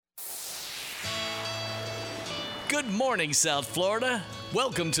Good morning, South Florida.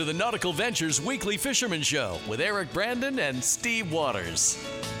 Welcome to the Nautical-Ventures Weekly Fisherman Show with Eric Brandon and Steve Waters.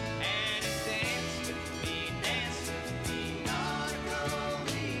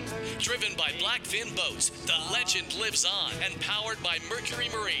 Driven by Blackfin Boats, the legend lives on, and powered by Mercury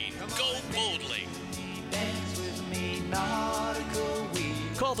Marine. Go boldly.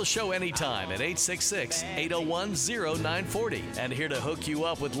 Call the show anytime at 866-801-0940 and here to hook you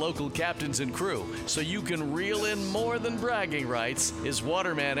up with local captains and crew so you can reel in more than bragging rights is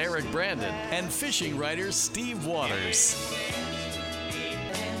waterman Eric Brandon and fishing writer Steve Waters.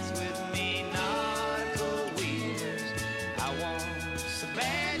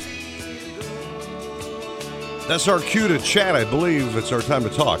 That's our cue to chat. I believe it's our time to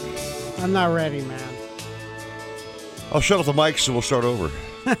talk. I'm not ready, man. I'll shut off the mics and we'll start over.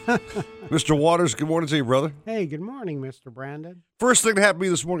 Mr. Waters, good morning to you, brother. Hey, good morning, Mr. Brandon. First thing that happened to me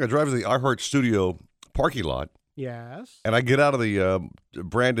this morning, I drive to the iHeart Studio parking lot. Yes. And I get out of the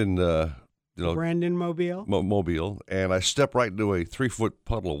Brandon, Brandon Mobile? Mobile, and I step right into a 3-foot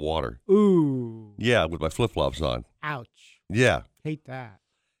puddle of water. Ooh. Yeah, with my flip-flops on. Ouch. Yeah. Hate that.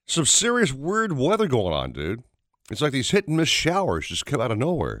 Some serious weird weather going on, dude. It's like these hit-and-miss showers just come out of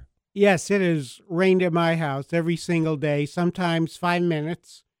nowhere. Yes, it has rained at my house every single day, sometimes 5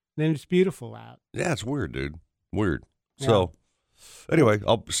 minutes, then it's beautiful out. Yeah, it's weird, dude. Weird. Yeah. So, anyway,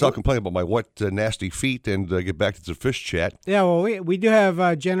 I'll stop complaining about my wet, nasty feet and get back to the fish chat. Yeah, well, we do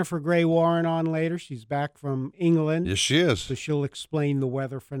have Jennifer Gray Warren on later. She's back from England. Yes, she is. So she'll explain the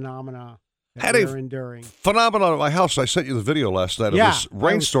weather phenomena Had that a we're enduring. Phenomenon at my house. I sent you the video last night of this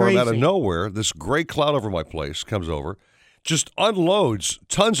rainstorm out of nowhere. This gray cloud over my place comes over, just unloads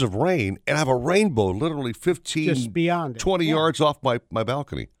tons of rain, and I have a rainbow literally 15, just beyond it. 20 yards off my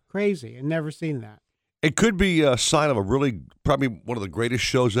balcony. Crazy. I've never seen that. It could be a sign of probably one of the greatest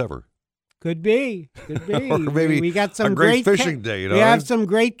shows ever. Could be. Could be. Or maybe we got some a great fishing day. You know, we have some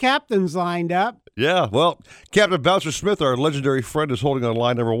great captains lined up. Yeah, well, Captain Bouncer Smith, our legendary friend, is holding on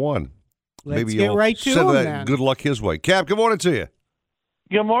line number one. Let's Maybe get you'll right to send him, that then. good luck his way. Cap, good morning to you.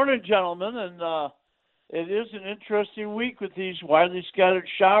 Good morning, gentlemen, and it is an interesting week with these widely scattered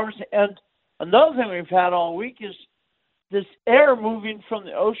showers. And another thing we've had all week is this air moving from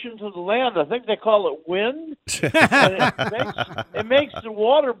the ocean to the land. I think they call it wind. And it makes the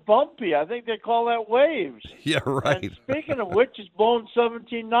water bumpy. I think they call that waves. Yeah, right. And speaking of which, it's blowing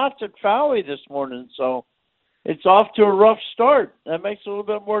 17 knots at Fowley this morning, so it's off to a rough start. That makes it a little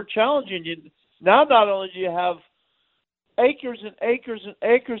bit more challenging. Now not only do you have acres and acres and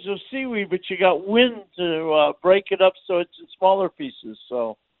acres of seaweed, but you got wind to break it up so it's in smaller pieces.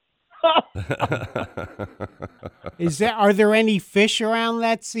 So, Are there any fish around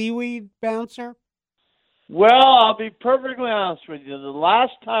that seaweed, Bouncer? well, I'll be perfectly honest with you. The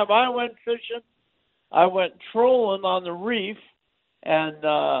last time I went fishing, I went trolling on the reef,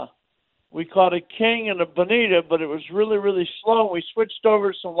 and we caught a king and a bonita, but it was really, really slow. We switched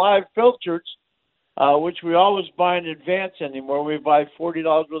over to some live pilchards, which we always buy in advance anymore. We buy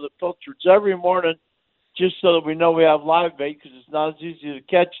 $40 worth of pilchards every morning just so that we know we have live bait because it's not as easy to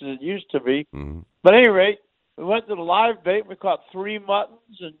catch as it used to be. Mm-hmm. But at any rate, we went to the live bait. We caught 3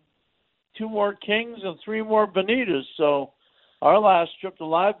 muttons and 2 more kings and 3 more bonitas. So our last trip to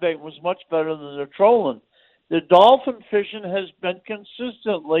live bait was much better than the trolling. The dolphin fishing has been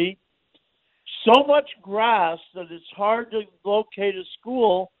consistently so much grass that it's hard to locate a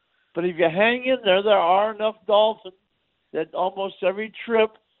school. But if you hang in there, there are enough dolphins that almost every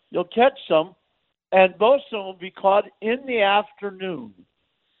trip you'll catch some, and most of them will be caught in the afternoon.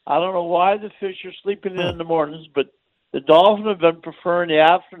 I don't know why the fish are sleeping in the mornings, but the dolphins have been preferring the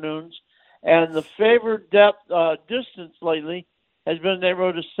afternoons, and the favored distance lately has been in the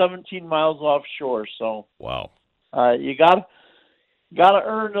neighborhood of 17 miles offshore. So, wow, you got to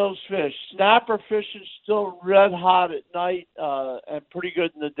earn those fish. Snapper fishing is still red hot at night and pretty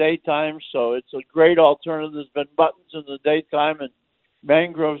good in the daytime, so it's a great alternative. There's been buttons in the daytime and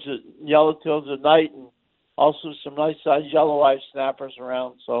mangroves and yellowtails at night, and also some nice-sized yellow-eye snappers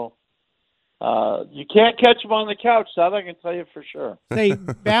around. So you can't catch them on the couch, that I can tell you for sure. Say,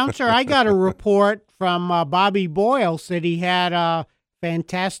 Bouncer, I got a report from Bobby Boyle, said he had a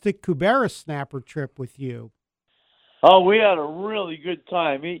fantastic Cubera snapper trip with you. Oh, we had a really good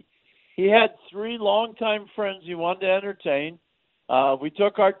time. He had 3 longtime friends he wanted to entertain. We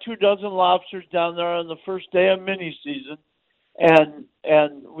took our 24 lobsters down there on the first day of mini season,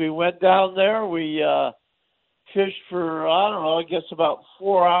 and we went down there. We fished for, I don't know, I guess about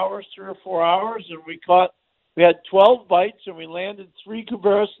 4 hours, 3 or 4 hours, and we had 12 bites, and we landed 3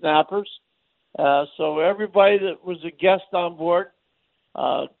 Cubera snappers. So everybody that was a guest on board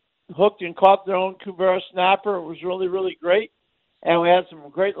hooked and caught their own Cubera snapper. It was really, really great. And we had some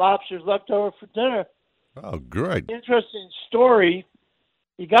great lobsters left over for dinner. Oh, good. Interesting story.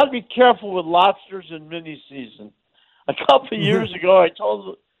 You got to be careful with lobsters in mini season. A couple of years ago, I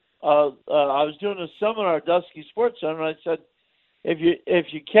told I was doing a seminar at Dusky Sports Center, and I said, if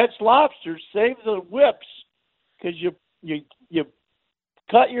you catch lobsters, save the whips, because you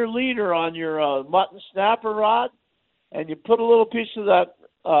cut your leader on your mutton snapper rod, and you put a little piece of that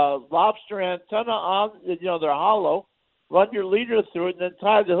lobster antenna on. They're hollow. Run your leader through it, and then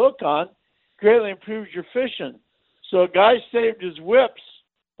tie the hook on. Greatly improves your fishing. So a guy saved his whips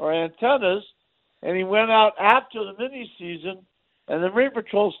or antennas, and he went out after the mini season, and the Marine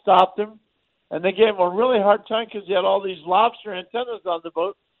Patrol stopped him, and they gave him a really hard time because he had all these lobster antennas on the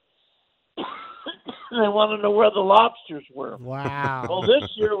boat. They wanted to know where the lobsters were. Wow. Well, this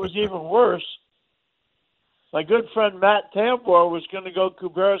year it was even worse. My good friend Matt Tambor was going to go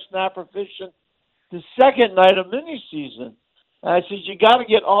Cubera snapper fishing the second night of mini season. And I said, you got to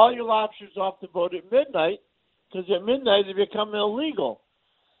get all your lobsters off the boat at midnight, because at midnight they become illegal.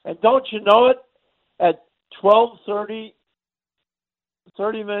 And don't you know it, at 12:30,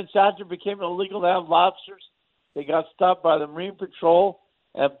 30 minutes after it became illegal to have lobsters, they got stopped by the Marine Patrol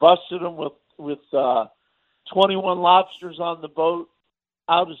and busted them with 21 lobsters on the boat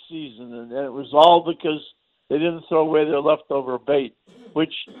out of season. And it was all because they didn't throw away their leftover bait,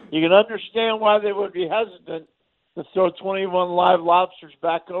 which you can understand why they would be hesitant to throw 21 live lobsters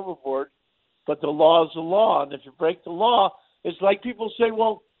back overboard. But the law is the law, and if you break the law, it's like people say,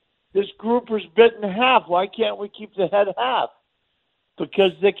 well, this grouper's bit in half. Why can't we keep the head half?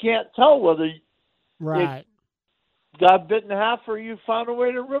 Because they can't tell whether it got bit in half or you found a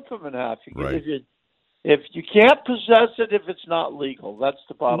way to rip him in half. Right. If you can't possess it, if it's not legal, that's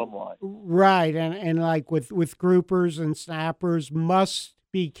the bottom line. Right, and like with groupers and snappers, must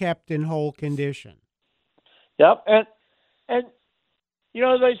be kept in whole condition. Yep, and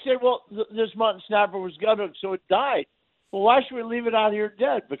they say, well, this mutton snapper was gutted, so it died. Well, why should we leave it out here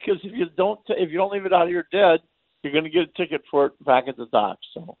dead? Because if you don't leave it out here dead, you're going to get a ticket for it back at the dock.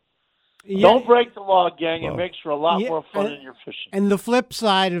 So don't break the law, gang. It makes for a lot more fun in your fishing. And the flip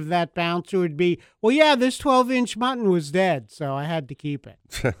side of that bouncer would be, well, yeah, this 12-inch mutton was dead, so I had to keep it.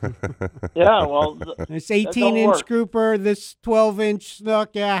 Yeah, well, this 18-inch grouper, this 12-inch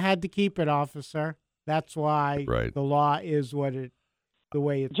snook, yeah, I had to keep it, officer. That's why the law is the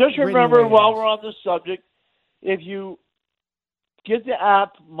way it's just remember, while we're on this subject, if you get the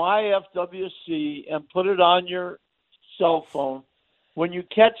app MyFWC and put it on your cell phone, when you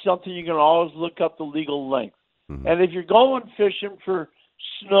catch something, you can always look up the legal length. Mm-hmm. And if you're going fishing for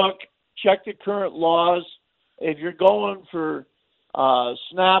snook, check the current laws. If you're going for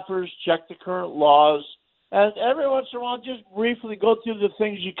snappers, check the current laws. And every once in a while, just briefly go through the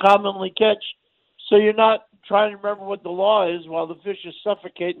things you commonly catch, so you're not trying to remember what the law is while the fish is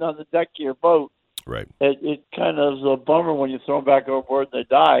suffocating on the deck of your boat. Right. It kind of is a bummer when you throw them back overboard and they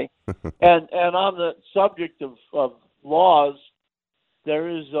die. and on the subject of laws, there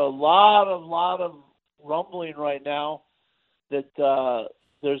is a lot of rumbling right now that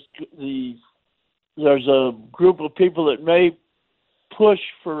there's a group of people that may push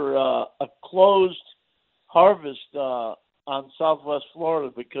for a closed harvest on Southwest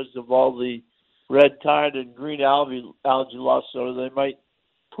Florida because of all the red tide and green algae loss. So they might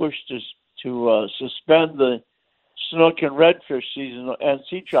push to suspend the snook and redfish season and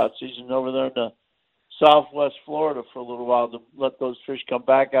sea trout season over there in the Southwest Florida for a little while to let those fish come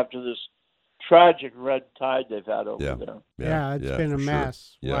back after this tragic red tide they've had over there. Yeah, it's been a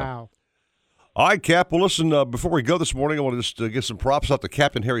mess. Yeah. Wow. All right, Cap. Well, listen, before we go this morning, I want to just get some props out to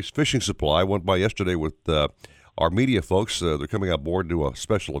Captain Harry's Fishing Supply. I went by yesterday with our media folks. They're coming on board to do a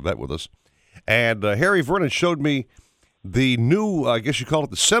special event with us. And Harry Vernon showed me the new, I guess you call it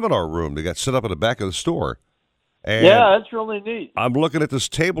the seminar room they got set up in the back of the store. And yeah, that's really neat. I'm looking at this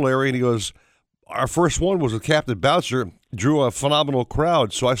table area, and he goes, our first one was with Captain Bouncer, drew a phenomenal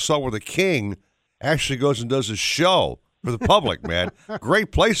crowd. So I saw where the king actually goes and does his show for the public, man.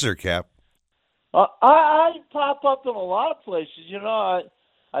 Great place there, Cap. I pop up in a lot of places.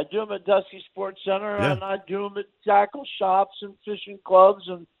 I do them at Dusky Sports Center, and I do them at tackle shops and fishing clubs,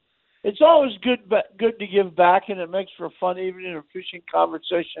 and it's always good to give back, and it makes for a fun evening of fishing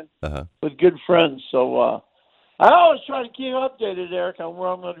conversation with good friends. So I always try to keep updated, Eric, on where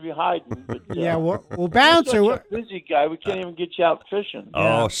I'm going to be hiding. But, well, Bouncer, you're such a busy guy. We can't even get you out fishing.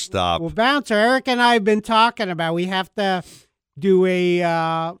 Oh, stop. Well, Bouncer, Eric and I have been talking about we have to do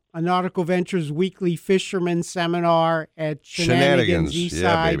a Nautical-Ventures weekly fisherman seminar at Shenanigans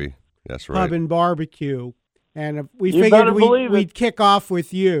Eastside baby. That's right. Pub and Barbecue. And we figured we'd kick off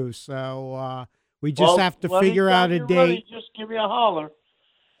with you. So we just have to figure out a date. Ready, just give me a holler.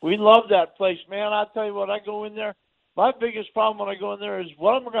 We love that place, man. I tell you what, I go in there. My biggest problem when I go in there is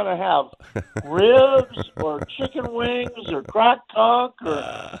what am I going to have? Ribs or chicken wings or cracked conch?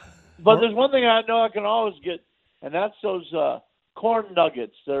 But there's one thing I know I can always get, and that's those corn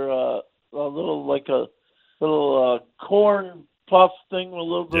nuggets. They're a little corn puff thing with a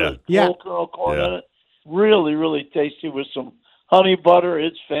little bit of whole kernel corn in it. Really, really tasty with some honey butter.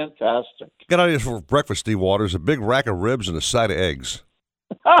 It's fantastic. Got ideas for breakfast, Steve Waters. A big rack of ribs and a side of eggs.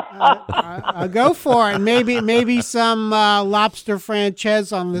 I'll go for it. Maybe some lobster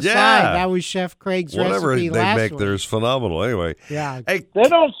franchise on the side. That was Chef Craig's recipe last week. Whatever they make there is phenomenal. Anyway, yeah. Hey, they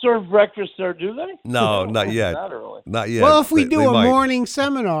don't serve breakfast there, do they? No, not yet. Not yet. Well, if we do a morning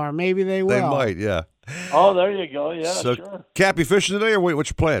seminar, maybe they will. They might, yeah. Oh, there you go. Yeah, so, sure. Cappy fishing today, or what's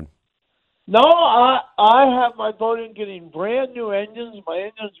your plan? No, I have my boat in getting brand new engines. My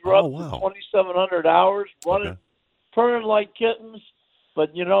engines were up to 2,700 hours, running purring like kittens.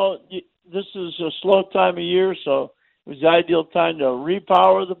 But, this is a slow time of year, so it was the ideal time to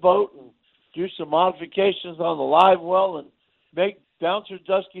repower the boat and do some modifications on the live well and make Bouncer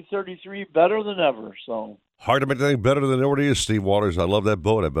Dusky 33 better than ever. So hard to make anything better than it already is, Steve Waters. I love that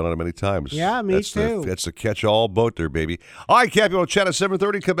boat. I've been on it many times. Yeah, me too. That's a catch-all boat there, baby. All right, Cap, you want to chat at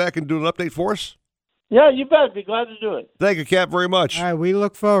 7:30? Come back and do an update for us? Yeah, you bet. Be glad to do it. Thank you, Cap, very much. All right, we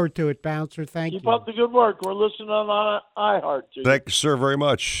look forward to it, Bouncer. Thank you. Keep up the good work. We're listening on iHeart, too. Thank you, sir, very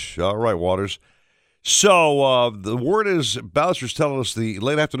much. All right, Waters. So the word is, Bouncer's telling us the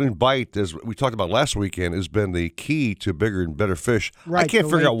late afternoon bite, as we talked about last weekend, has been the key to bigger and better fish. Right, I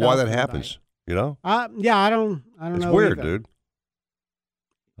can't figure out why that happens, I don't it's know. It's weird, either. dude.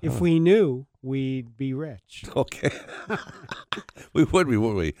 If we knew, we'd be rich. Okay. We would be,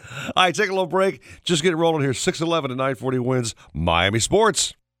 wouldn't we? All right, take a little break. Just get it rolling here. 6:11 at 940 wins Miami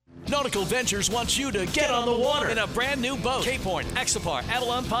Sports. Nautical-Ventures wants you to get on the water in a brand new boat. Cape Horn, Axopar,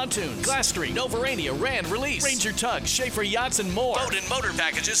 Avalon Pontoons, Glass Street, Novarania, Rand, Release, Ranger Tugs, Schaefer Yachts, and more. Boat and motor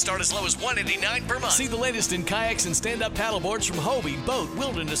packages start as low as $189 per month. See the latest in kayaks and stand-up paddleboards from Hobie, Boat,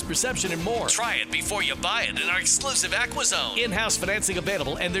 Wilderness Perception, and more. Try it before you buy it in our exclusive AquaZone. In-house financing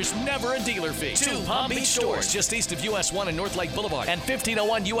available, and there's never a dealer fee. 2 Palm Beach stores just east of US 1 and North Lake Boulevard, and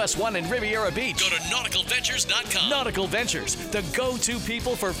 1501 US 1 in Riviera Beach. Go to nauticalventures.com. Nautical Ventures, the go-to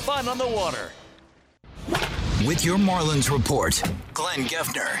people for fun on the water. With your Marlins report, Glenn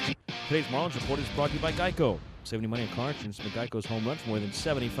Geffner. Today's Marlins report is brought to you by Geico. Saving you money on car insurance with Geico's home run for more than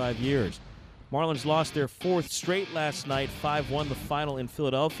 75 years. Marlins lost their 4th straight last night, 5-1 the final in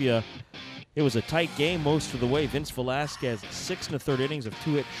Philadelphia. It was a tight game most of the way. Vince Velasquez, 6 1/3 innings of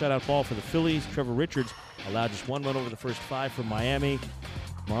 2-hit shutout ball for the Phillies. Trevor Richards allowed just 1 run over the first 5 from Miami.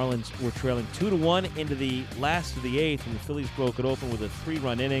 Marlins were trailing 2-1 into the last of the 8th, and the Phillies broke it open with a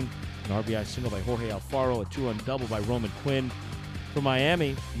 3-run inning. An RBI single by Jorge Alfaro, a 2-run double by Roman Quinn. For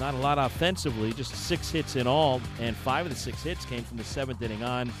Miami, not a lot offensively, just 6 hits in all, and 5 of the 6 hits came from the 7th inning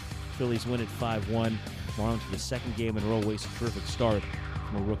on. Phillies win at 5-1. Marlins for the 2nd game in a row waste a terrific start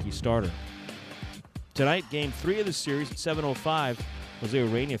from a rookie starter. Tonight, Game 3 of the series at 7:05. Jose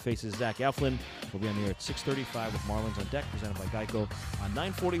Urania faces Zach Eflin. We'll be on the air at 6:35 with Marlins on Deck, presented by Geico on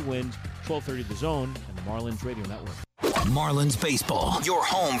 940 Wins, 1230 The Zone, and the Marlins Radio Network. Marlins Baseball, your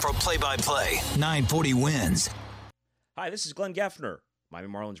home for play-by-play. 940 Wins. Hi, this is Glenn Geffner,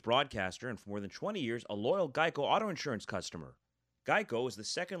 Miami Marlins broadcaster, and for more than 20 years, a loyal Geico auto insurance customer. Geico is the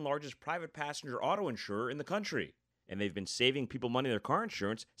 2nd largest private passenger auto insurer in the country, and they've been saving people money on their car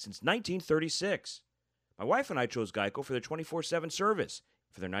insurance since 1936. My wife and I chose Geico for their 24/7 service,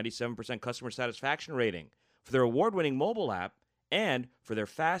 for their 97% customer satisfaction rating, for their award-winning mobile app, and for their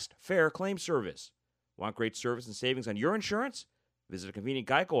fast, fair claim service. Want great service and savings on your insurance? Visit a convenient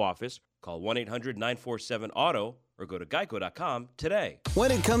Geico office, call 1-800-947-AUTO, or go to geico.com today.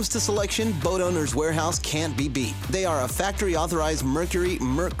 When it comes to selection, Boat Owners Warehouse can't be beat. They are a factory-authorized Mercury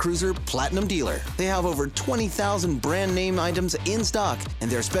Merc Cruiser Platinum dealer. They have over 20,000 brand name items in stock,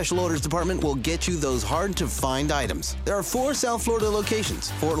 and their special orders department will get you those hard-to-find items. There are 4 South Florida locations: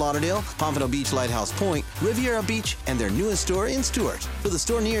 Fort Lauderdale, Pompano Beach, Lighthouse Point, Riviera Beach, and their newest store in Stuart. For the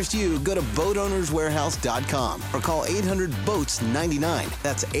store nearest you, go to boatownerswarehouse.com or call 800-BOATS-99.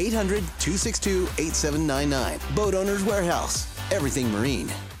 That's 800-262-8799. Boat Owners Warehouse. Everything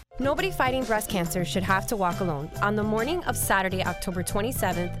marine. Nobody fighting breast cancer should have to walk alone. On the morning of Saturday, October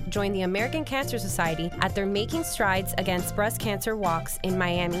 27th, join the American Cancer Society at their Making Strides Against Breast Cancer walks in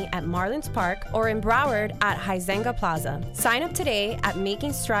Miami at Marlins Park or in Broward at Hyzenga Plaza. Sign up today at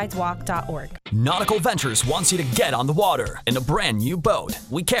makingstrideswalk.org. Nautical-Ventures wants you to get on the water in a brand new boat.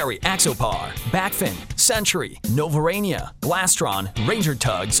 We carry Axopar, Backfin, Century, Novarania, Glastron, Ranger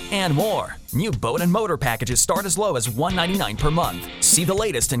Tugs, and more. New boat and motor packages start as low as $199 per month. See the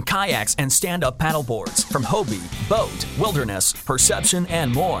latest in kayaks and stand-up paddleboards from Hobie, Boat, Wilderness, Perception,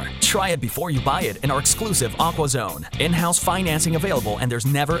 and more. Try it before you buy it in our exclusive Aqua Zone. In-house financing available, and there's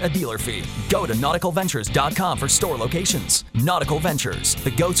never a dealer fee. Go to Nautical-Ventures.com for store locations. Nautical Ventures,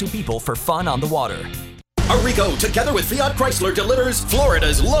 the go-to people for fun on the water. Arrigo, together with Fiat Chrysler, delivers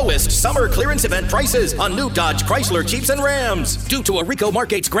Florida's lowest summer clearance event prices on new Dodge, Chrysler, Jeeps, and Rams. Due to Arrigo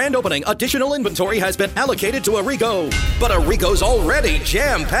Margate's grand opening, additional inventory has been allocated to Arrigo. But Arrigo's already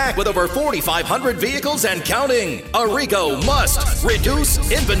jam-packed with over 4,500 vehicles and counting. Arrigo must reduce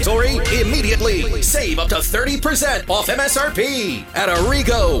inventory immediately. Save up to 30% off MSRP at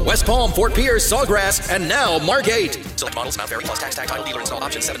Arrigo, West Palm, Fort Pierce, Sawgrass, and now Margate. Select models, amount vary, plus tax, title, dealer install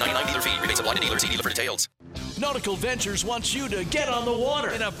option, $7.99 dealer fee. Rebates apply to dealers. See dealer for details. Nautical Ventures wants you to get on the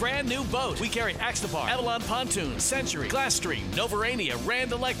water in a brand new boat. We carry Axopar, Avalon Pontoons, Century, Glasstream, Novarania,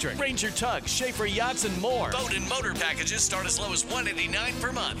 Rand Electric, Ranger Tugs, Schaefer Yachts, and more. Boat and motor packages start as low as $189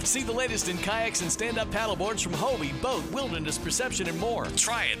 per month. See the latest in kayaks and stand-up paddleboards from Hobie, Boat, Wilderness, Perception, and more.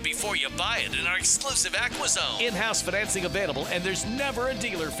 Try it before you buy it in our exclusive Aqua Zone. In-house financing available, and there's never a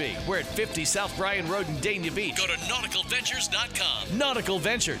dealer fee. We're at 50 South Bryan Road in Dania Beach. Go to Nautical-Ventures.com. Nautical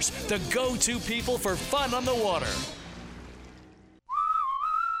Ventures, the go-to people for fun on the water.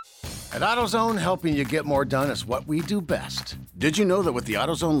 At AutoZone, helping you get more done is what we do best. Did you know that with the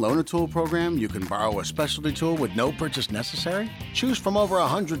AutoZone Loan-A-Tool program, you can borrow a specialty tool with no purchase necessary? Choose from over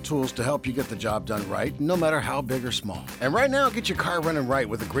 100 tools to help you get the job done right, no matter how big or small. And right now, get your car running right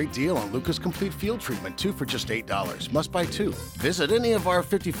with a great deal on Lucas Complete Field Treatment, 2 for just $8. Must buy 2. Visit any of our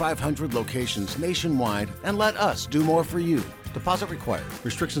 5,500 locations nationwide and let us do more for you. Deposit required.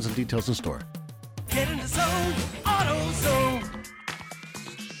 Restrictions and details in store. Get in the zone, AutoZone.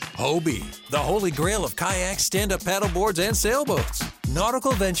 Hobie, the holy grail of kayaks, stand-up paddleboards, and sailboats.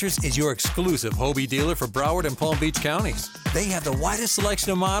 Nautical Ventures is your exclusive Hobie dealer for Broward and Palm Beach counties. They have the widest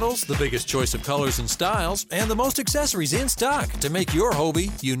selection of models, the biggest choice of colors and styles, and the most accessories in stock to make your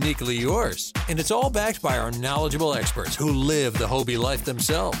Hobie uniquely yours. And it's all backed by our knowledgeable experts who live the Hobie life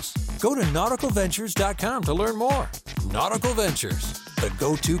themselves. Go to Nautical-Ventures.com to learn more. Nautical Ventures, the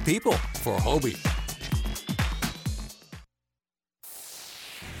go-to people for Hobie.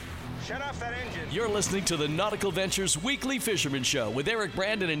 Shut off that engine. You're listening to the Nautical Ventures Weekly Fisherman Show with Eric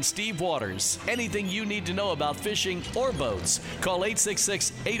Brandon and Steve Waters. Anything you need to know about fishing or boats, call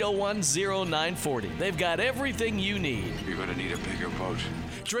 866-801-0940. They've got everything you need. You're going to need a bigger boat.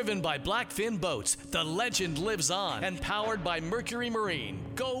 Driven by Blackfin Boats, the legend lives on. And powered by Mercury Marine.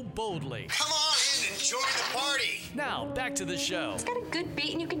 Go boldly. Come on in and join the party. Now, back to the show. It's got a good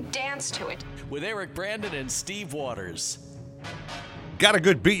beat and you can dance to it. With Eric Brandon and Steve Waters. Got a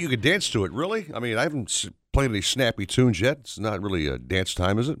good beat, you could dance to it, really? I mean, I haven't played any snappy tunes yet. It's not really a dance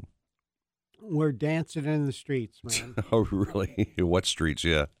time, is it? We're dancing in the streets, man. Oh, really? What streets,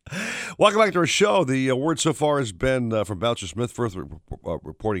 yeah. Welcome back to our show. The word so far has been from Boucher Smith, first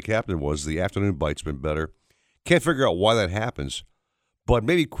reporting captain, was the afternoon bite's been better. Can't figure out why that happens, but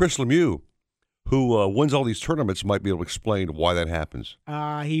maybe Chris Lemieux, who wins all these tournaments, might be able to explain why that happens.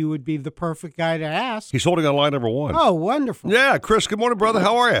 He would be the perfect guy to ask. He's holding on line number 1. Oh, wonderful. Yeah, Chris, good morning, brother.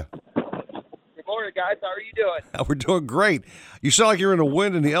 How are you? Good morning, guys. How are you doing? We're doing great. You sound like you're in the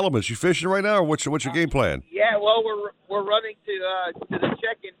wind and the elements. You fishing right now, or what's your game plan? Yeah, well, we're running to the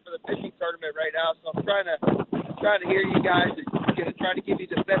check-in for the fishing tournament right now, so I'm trying to hear you guys and trying to give you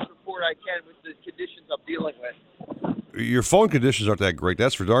the best report I can with the conditions I'm dealing with. Your phone conditions aren't that great.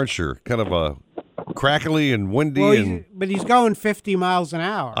 That's for darn sure. Kind of crackly and windy. Well, but he's going 50 miles an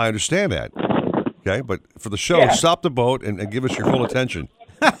hour. I understand that. Okay, but for the show, stop the boat and give us your full attention.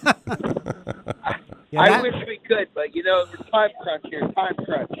 I wish we could, but, time crunch here, time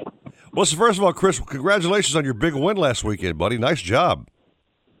crunch. Well, so first of all, Chris, congratulations on your big win last weekend, buddy. Nice job.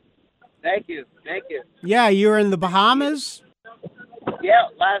 Thank you. Yeah, you were in the Bahamas? Yeah,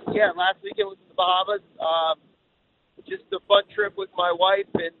 last weekend was in the Bahamas. Just a fun trip with my wife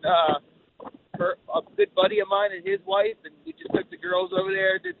and a good buddy of mine and his wife, and we just took the girls over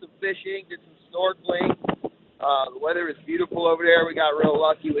there, did some fishing, did some snorkeling. The weather is beautiful over there. We got real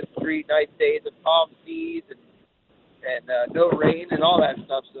lucky with 3 nice days of calm seas and no rain and all that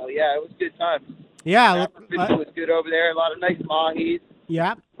stuff. So, yeah, it was a good time. Yeah. Fishing was good over there. A lot of nice mahis.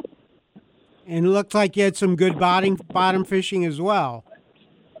 Yeah. And it looked like you had some good bottom fishing as well.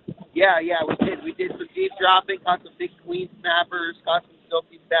 Yeah, we did. We did some deep dropping, caught some big queen snappers, caught some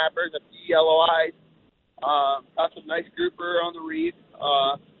silky snappers, a few yellow eyes, caught some nice grouper on the reef.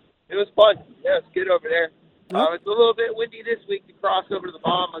 It was fun. Yeah, it's good over there. It's a little bit windy this week to cross over to the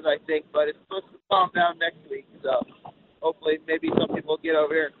Bahamas, I think, but it's supposed to calm down next week. So hopefully maybe some people get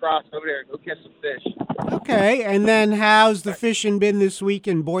over there and cross over there and go catch some fish. Okay, and then how's the fishing been this week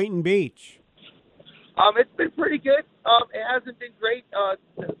in Boynton Beach? It's been pretty good. It hasn't been great.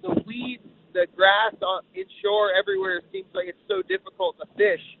 The weeds, the grass inshore everywhere seems like it's so difficult to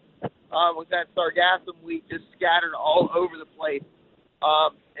fish with that sargassum weed just scattered all over the place.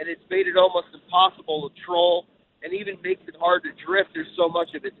 And it's made it almost impossible to troll and even makes it hard to drift. There's so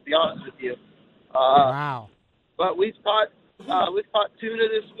much of it, to be honest with you. Wow. But we've caught tuna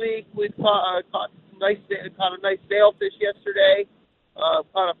this week. We've caught a nice sailfish yesterday.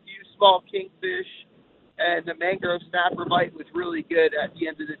 Caught a few small kingfish. And the mangrove snapper bite was really good. At the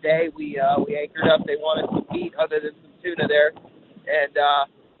end of the day, we anchored up. They wanted some meat other than some tuna there, and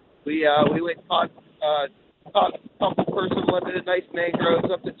we went and caught a couple person limited nice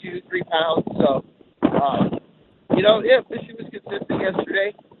mangroves up to 2-3 pounds. So fishing was consistent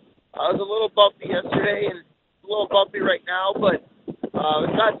yesterday. I was a little bumpy yesterday, and it's a little bumpy right now, but it's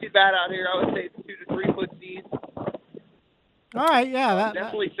not too bad out here. I would say it's 2 to 3 foot seas. All right, yeah.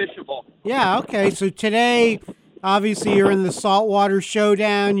 Definitely fishable. Yeah, okay. So today, obviously, you're in the Saltwater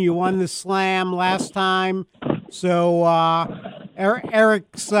Showdown. You won the Slam last time. So Eric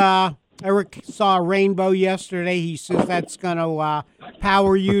saw a rainbow yesterday. He says that's going to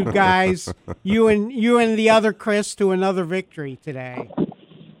power you guys, you and the other Chris, to another victory today.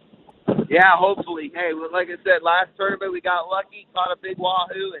 Yeah, hopefully. Hey, like I said, last tournament we got lucky, caught a big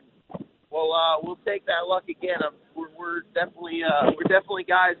wahoo, and we'll take that luck again. We're definitely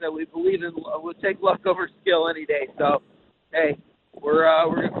guys that we believe in. We'll take luck over skill any day. So, hey,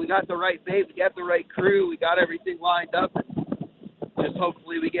 we got the right bait, we got the right crew, we got everything lined up. Just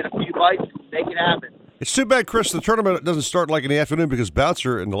hopefully we get a few bites and make it happen. It's too bad, Chris, the tournament doesn't start like in the afternoon, because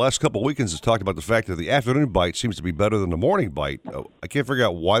Bouncer in the last couple of weekends has talked about the fact that the afternoon bite seems to be better than the morning bite. I can't figure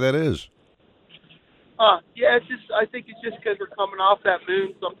out why that is. Yeah, I think it's just because we're coming off that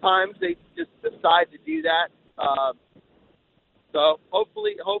moon. Sometimes they just decide to do that. So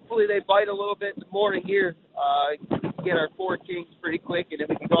hopefully they bite a little bit in the morning here. Get our 4 kings pretty quick, and then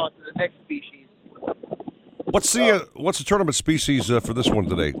we can go on to the next species. What's the tournament species for this one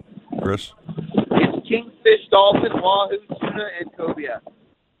today, Chris? It's kingfish, dolphin, wahoo, tuna, and cobia.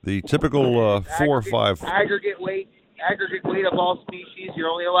 The typical 4 or 5 aggregate weight of all species. You're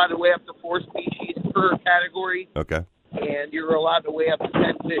only allowed to weigh up to 4 species per category. Okay. And you're allowed to weigh up to 10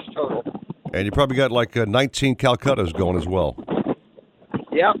 fish total. And you probably got like 19 Calcuttas going as well.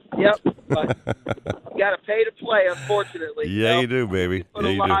 Yep. But you got to pay to play, unfortunately. Yeah, you do, baby. You put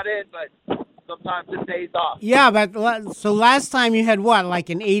a lot in, but sometimes it pays off. Yeah, but so last time you had what, like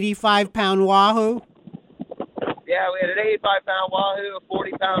an 85-pound wahoo? Yeah, we had an 85-pound wahoo, a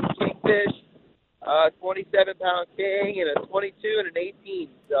 40-pound kingfish, a 27-pound king, and a 22 and an 18.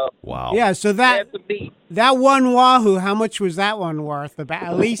 So wow. Yeah, so that one wahoo, how much was that one worth? About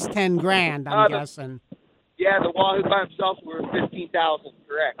at least $10,000, I'm guessing. Yeah, the wahoo by himself were $15,000.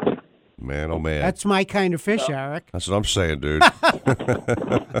 Correct. Man, oh man. That's my kind of fish, Eric. That's what I'm saying, dude.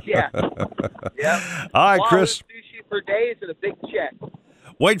 Yeah. All right, Chris. Sushi per day is a big check.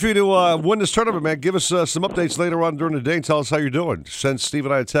 Wait for you to win this tournament, man. Give us some updates later on during the day and tell us how you're doing. Send Steve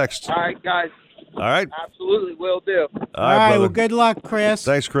and I a text. All right, guys. All right. Absolutely, will do. All right, brother. Well, good luck, Chris.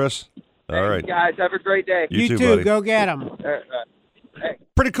 Thanks, Chris. All right. Guys, have a great day. You too, buddy. Go get them. Hey.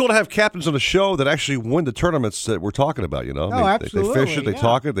 Pretty cool to have captains on the show that actually win the tournaments that we're talking about, you know? Oh, absolutely. They fish it, they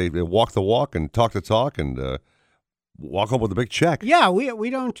talk it, they walk the walk and talk the talk and walk home with a big check. Yeah, we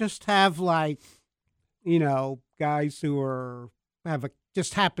don't just have guys who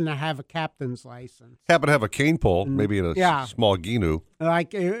just happen to have a captain's license. Happen to have a cane pole, maybe in a small ginu.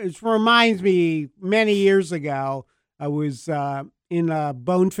 Like it reminds me, many years ago, I was in a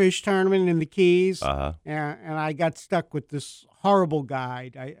bonefish tournament in the Keys, and I got stuck with this horrible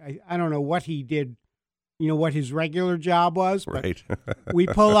guide. I don't know what he did, what his regular job was. But right. We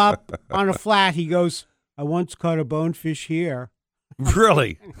pull up on a flat. He goes, "I once caught a bonefish here."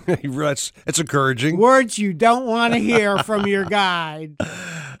 Really? It's encouraging. Words you don't want to hear from your guide.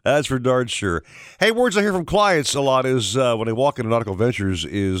 That's for darn sure. Hey, words I hear from clients a lot is when they walk into Nautical-Ventures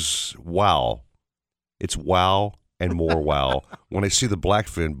is wow. It's wow and more wow. When they see the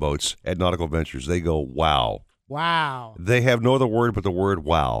blackfin boats at Nautical-Ventures, they go wow. Wow. They have no other word but the word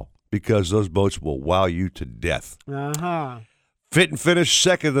wow, because those boats will wow you to death. Fit and finish,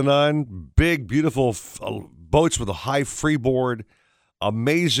 second to none. Big, beautiful boats with a high freeboard.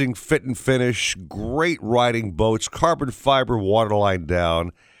 Amazing fit and finish. Great riding boats. Carbon fiber waterline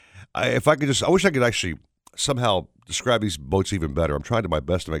down. I wish I could actually somehow describe these boats even better. I'm trying to my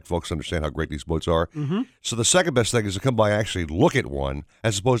best to make folks understand how great these boats are. Mm-hmm. So the second best thing is to come by and actually look at one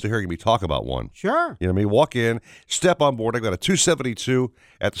as opposed to hearing me talk about one. Sure. You know what I mean? Walk in, step on board. I've got a 272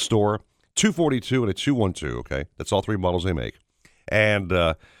 at the store, 242 and a 212, okay? That's all three models they make. And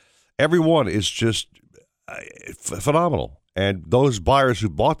every one is just phenomenal. And those buyers who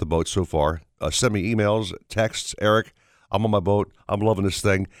bought the boat so far send me emails, texts, Eric, I'm on my boat. I'm loving this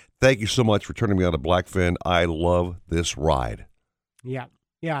thing. Thank you so much for turning me on to Blackfin. I love this ride. Yeah.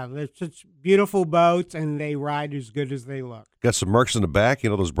 Yeah, they're such beautiful boats, and they ride as good as they look. Got some Mercs in the back. You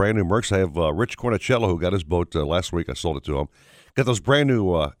know, those brand new Mercs. I have Rich Cornicello, who got his boat last week. I sold it to him. Got those brand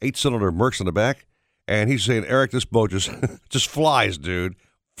new 8-cylinder Mercs in the back. And he's saying, Eric, this boat just flies, dude.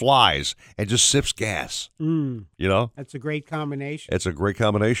 Flies and just sips gas. You know? That's a great combination. It's a great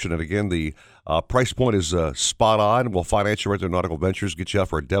combination. And again, the price point is spot on. We'll finance you right there at Nautical Ventures, get you out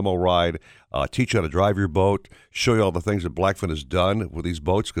for a demo ride, teach you how to drive your boat, show you all the things that Blackfin has done with these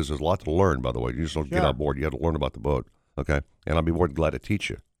boats, because there's a lot to learn, by the way. You just don't get on board. You have to learn about the boat. Okay? And I'll be more than glad to teach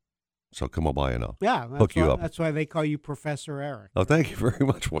you. So come on by and hook you up. That's why they call you Professor Eric. Oh, thank you very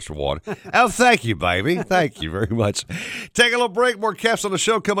much, Mr. Water. Oh, thank you, baby. Thank you very much. Take a little break. More Caps on the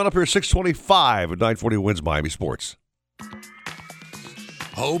show coming up here at 6:25 at 940 Wins Miami Sports.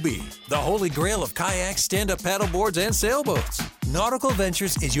 Hobie, the holy grail of kayaks, stand-up paddleboards, and sailboats.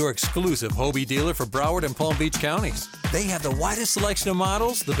 Nautical-Ventures is your exclusive Hobie dealer for Broward and Palm Beach counties. They have the widest selection of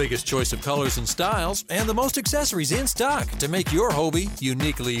models, the biggest choice of colors and styles, and the most accessories in stock to make your Hobie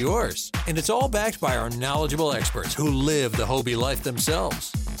uniquely yours. And it's all backed by our knowledgeable experts who live the Hobie life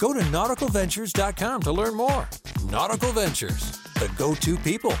themselves. Go to Nautical-Ventures.com to learn more. Nautical Ventures, the go-to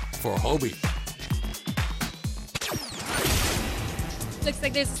people for Hobie. Looks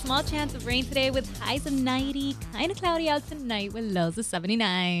like there's a small chance of rain today with highs of 90, kind of cloudy out tonight with lows of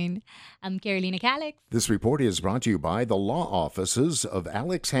 79. I'm Carolina Calix. This report is brought to you by the law offices of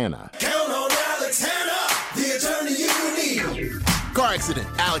Alex Hanna. Count on Alex Hanna, the attorney you need. Car accident,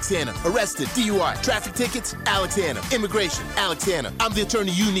 Alex Hanna. Arrested, DUI, traffic tickets, Alex Hanna. Immigration, Alex Hanna. I'm the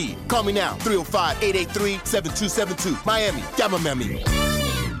attorney you need. Call me now, 305-883-7272. Miami, Yamamami.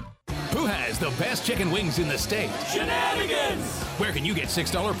 Who has the best chicken wings in the state? Shenanigans! Where can you get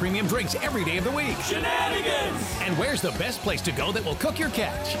 $6 premium drinks every day of the week? Shenanigans! And where's the best place to go that will cook your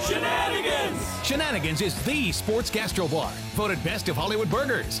catch? Shenanigans! Shenanigans is the sports gastro bar. Voted best of Hollywood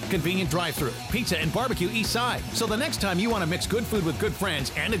burgers, convenient drive-thru, pizza, and barbecue east side. So the next time you want to mix good food with good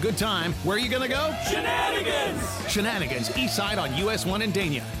friends and a good time, where are you going to go? Shenanigans! Shenanigans east side on US 1 in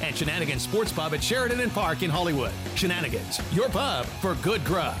Dania. And Shenanigans Sports Pub at Sheridan and Park in Hollywood. Shenanigans, your pub for good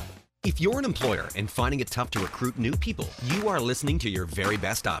grub. If you're an employer and finding it tough to recruit new people, you are listening to your very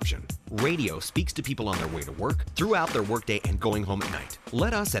best option. Radio speaks to people on their way to work, throughout their workday, and going home at night.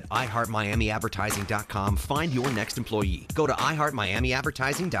 Let us at iHeartMiamiAdvertising.com find your next employee. Go to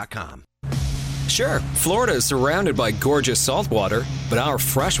iHeartMiamiAdvertising.com. Sure, Florida is surrounded by gorgeous saltwater, but our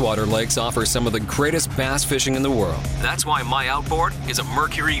freshwater lakes offer some of the greatest bass fishing in the world. That's why my outboard is a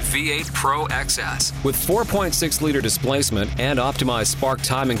Mercury V8 Pro XS. With 4.6-liter displacement and optimized spark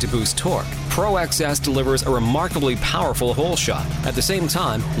timing to boost torque, Pro XS delivers a remarkably powerful hole shot. At the same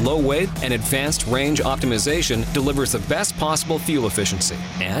time, low weight and advanced range optimization delivers the best possible fuel efficiency.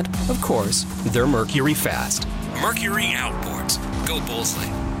 And, of course, they're Mercury fast. Mercury Outboards. Go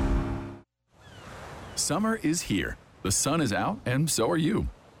Bullsley. Summer is here. The sun is out, and so are you.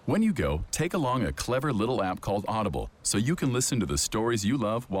 When you go, take along a clever little app called Audible so you can listen to the stories you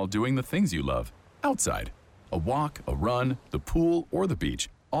love while doing the things you love outside. A walk, a run, the pool, or the beach,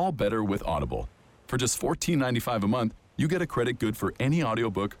 all better with Audible. For just $14.95 a month, you get a credit good for any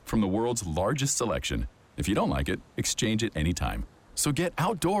audiobook from the world's largest selection. If you don't like it, exchange it anytime. So get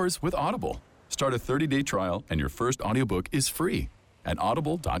outdoors with Audible. Start a 30-day trial, and your first audiobook is free at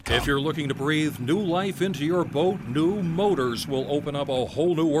audible.com. If you're looking to breathe new life into your boat, new motors will open up a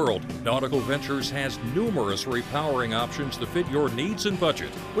whole new world. Nautical Ventures has numerous repowering options to fit your needs and budget.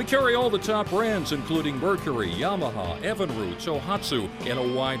 We carry all the top brands, including Mercury, Yamaha, Evinrude, Tohatsu, in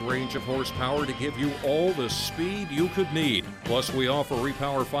a wide range of horsepower to give you all the speed you could need. Plus, we offer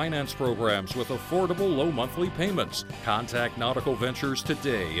repower finance programs with affordable low monthly payments. Contact Nautical Ventures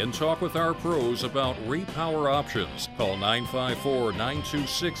today and talk with our pros about repower options. Call 954-926-5250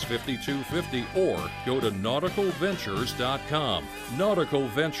 or go to nauticalventures.com. Nautical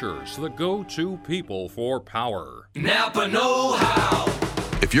Ventures, the go-to people for power. Napa know-how.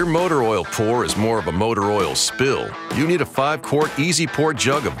 If your motor oil pour is more of a motor oil spill, you need a 5-quart Easy Pour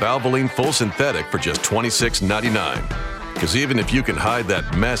jug of Valvoline Full Synthetic for just $26.99. Because even if you can hide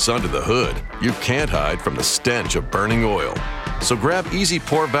that mess under the hood, you can't hide from the stench of burning oil. So grab Easy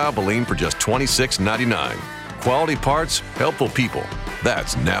Pour Valvoline for just $26.99. Quality parts, helpful people.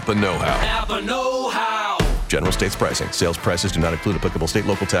 That's Napa Know-How. Napa know-how. General States pricing. Sales prices do not include applicable state,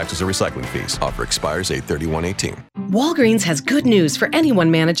 local taxes, or recycling fees. Offer expires 8/31/18. Walgreens has good news for anyone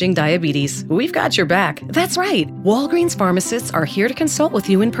managing diabetes. We've got your back. That's right. Walgreens pharmacists are here to consult with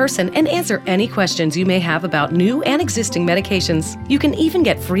you in person and answer any questions you may have about new and existing medications. You can even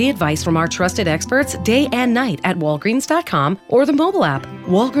get free advice from our trusted experts day and night at walgreens.com or the mobile app.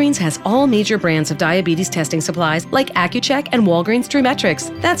 Walgreens has all major brands of diabetes testing supplies like Accu-Check and Walgreens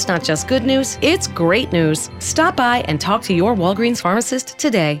TrueMetrics. That's not just good news, it's great news. Stop by and talk to your Walgreens pharmacist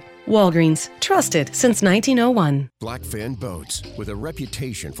today. Walgreens, trusted since 1901. Blackfin Boats, with a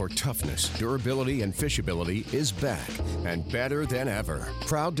reputation for toughness, durability, and fishability, is back and better than ever.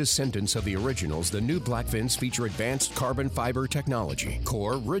 Proud descendants of the originals, the new Blackfins feature advanced carbon fiber technology,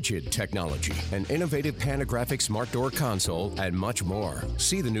 core rigid technology, an innovative panographic smart door console, and much more.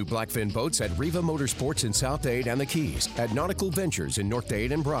 See the new Blackfin boats at Riva Motorsports in South Dade and the Keys, at Nautical-Ventures in North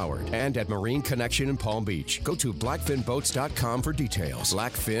Dade and Broward, and at Marine Connection in Palm Beach. Go to blackfinboats.com for details.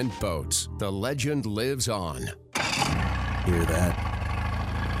 Blackfin Boats. The legend lives on. Hear that?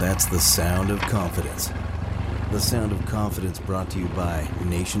 That's the sound of confidence. The sound of confidence brought to you by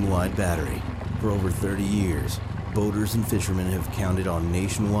Nationwide Battery. For over 30 years, boaters and fishermen have counted on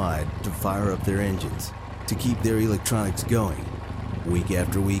Nationwide to fire up their engines, to keep their electronics going, week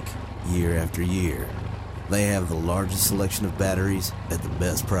after week, year after year. They have the largest selection of batteries at the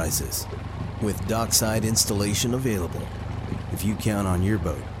best prices, with dockside installation available. If you count on your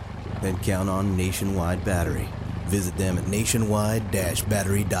boat, then count on Nationwide Battery. Visit them at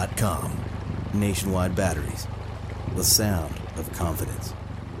nationwide-battery.com. Nationwide Batteries, the sound of confidence.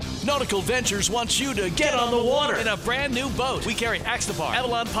 Nautical-Ventures wants you to get on the water in a brand new boat. We carry Axopar,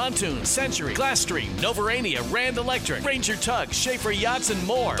 Avalon Pontoons, Century, Glasstream, Novarania, Rand Electric, Ranger Tugs, Schaefer Yachts, and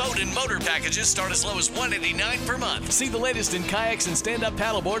more. Boat and motor packages start as low as $189 per month. See the latest in kayaks and stand-up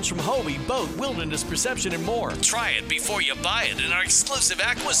paddleboards from Hobie, Boat, Wilderness Perception, and more. Try it before you buy it in our exclusive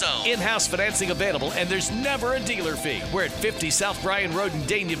AquaZone. In-house financing available, and there's never a dealer fee. We're at 50 South Bryan Road in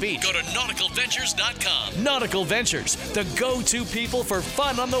Dania Beach. Go to nauticalventures.com. Nautical Ventures, the go-to people for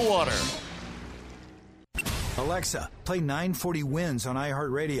fun on the water. Alexa, play 940 Wins on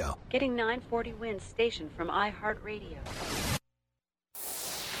iHeartRadio. Getting 940 Wins stationed from iHeartRadio.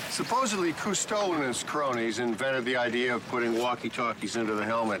 Supposedly, Cousteau and his cronies invented the idea of putting walkie-talkies into the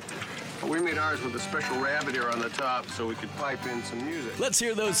helmet. But we made ours with a special rabbit ear on the top so we could pipe in some music. Let's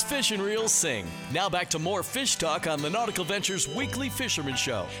hear those fish and reels sing. Now back to more fish talk on the Nautical Ventures Weekly Fisherman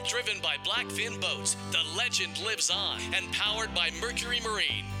Show. Driven by Blackfin Boats, the legend lives on, and powered by Mercury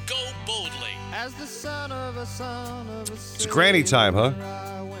Marine. Go boldly. As the son of a It's granny time, huh?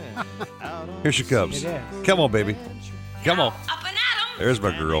 Here she comes. Come on, baby. Come on. There's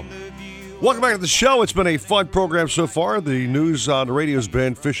my girl. Welcome back to the show. It's been a fun program so far. The news on the radio has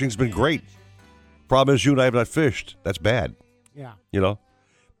been fishing's been great. Problem is you and I have not fished. That's bad. Yeah. You know?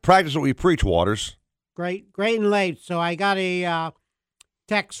 Practice what we preach, Waters. Great and late. So I got a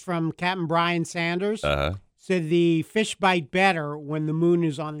text from Captain Brian Sanders. Uh-huh. Said the fish bite better when the moon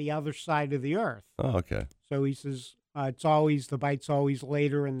is on the other side of the earth. Oh, okay. So he says the bite's always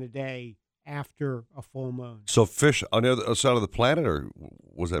later in the day after a full moon. So fish on the other side of the planet, or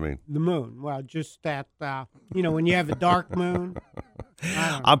what does that mean? The moon. Well, just that, when you have a dark moon.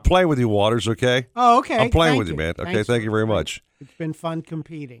 I'm playing with you, Waters, okay? Oh, okay. I'm playing Thank with you, man. Okay, Thanks thank you very much. It's been fun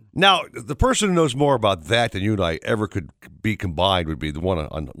competing. Now, the person who knows more about that than you and I ever could be combined would be the one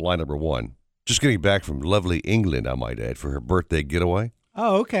on line number one. Just getting back from lovely England, I might add, for her birthday getaway.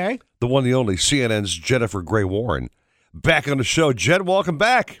 Oh, okay. The one, the only, CNN's Jennifer Gray Warren. Back on the show. Jen, welcome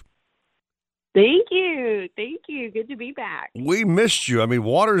back. Thank you. Good to be back. We missed you. I mean,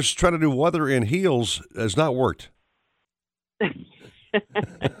 Waters trying to do weather in heels has not worked. I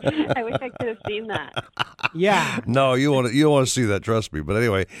wish I could have seen that. Yeah. No, you don't want to see that, trust me. But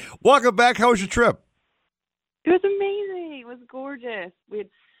anyway, welcome back. How was your trip? It was amazing. It was gorgeous. We had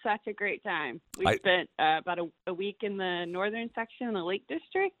such a great time. We spent about a week in the northern section in the Lake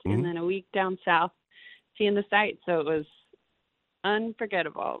District, and then a week down south seeing the sights. So it was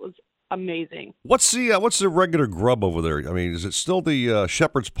unforgettable. It was amazing. What's the regular grub over there? I mean, is it still the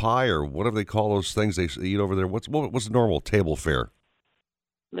shepherd's pie or whatever they call those things they eat over there? What's the normal table fare?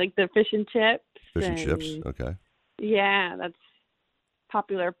 Like the fish and chips. Fish and chips. Okay. Yeah, that's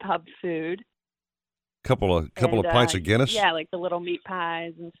popular pub food. Couple of pints of Guinness. Yeah, like the little meat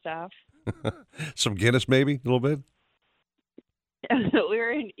pies and stuff. Some Guinness, maybe a little bit. We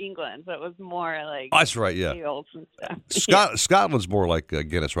were in England, so it was more like that's right. Yeah. Ales and stuff. Scotland's more like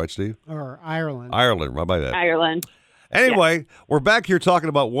Guinness, right, Steve? Or Ireland. Ireland, right by that. Ireland. Anyway, we're back here talking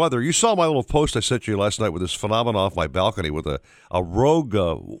about weather. You saw my little post I sent you last night with this phenomenon off my balcony with a rogue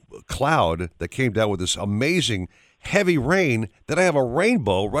cloud that came down with this amazing heavy rain. Then I have a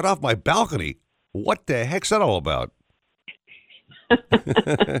rainbow right off my balcony. What the heck's that all about?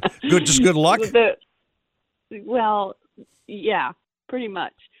 Just good luck? Well, yeah, pretty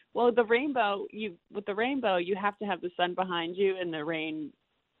much. Well, with the rainbow, you have to have the sun behind you and the rain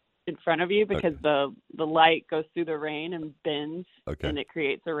in front of you because the light goes through the rain and bends, and it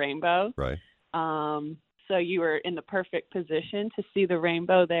creates a rainbow. Right. So you were in the perfect position to see the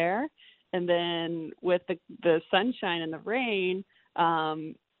rainbow there. And then with the sunshine and the rain,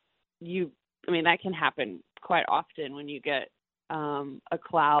 that can happen quite often when you get a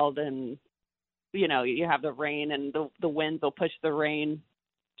cloud and, you have the rain and the winds will push the rain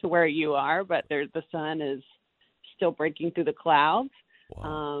to where you are, but the sun is still breaking through the clouds.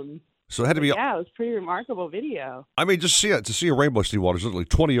 Wow. So it had to be. Yeah, it was a pretty remarkable video. I mean, just to see a rainbow, Steve Waters, literally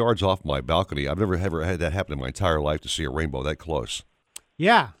 20 yards off my balcony. I've never ever had that happen in my entire life, to see a rainbow that close.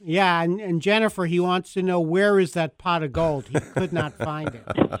 Yeah. And Jennifer, he wants to know, where is that pot of gold? He could not find it.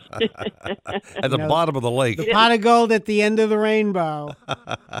 At the bottom of the lake. The pot of gold at the end of the rainbow.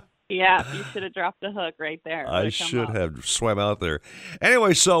 Yeah, you should have dropped the hook right there. I should have swam out there.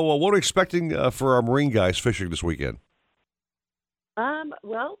 Anyway, so what are we expecting for our marine guys fishing this weekend?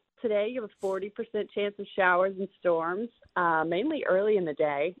 Well, today you have a 40% chance of showers and storms, mainly early in the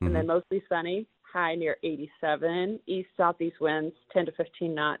day, and then mostly sunny, high near 87, east-southeast winds 10 to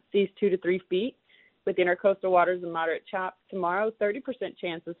 15 knots, seas 2 to 3 feet, with intercoastal waters and moderate chops. Tomorrow, 30%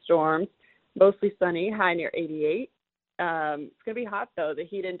 chance of storms, mostly sunny, high near 88. It's going to be hot, though. The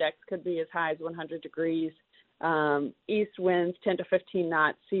heat index could be as high as 100 degrees. East winds 10 to 15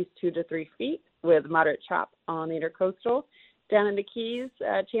 knots, seas 2 to 3 feet, with moderate chop on the intercoastal. Down in the Keys,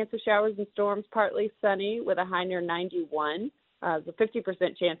 chance of showers and storms, partly sunny with a high near 91. There's a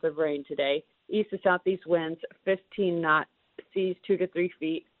 50% chance of rain today. East to southeast winds, 15 knots, seas 2 to 3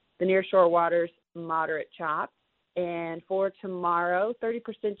 feet. The nearshore waters, moderate chop. And for tomorrow, 30%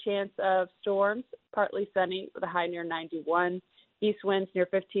 chance of storms, partly sunny with a high near 91. East winds near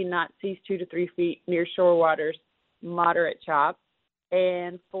 15 knots, seas 2 to 3 feet. Nearshore waters, moderate chop.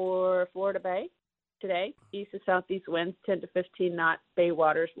 And for Florida Bay, today, east to southeast winds 10 to 15 knots, bay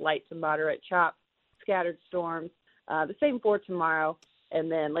waters light to moderate chop, scattered storms. The same for tomorrow. And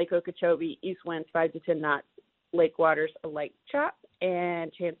then Lake Okeechobee, east winds 5 to 10 knots, lake waters a light chop,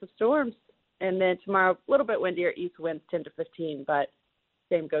 and chance of storms. And then tomorrow, a little bit windier, east winds 10 to 15, but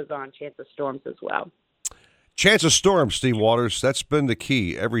same goes on, chance of storms as well. Chance of storms, Steve Waters. That's been the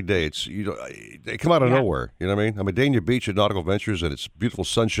key every day. It's they come out of nowhere. You know what I mean? I'm at Dania Beach at Nautical-Ventures, and it's beautiful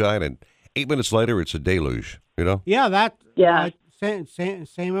sunshine, and 8 minutes later, it's a deluge. You know? Yeah,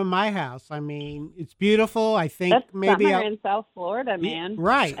 same in my house. I mean, it's beautiful. I think that's maybe summer in South Florida, man.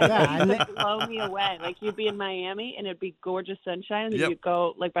 Right? Yeah, It'd blow me away. Like you'd be in Miami, and it'd be gorgeous sunshine, and then you'd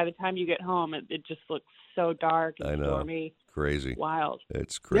go. Like by the time you get home, it just looks so dark and stormy. Crazy. Wild.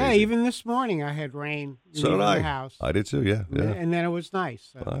 It's crazy. Yeah, even this morning I had rain in the house. I did too, yeah. And then it was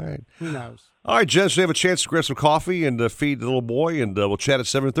nice. So all right. Who knows? All right, Jen, so you have a chance to grab some coffee and feed the little boy, and we'll chat at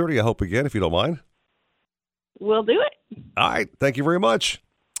 7:30, I hope, again, if you don't mind. We'll do it. All right. Thank you very much.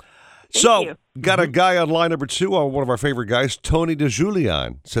 Thank you. Got a guy on line number 2, one of our favorite guys, Tony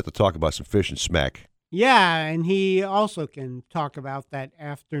DeJulian, set to talk about some fish and smack. Yeah, and he also can talk about that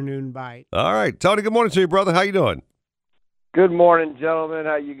afternoon bite. All right. Tony, good morning to you, brother. How you doing? Good morning, gentlemen.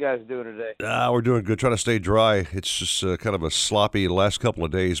 How you guys doing today? We're doing good. Trying to stay dry. It's just kind of a sloppy last couple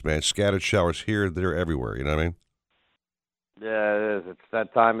of days, man. Scattered showers here, there, everywhere. You know what I mean? Yeah, it is. It's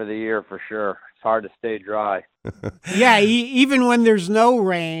that time of the year for sure. It's hard to stay dry. Yeah, even when there's no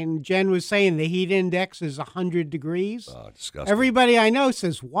rain, Jen was saying the heat index is 100 degrees. Oh, disgusting. Everybody I know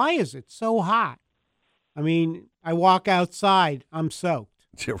says, why is it so hot? I mean, I walk outside, I'm soaked.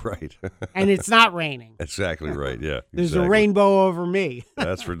 You're right. And it's not raining. Exactly right, yeah. There's a rainbow over me.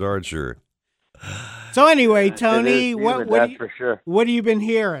 That's for darn sure. So anyway, Tony, what have you been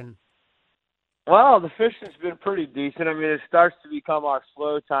hearing? Well, the fishing's been pretty decent. I mean, it starts to become our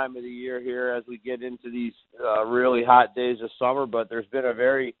slow time of the year here as we get into these really hot days of summer. But there's been a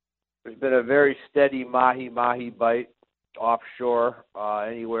very steady mahi bite offshore,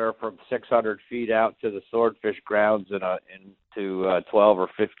 anywhere from 600 feet out to the swordfish grounds into 12 or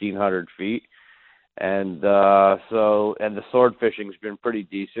 1,500 feet. And the sword fishing's been pretty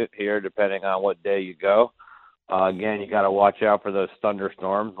decent here, depending on what day you go. Again, you got to watch out for those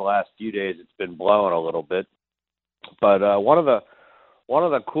thunderstorms. The last few days, it's been blowing a little bit. But one of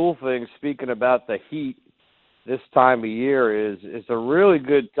the cool things, speaking about the heat, this time of year is a really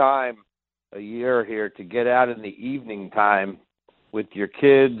good time a year here to get out in the evening time with your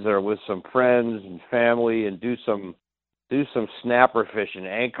kids or with some friends and family and do some snapper fishing.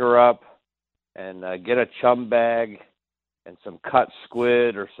 Anchor up and get a chum bag and some cut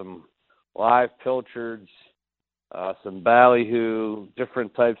squid or some live pilchards, some ballyhoo,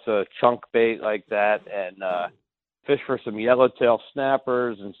 different types of chunk bait like that, and fish for some yellowtail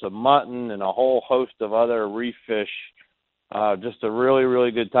snappers and some mutton and a whole host of other reef fish. Just a really,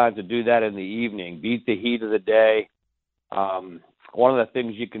 really good time to do that in the evening. Beat the heat of the day. One of the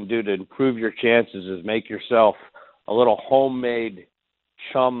things you can do to improve your chances is make yourself a little homemade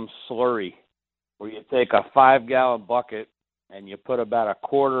chum slurry, where you take a 5-gallon bucket and you put about a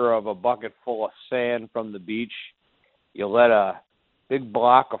quarter of a bucket full of sand from the beach. You let a big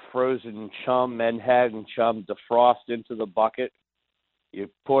block of frozen chum, Menhaden chum, defrost into the bucket. You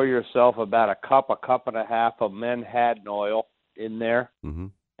pour yourself about a cup and a half of Menhaden oil in there. Mm-hmm.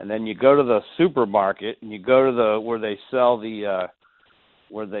 And then you go to the supermarket and you go to where they sell the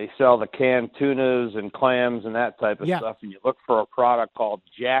canned tunas and clams and that type of stuff, and you look for a product called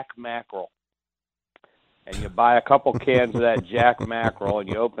Jack Mackerel. And you buy a couple cans of that Jack Mackerel, and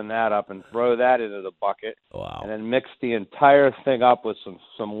you open that up and throw that into the bucket. Wow. And then mix the entire thing up with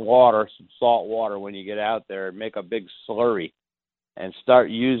some water, some salt water when you get out there, and make a big slurry. And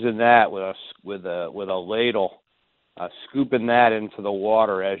start using that with a ladle, scooping that into the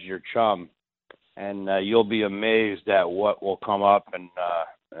water as your chum. And you'll be amazed at what will come up and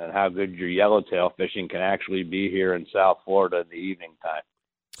how good your yellowtail fishing can actually be here in South Florida in the evening time.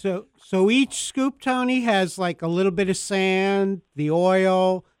 So each scoop, Tony, has like a little bit of sand, the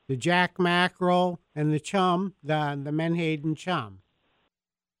oil, the Jack Mackerel, and the chum, the Menhaden chum.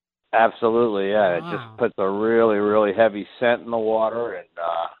 Absolutely, yeah. Wow. It just puts a really, really heavy scent in the water and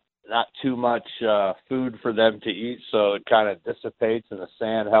not too much food for them to eat, so it kind of dissipates, and the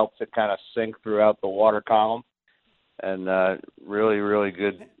sand helps it kind of sink throughout the water column. And really, really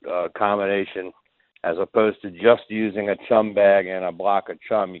good combination, as opposed to just using a chum bag and a block of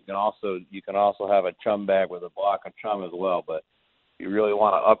chum. You can also have a chum bag with a block of chum as well, but you really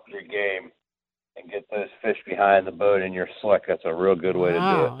want to up your game and get those fish behind the boat in your slick. That's a real good way to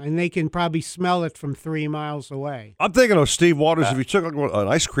do it. And they can probably smell it from 3 miles away. I'm thinking of Steve Waters. If you took an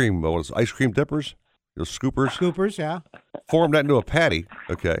ice cream, ice cream dippers, those scoopers? Scoopers, yeah. Form that into a patty,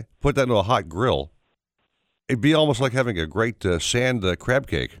 okay. Put that into a hot grill. It'd be almost like having a great sand crab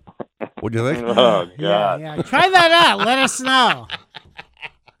cake. What do you think? Oh, God. Yeah. Try that out. Let us know.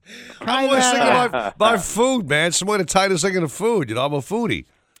 I'm always thinking about food, man. Some way to tie this thing into food. I'm a foodie.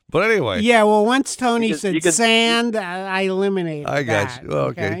 But anyway. Yeah, well, once Tony said sand, I eliminated I got that, you. Well,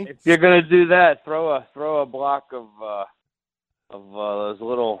 okay. If you're going to do that, throw a block of those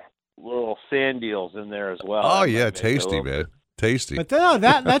little sand eels in there as well. Oh, yeah, tasty, man. Tasty. But no,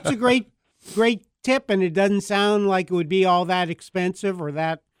 that's a great tip, and it doesn't sound like it would be all that expensive or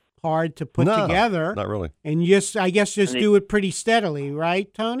that hard to put together. Not really. And I guess do it pretty steadily,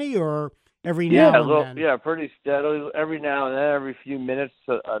 right, Tony? Or every now and then? Yeah, pretty steadily. Every now and then, every few minutes,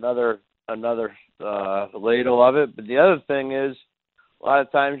 another ladle of it. But the other thing is, a lot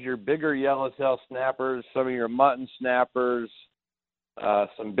of times your bigger yellowtail snappers, some of your mutton snappers,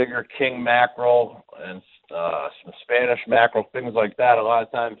 some bigger king mackerel, and some Spanish mackerel, things like that. A lot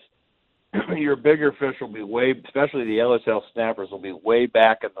of times, your bigger fish will be especially the yellowtail snappers, will be way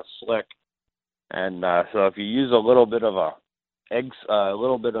back in the slick. And so if you use a little bit of a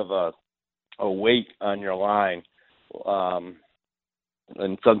weight on your line, and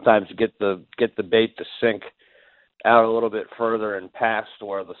sometimes get the bait to sink out a little bit further and past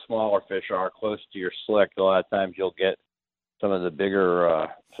where the smaller fish are, close to your slick, a lot of times you'll get some of the bigger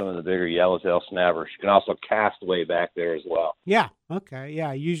yellowtail snappers. You can also cast way back there as well. Yeah. Okay.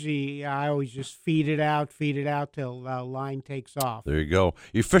 Yeah. Usually, I always just feed it out till the line takes off. There you go.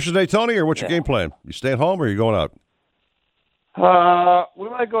 You fishing today, Tony, or what's your game plan? You staying home or are you going out? We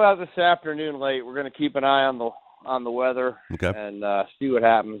might go out this afternoon late. We're going to keep an eye on the weather and see what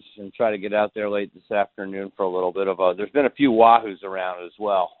happens, and try to get out there late this afternoon for a little bit of there's been a few wahoos around as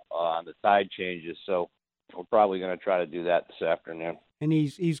well on the tide changes, so we're probably going to try to do that this afternoon. And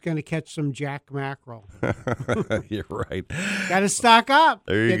he's going to catch some Jack Mackerel. You're right. Got to stock up.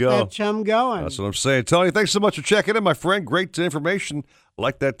 There you Get go. that chum going. That's what I'm saying. Tony, thanks so much for checking in, my friend. Great information. I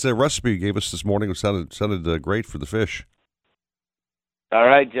like that recipe you gave us this morning. It sounded great for the fish. All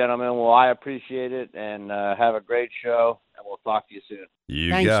right, gentlemen. Well, I appreciate it, and have a great show, and we'll talk to you soon.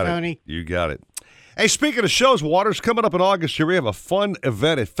 Thanks, got Tony. It. You got it. Hey, speaking of shows, Waters, coming up in August here, we have a fun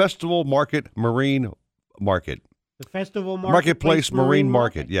event at Festival Market Marine Market. The Festival Marketplace Marine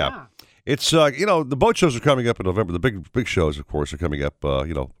Market, yeah. It's, the boat shows are coming up in November. The big shows, of course, are coming up.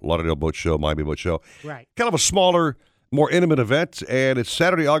 Lauderdale Boat Show, Miami Boat Show. Right. Kind of a smaller, more intimate event, and it's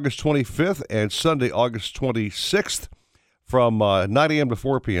Saturday, August 25th and Sunday, August 26th from 9 a.m. to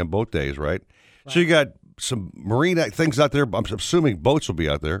 4 p.m. both days, right? So you got some marine things out there. I'm assuming boats will be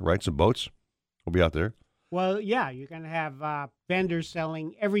out there, right? Some boats will be out there. Well, yeah, you're going to have vendors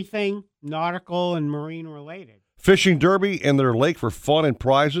selling everything nautical and marine related. Fishing derby in their lake for fun and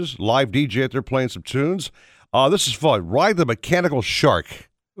prizes. Live DJ out there playing some tunes. This is fun. Ride the mechanical shark.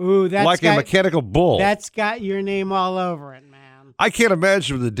 Ooh, that's a mechanical bull. That's got your name all over it, man. I can't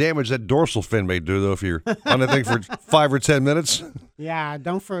imagine the damage that dorsal fin may do, though, if you're on the thing for 5 or 10 minutes. Yeah,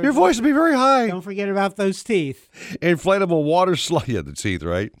 don't forget. Your voice will be very high. Don't forget about those teeth. Inflatable water slide. Yeah, the teeth,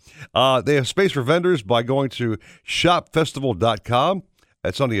 right? They have space for vendors by going to shopfestival.com.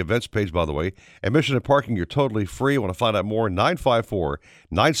 That's on the events page, by the way. Admission and parking, you're totally free. Want to find out more?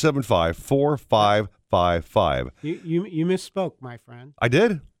 954-975-4555. You misspoke, my friend. I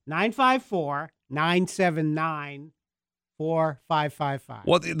did? 954-979-4555.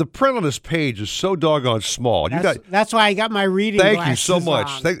 Well, the print on this page is so doggone small. That's why I got my reading glasses Thank you so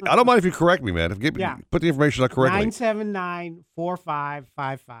much. I don't mind if you correct me, man. Put the information out correctly.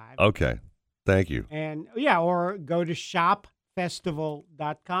 979-4555. Okay. Thank you. And, or go to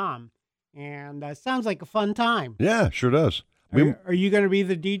shopfestival.com. And sounds like a fun time. Yeah, sure does. Are you going to be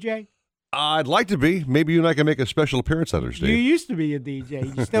the DJ? I'd like to be. Maybe you and I can make a special appearance on there, Steve. You used to be a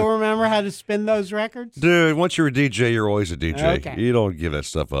DJ. You still remember how to spin those records? Dude, once you're a DJ, you're always a DJ. Okay. You don't give that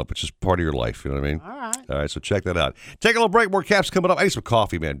stuff up. It's just part of your life. You know what I mean? All right, so check that out. Take a little break. More Caps coming up. I need some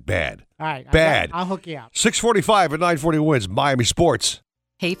coffee, man. Bad. All right. Bad. I'll hook you up. 6:45 at 940 wins Miami Sports.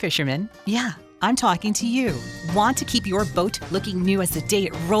 Hey, Fisherman. Yeah, I'm talking to you. Want to keep your boat looking new as the day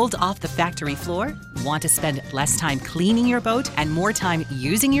it rolled off the factory floor? Want to spend less time cleaning your boat and more time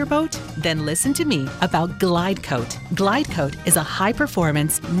using your boat? Then listen to me about Glide Coat. Glide Coat is a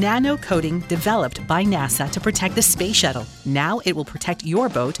high-performance nano coating developed by NASA to protect the space shuttle. Now it will protect your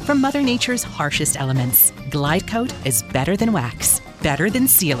boat from Mother Nature's harshest elements. Glide Coat is better than wax. Better than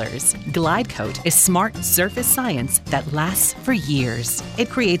sealers. Glide Coat is smart surface science that lasts for years.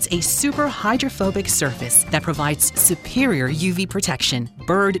 It creates a super hydrophobic surface that provides superior UV protection.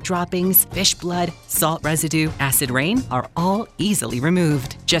 Bird droppings, fish blood, salt residue, acid rain are all easily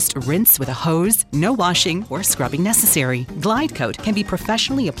removed. Just rinse with a hose, no washing or scrubbing necessary. Glide Coat can be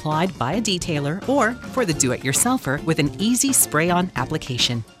professionally applied by a detailer or for the do-it-yourselfer with an easy spray-on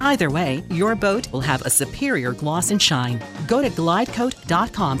application. Either way, your boat will have a superior gloss and shine. Go to glidecoat.com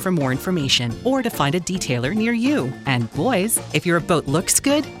for more information or to find a detailer near you. And boys, if your boat looks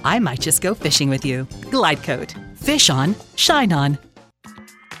good, I might just go fishing with you. Glide Coat. Fish on, shine on.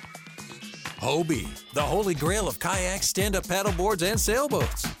 Hobie, the holy grail of kayaks, stand-up paddleboards, and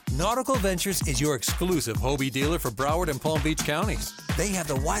sailboats. Nautical-Ventures is your exclusive Hobie dealer for Broward and Palm Beach counties. They have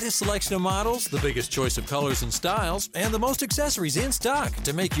the widest selection of models, the biggest choice of colors and styles, and the most accessories in stock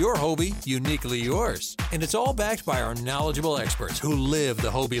to make your Hobie uniquely yours. And it's all backed by our knowledgeable experts who live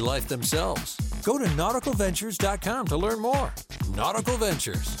the Hobie life themselves. Go to Nautical-Ventures.com to learn more. Nautical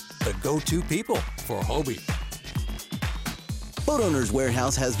Ventures, the go-to people for Hobie. Boat Owners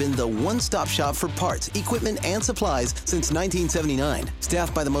Warehouse has been the one-stop shop for parts, equipment, and supplies since 1979.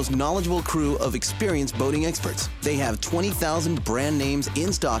 Staffed by the most knowledgeable crew of experienced boating experts. They have 20,000 brand names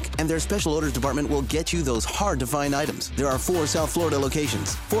in stock, and their special orders department will get you those hard-to-find items. There are 4 South Florida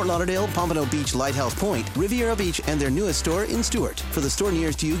locations: Fort Lauderdale, Pompano Beach, Lighthouse Point, Riviera Beach, and their newest store in Stuart. For the store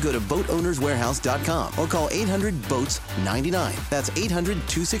nearest you, go to boatownerswarehouse.com or call 800-BOATS-99. That's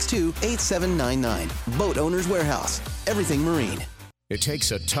 800-262-8799. Boat Owners Warehouse. Everything marine. It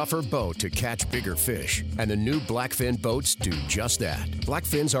takes a tougher boat to catch bigger fish, and the new Blackfin boats do just that.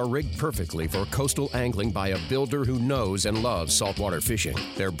 Blackfins are rigged perfectly for coastal angling by a builder who knows and loves saltwater fishing.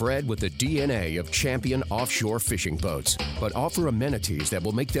 They're bred with the DNA of champion offshore fishing boats, but offer amenities that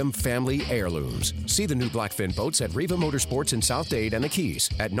will make them family heirlooms. See the new Blackfin boats at Riva Motorsports in South Dade and the Keys,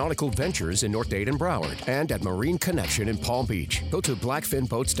 at Nautical-Ventures in North Dade and Broward, and at Marine Connection in Palm Beach. Go to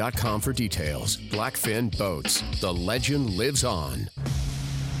blackfinboats.com for details. Blackfin Boats. The legend lives on.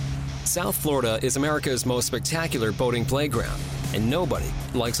 South Florida is America's most spectacular boating playground, and nobody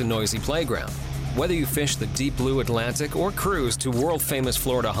likes a noisy playground. Whether you fish the deep blue Atlantic or cruise to world-famous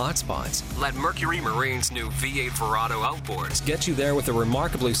Florida hotspots, let Mercury Marine's new V8 Verado outboards get you there with a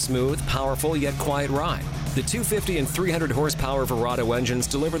remarkably smooth, powerful, yet quiet ride. The 250 and 300 horsepower Verado engines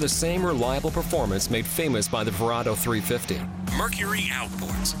deliver the same reliable performance made famous by the Verado 350. Mercury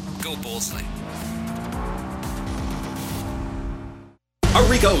Outboards. Go Bullsley.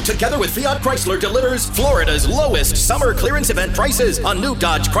 Arrigo, together with Fiat Chrysler, delivers Florida's lowest summer clearance event prices on new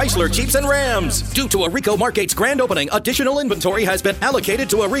Dodge, Chrysler, Jeeps, and Rams. Due to Arrigo Margate's grand opening, additional inventory has been allocated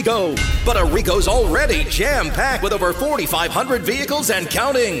to Arrigo. But Arrigo's already jam-packed with over 4,500 vehicles and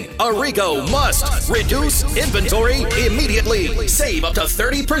counting. Arrigo must reduce inventory immediately. Save up to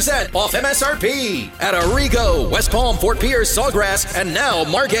 30% off MSRP at Arrigo, West Palm, Fort Pierce, Sawgrass, and now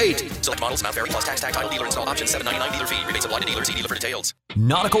Margate. Select models, amount vary, plus tax, title, dealer install option, $7.99 dealer fee. Rebates apply to dealer. See dealer for details.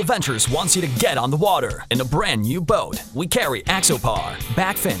 Nautical Ventures wants you to get on the water in a brand new boat. We carry Axopar,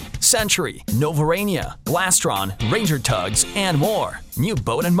 Backfin, Century, Novarania, Glastron, Ranger Tugs, and more. New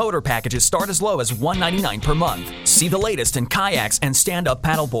boat and motor packages start as low as $199 per month. See the latest in kayaks and stand-up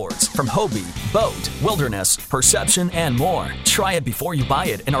paddleboards from Hobie, Boat, Wilderness, Perception, and more. Try it before you buy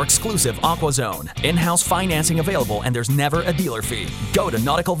it in our exclusive Aqua Zone. In-house financing available, and there's never a dealer fee. Go to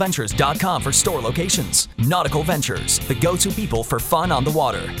nauticalventures.com for store locations. Nautical Ventures, the go-to people for fun on the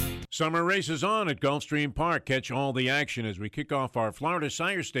water. Summer races on at Gulfstream Park. Catch all the action as we kick off our Florida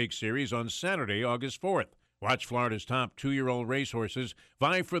Sire Stakes series on Saturday, August 4th. Watch Florida's top 2-year-old racehorses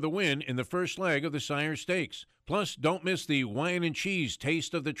vie for the win in the first leg of the Sire Stakes. Plus, don't miss the wine and cheese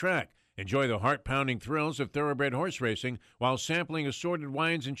taste of the track. Enjoy the heart-pounding thrills of thoroughbred horse racing while sampling assorted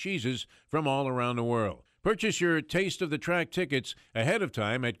wines and cheeses from all around the world. Purchase your Taste of the Track tickets ahead of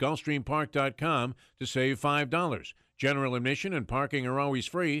time at GulfstreamPark.com to save $5. General admission and parking are always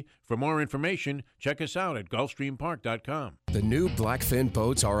free. For more information, check us out at GulfstreamPark.com. The new Blackfin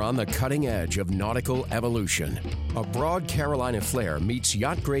boats are on the cutting edge of nautical evolution. A broad Carolina flare meets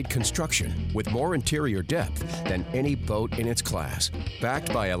yacht-grade construction with more interior depth than any boat in its class.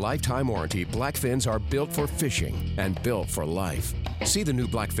 Backed by a lifetime warranty, Blackfins are built for fishing and built for life. See the new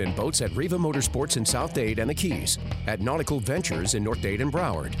Blackfin boats at Riva Motorsports in South Dade and the Keys, at Nautical-Ventures in North Dade and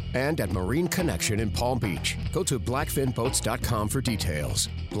Broward, and at Marine Connection in Palm Beach. Go to blackfinboats.com for details.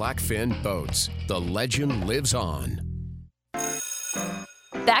 Blackfin Boats. The legend lives on.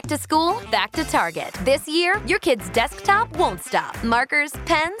 Back to school, back to Target. This year, your kid's desktop won't stop. Markers,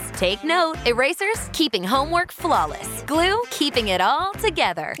 pens, take note. Erasers, keeping homework flawless. Glue, keeping it all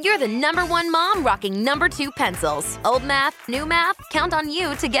together. You're the #1 mom rocking #2 pencils. Old math, new math, count on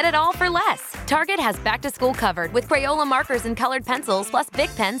you to get it all for less. Target has back to school covered with Crayola markers and colored pencils plus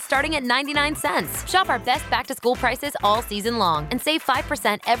big pens starting at 99 cents. Shop our best back to school prices all season long and save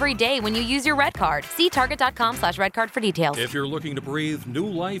 5% every day when you use your Red Card. See target.com/redcard for details. If you're looking to breathe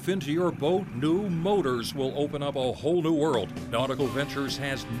new life into your boat, new motors will open up a whole new world. Nautical Ventures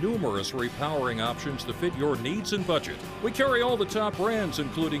has numerous repowering options to fit your needs and budget. We carry all the top brands,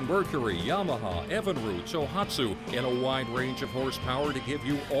 including Mercury, Yamaha, Evinrude, Tohatsu, in a wide range of horsepower to give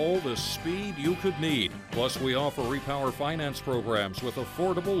you all the speed you could need. Plus, we offer repower finance programs with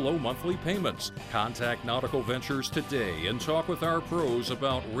affordable low monthly payments. Contact Nautical Ventures today and talk with our pros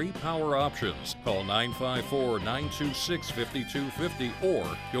about repower options. Call 954-926-5250 or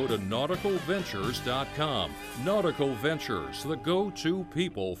go to nauticalventures.com. Nautical Ventures, the go-to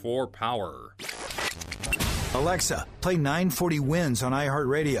people for power. Alexa, play 940 Wins on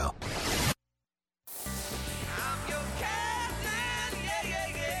iHeartRadio.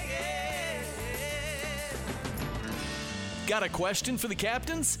 Got a question for the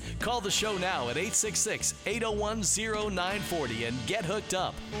captains? Call the show now at 866-801-0940 and get hooked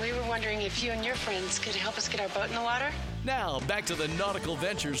up. We were wondering if you and your friends could help us get our boat in the water? Now, back to the Nautical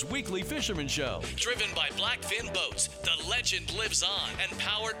Ventures Weekly Fisherman Show. Driven by Blackfin Boats, the legend lives on, and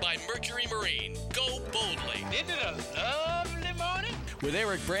powered by Mercury Marine. Go boldly. Isn't it a lovely morning? With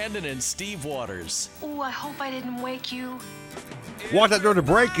Eric Brandon and Steve Waters. Oh, I hope I didn't wake you. Walked out during the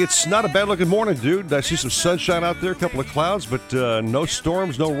break. It's not a bad-looking morning, dude. I see some sunshine out there, a couple of clouds, but no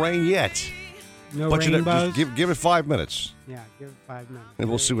storms, no rain yet. No but rainbows? Just give it 5 minutes. Yeah, give it 5 minutes. And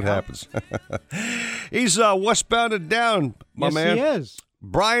we'll see what happens. He's westbound and down, my yes, man. He is.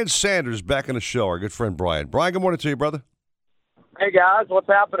 Brian Sanders back in the show, our good friend Brian. Brian, good morning to you, brother. Hey, guys. What's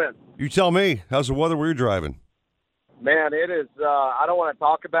happening? You tell me. How's the weather where you're driving? Man, it is, I don't want to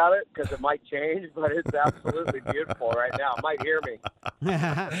talk about it because it might change, but it's absolutely beautiful right now. It might hear me.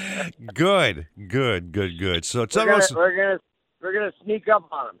 Good. So tell me we're gonna sneak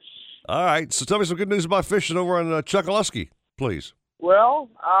up on them. All right. So tell me some good news about fishing over on Chuckaluski, please. Well,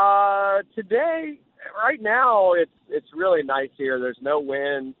 today, right now, it's really nice here. There's no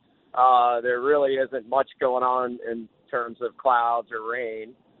wind. There really isn't much going on in terms of clouds or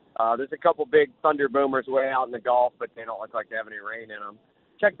rain. There's a couple big thunder boomers way out in the Gulf, but they don't look like they have any rain in them.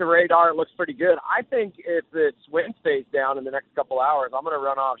 Check the radar. It looks pretty good. I think if this wind stays down in the next couple hours, I'm going to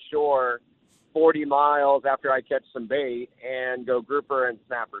run offshore 40 miles after I catch some bait and go grouper and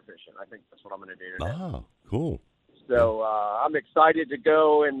snapper fishing. I think that's what I'm going to do today. Oh, cool. So I'm excited to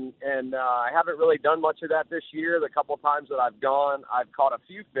go, and I haven't really done much of that this year. The couple of times that I've gone, I've caught a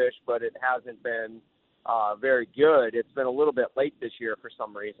few fish, but it hasn't been very good. It's been a little bit late this year for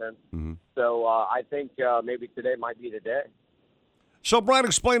some reason. Mm-hmm. So I think maybe today might be the day. So, Brian,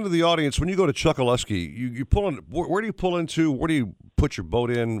 explain to the audience, when you go to Chuckaluski, you pull in, where do you pull into? Where do you put your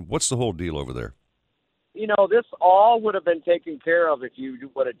boat in? What's the whole deal over there? You know, this all would have been taken care of if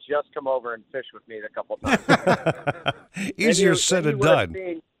you would have just come over and fished with me a couple of times. Easier said than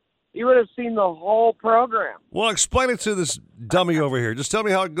done. You would have seen the whole program. Well, explain it to this dummy over here. Just tell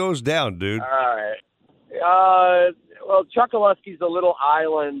me how it goes down, dude. All right. Well, Chuckaluski's a little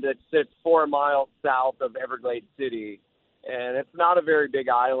island that sits 4 miles south of Everglades City, and it's not a very big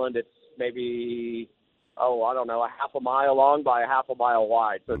island. It's maybe, I don't know, a half a mile long by a half a mile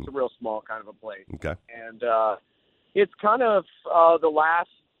wide, so it's a real small kind of a place. Okay. And it's kind of the last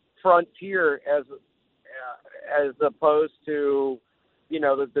frontier as opposed to, you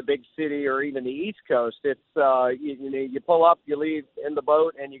know, the big city or even the East Coast. It's you pull up, you leave in the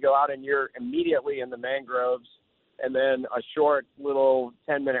boat, and you go out, and you're immediately in the mangroves, and then a short little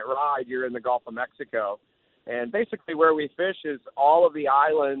 10-minute ride, you're in the Gulf of Mexico. And basically where we fish is all of the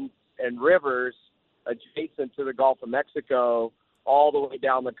islands and rivers adjacent to the Gulf of Mexico, all the way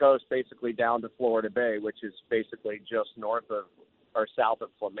down the coast, basically down to Florida Bay, which is basically just north of or south of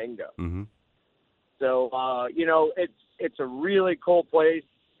Flamingo. Mm-hmm. So, you know, it's a really cool place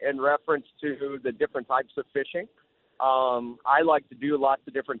in reference to the different types of fishing. I like to do lots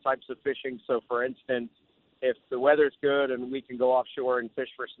of different types of fishing. So, for instance, if the weather's good and we can go offshore and fish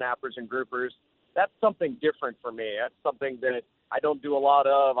for snappers and groupers, that's something different for me. That's something that I don't do a lot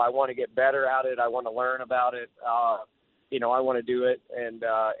of. I want to get better at it. I want to learn about it. You know, I want to do it and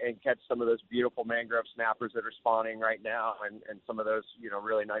catch some of those beautiful mangrove snappers that are spawning right now, and some of those, you know,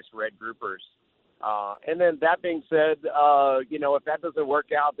 really nice red groupers. And then that being said, you know, if that doesn't work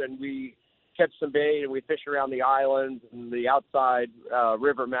out, then we catch some bait and we fish around the islands and the outside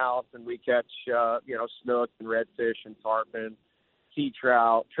river mouth, and we catch, you know, snook and redfish and tarpon, sea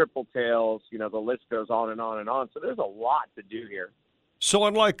trout, triple tails, you know, the list goes on and on and on. So there's a lot to do here. So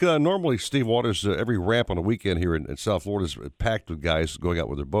unlike normally, Steve Waters, every ramp on a weekend here in South Florida is packed with guys going out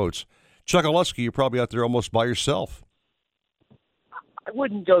with their boats. Chuckaluski, you're probably out there almost by yourself. I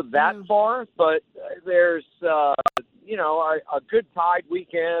wouldn't go that far, but there's, you know, a good tide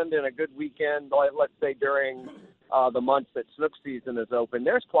weekend and a good weekend, let's say during the months that snook season is open.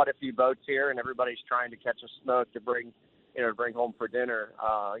 There's quite a few boats here, and everybody's trying to catch a snook to bring home for dinner,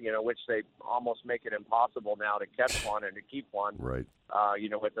 you know, which they almost make it impossible now to catch one and to keep one. Right. You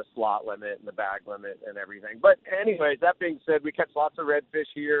know, with the slot limit and the bag limit and everything. But anyways, that being said, we catch lots of redfish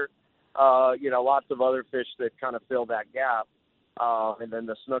here, you know, lots of other fish that kind of fill that gap. And then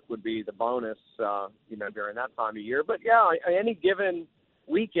the snook would be the bonus, you know, during that time of year. But, yeah, any given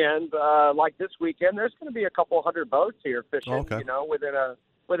weekend, like this weekend, there's going to be a couple hundred boats here fishing, okay, you know, within a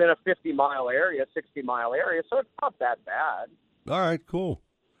 50-mile area, 60-mile area. So it's not that bad. All right, cool.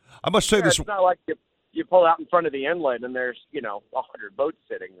 I must say this. It's not like you pull out in front of the inlet and there's, you know, 100 boats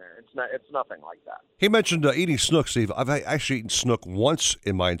sitting there. It's nothing like that. He mentioned eating snook, Steve. I've actually eaten snook once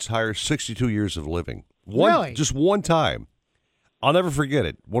in my entire 62 years of living. Really? Just one time. I'll never forget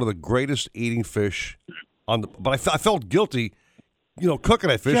it. One of the greatest eating fish on the. But I felt guilty, you know, cooking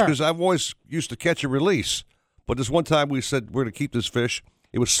that fish because I've always used to catch and release. But this one time we said we're going to keep this fish.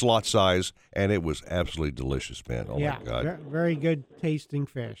 It was slot size, and it was absolutely delicious, man. Oh, my God. Very good tasting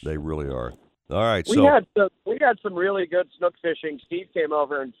fish. They really are. All right, we had some really good snook fishing. Steve came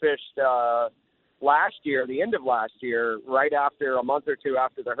over and fished last year, the end of last year, right after a month or two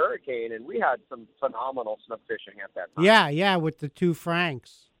after the hurricane, and we had some phenomenal snook fishing at that time. Yeah, with the two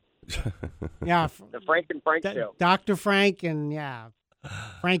Franks. Yeah, the Frank and Frank show. Dr. Frank and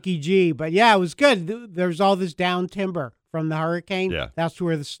Frankie G. But yeah, it was good. There's all this down timber from the hurricane. Yeah, that's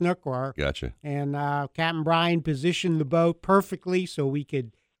where the snook were. Gotcha. And Captain Brian positioned the boat perfectly so we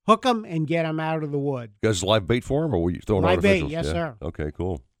could hook them and get them out of the wood. You guys live bait for them, or were you throwing live artificials? Bait, yes, sir. Okay,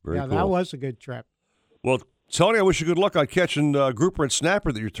 cool. Very cool. That was a good trip. Well, Tony, I wish you good luck on catching grouper and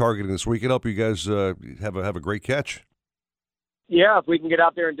snapper that you're targeting this week. I hope you guys have a great catch. Yeah, if we can get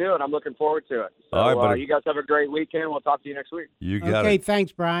out there and do it, I'm looking forward to it. So, all right, buddy. You guys have a great weekend. We'll talk to you next week. You got it. Okay,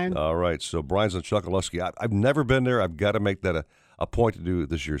 thanks, Brian. All right, so Brian's on Chuckaluski. I've never been there. I've got to make that a point to do it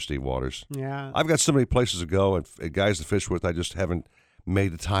this year, Steve Waters. Yeah. I've got so many places to go and guys to fish with. I just haven't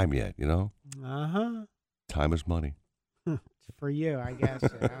made the time yet, you know? Uh-huh. Time is money. For you, I guess.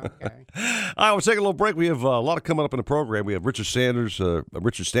 Yeah, okay. All right, we'll take a little break. We have a lot coming up in the program. We have Richard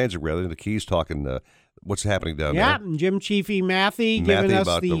Stanzik, in the Keys, talking what's happening down Yeah, there. and Jim Chiefy Matthew giving us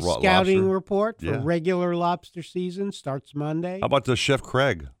about the the scouting lobster. report for Yeah. regular lobster season. Starts Monday. How about Chef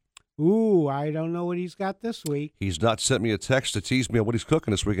Craig? Ooh, I don't know what he's got this week. He's not sent me a text to tease me on what he's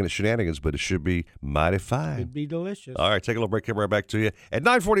cooking this weekend at Shenanigans, but it should be mighty fine. Could be delicious. All right, take a little break. Come right back to you. At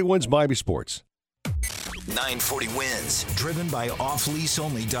 9:40 wins Miami Sports. 940 wins, driven by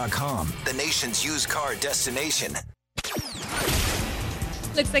offleaseonly.com, the nation's used car destination.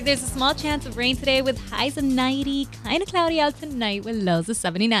 Looks like there's a small chance of rain today with highs of 90, kind of cloudy out tonight with lows of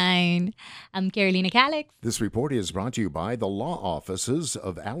 79. I'm Carolina Calix. This report is brought to you by the law offices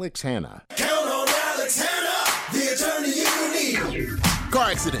of Alex Hanna. Count on Alex Hanna, the attorney you need.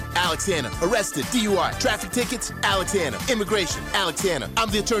 Car accident, Alex Hanna. Arrested, DUI. Traffic tickets, Alex Hanna. Immigration, Alex Hanna.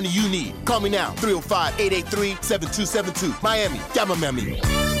 I'm the attorney you need. Call me now, 305-883-7272. Miami, llama Miami.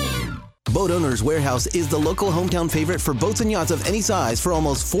 Boat Owners Warehouse is the local hometown favorite for boats and yachts of any size for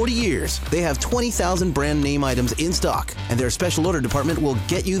almost 40 years. They have 20,000 brand name items in stock, and their special order department will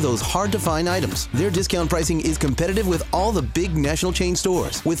get you those hard-to-find items. Their discount pricing is competitive with all the big national chain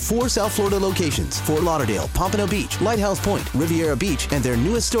stores, with 4 South Florida locations: Fort Lauderdale, Pompano Beach, Lighthouse Point, Riviera Beach, and their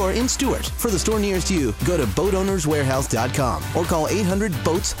newest store in Stuart. For the store nearest you, go to boatownerswarehouse.com or call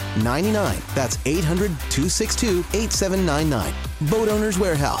 800-BOATS-99. That's 800-262-8799. Boat Owners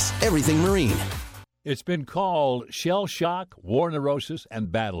Warehouse, everything marine. It's been called shell shock, war neurosis,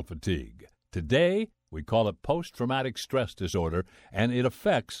 and battle fatigue. Today, we call it post-traumatic stress disorder, and it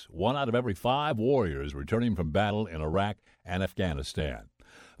affects 1 out of every 5 warriors returning from battle in Iraq and Afghanistan.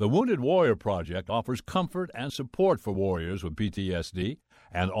 The Wounded Warrior Project offers comfort and support for warriors with PTSD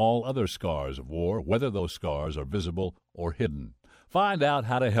and all other scars of war, whether those scars are visible or hidden. Find out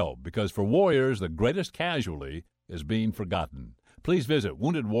how to help, because for warriors, the greatest casualty is being forgotten. Please visit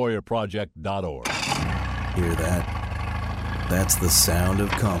woundedwarriorproject.org. Hear that? That's the sound of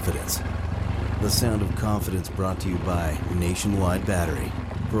confidence. The sound of confidence brought to you by Nationwide Battery.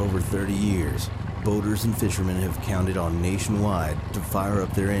 For over 30 years, boaters and fishermen have counted on Nationwide to fire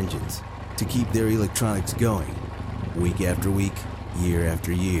up their engines, to keep their electronics going, week after week, year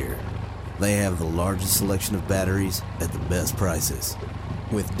after year. They have the largest selection of batteries at the best prices,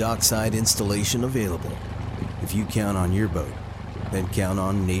 with dockside installation available. If you count on your boat, then count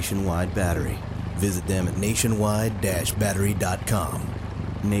on Nationwide Battery. Visit them at nationwide-battery.com.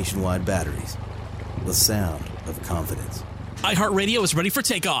 Nationwide Batteries, the sound of confidence. iHeartRadio is ready for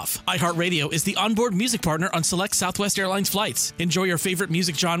takeoff. iHeartRadio is the onboard music partner on select Southwest Airlines flights. Enjoy your favorite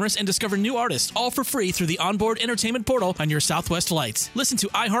music genres and discover new artists, all for free through the onboard entertainment portal on your Southwest flights. Listen to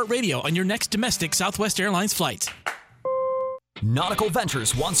iHeartRadio on your next domestic Southwest Airlines flight.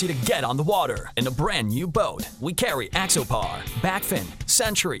 Nautical-Ventures wants you to get on the water in a brand new boat. We carry Axopar, Backfin,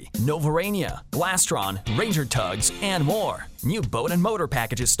 Century, Novarania, Glastron, Ranger Tugs, and more. New boat and motor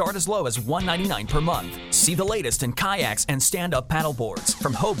packages start as low as $199 per month. See the latest in kayaks and stand-up paddleboards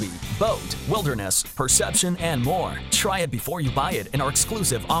from Hobie, Boat, Wilderness, Perception, and more. Try it before you buy it in our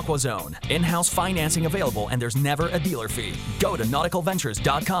exclusive Aqua Zone. In-house financing available, and there's never a dealer fee. Go to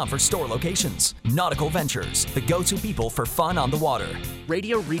nauticalventures.com for store locations. Nautical Ventures, the go-to people for fun on the water.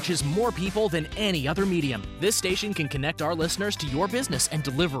 Radio reaches more people than any other medium. This station can connect our listeners to your business and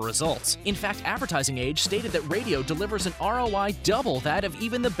deliver results. In fact, Advertising Age stated that radio delivers an ROI double that of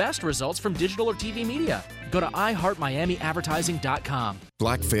even the best results from digital or TV media. Go to iHeartMiamiAdvertising.com.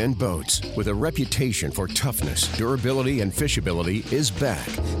 Blackfin Boats, with a reputation for toughness, durability, and fishability, is back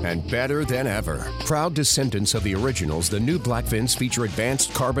and better than ever. Proud descendants of the originals, the new Blackfins feature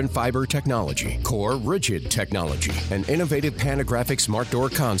advanced carbon fiber technology, core rigid technology, an innovative panographic smart door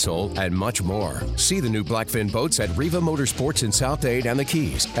console, and much more. See the new Blackfin boats at Riva Motorsports in South Dade and the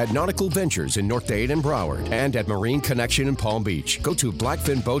Keys, at Nautical-Ventures in North Dade and Broward, and at Marine Connection in Palm Beach. Go to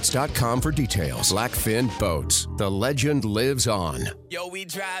blackfinboats.com for details. Blackfin Boats. The legend lives on. Yo, we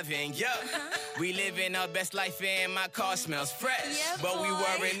driving, yo. We living our best life and my car smells fresh. Yeah, but we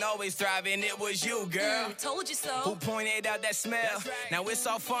weren't always thriving, it was you, girl. Told you so. Who pointed out that smell? Right. Now it's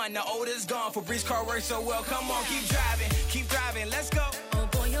all fun, the odor's gone. Febreze car works so well, come on, keep driving, let's go. Oh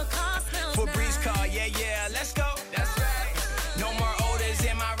boy, your car smells Febreze nice. car, yeah, let's go. That's right. No more odors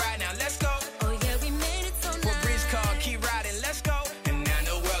in my ride, now let's go. Oh yeah, we made it so nice. Febreze car, keep riding, let's go. And now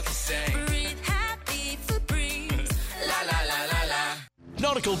the world can sing. Breathe happy Febreze. La la la la la.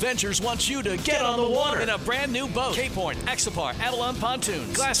 Nautical-Ventures wants you to get on the water in a brand new boat. Cape Horn, Exopar, Avalon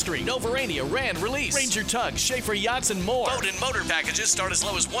Pontoons, Glass Street, Novarania, Rand, Release, Ranger Tugs, Schaefer Yachts, and more. Boat and motor packages start as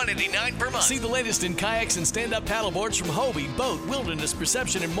low as $189 per month. See the latest in kayaks and stand-up paddleboards from Hobie, Boat, Wilderness,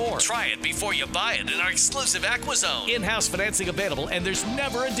 Perception, and more. Try it before you buy it in our exclusive AquaZone. In-house financing available, and there's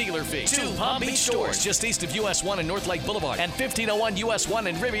never a dealer fee. 2 Palm Beach stores just east of US 1 and North Lake Boulevard, and 1501 US 1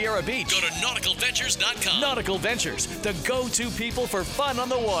 in Riviera Beach. Go to Nautical-Ventures.com. Nautical Ventures, the go-to people for fun on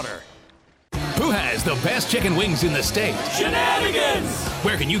the water. Who has the best chicken wings in the state? Shenanigans!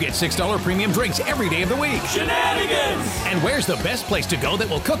 Where can you get $6 premium drinks every day of the week? Shenanigans! And where's the best place to go that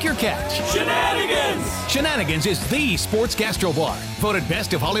will cook your catch? Shenanigans! Shenanigans is the sports gastro bar. Voted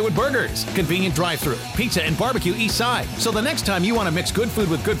best of Hollywood burgers, convenient drive-thru, pizza and barbecue east side. So the next time you want to mix good food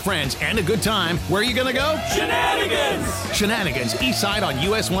with good friends and a good time, where are you going to go? Shenanigans! Shenanigans east side on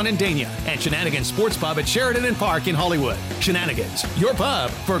US 1 in Dania. And Shenanigans Sports Pub at Sheridan and Park in Hollywood. Shenanigans, your pub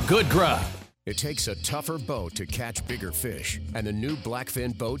for good grub. It takes a tougher boat to catch bigger fish, and the new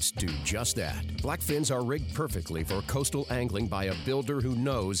Blackfin boats do just that. Blackfins are rigged perfectly for coastal angling by a builder who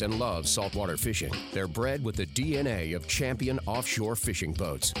knows and loves saltwater fishing. They're bred with the DNA of champion offshore fishing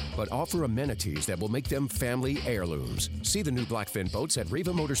boats, but offer amenities that will make them family heirlooms. See the new Blackfin boats at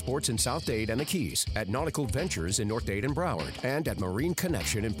Riva Motorsports in South Dade and the Keys, at Nautical-Ventures in North Dade and Broward, and at Marine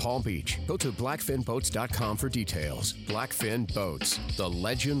Connection in Palm Beach. Go to blackfinboats.com for details. Blackfin Boats. The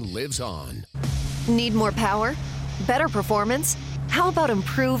legend lives on. Need more power? Better performance? How about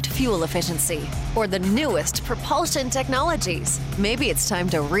improved fuel efficiency? Or the newest propulsion technologies? Maybe it's time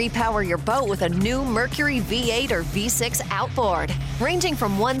to repower your boat with a new Mercury V8 or V6 outboard. Ranging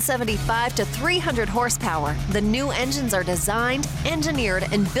from 175 to 300 horsepower, the new engines are designed, engineered,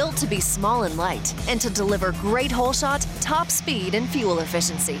 and built to be small and light, and to deliver great hole shot, top speed, and fuel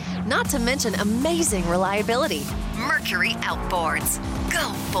efficiency. Not to mention amazing reliability. Mercury Outboards.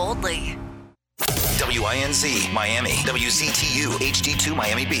 Go boldly. WINZ Miami, WZTU HD2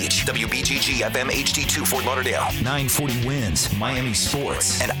 Miami Beach, WBGG FM HD2 Fort Lauderdale, 940 Winds Miami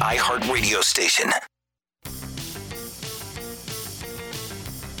Sports, and iHeart Radio Station.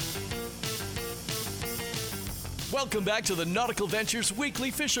 Welcome back to the Nautical Ventures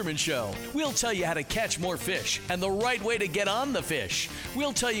Weekly Fisherman Show. We'll tell you how to catch more fish and the right way to get on the fish.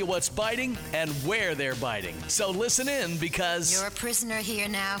 We'll tell you what's biting and where they're biting. So listen in because... You're a prisoner here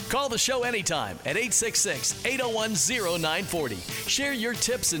now. Call the show anytime at 866-801-0940. Share your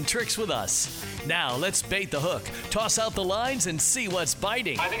tips and tricks with us. Now let's bait the hook, toss out the lines, and see what's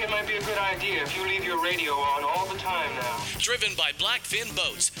biting. I think it might be a good idea if you leave your radio on all the time now. Driven by Blackfin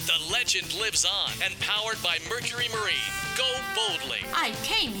Boats, the legend lives on, and powered by Mercury Marine. Go boldly. I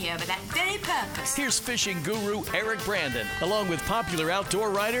came here for that very purpose. Here's fishing guru Eric Brandon, along with popular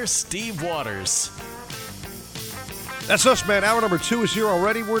outdoor writer Steve Waters. That's us, man. Hour number 2 is here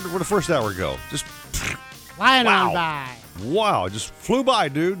already. Where'd the first hour go? Just flying on by. Wow, just flew by,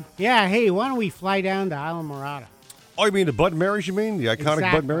 dude. Yeah, hey, why don't we fly down to Isla Morada? Oh, you mean the Bud Marys, you mean? The iconic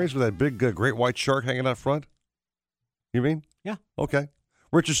Exactly. Bud Marys with that big great white shark hanging out front? You mean? Yeah. Okay.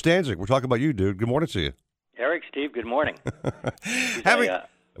 Richard Stanzik, we're talking about you, dude. Good morning to you. Eric, Steve, good morning.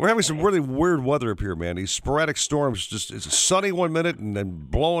 We're having some really weird weather up here, man. These sporadic storms, it's sunny one minute and then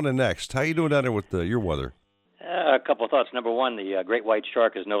blowing the next. How you doing down there with your weather? A couple of thoughts. Number one, the great white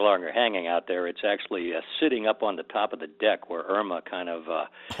shark is no longer hanging out there. It's actually sitting up on the top of the deck where Irma kind of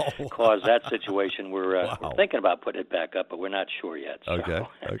caused that situation. We're thinking about putting it back up, but we're not sure yet. So. Okay.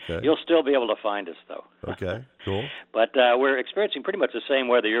 You'll still be able to find us, though. Okay, cool. But we're experiencing pretty much the same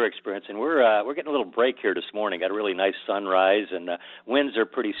weather you're experiencing. We're getting a little break here this morning. Got a really nice sunrise, and winds are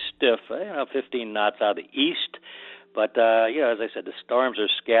pretty stiff, 15 knots out of the east. But, as I said, the storms are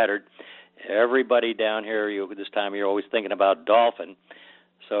scattered. Everybody down here, this time you're always thinking about dolphin.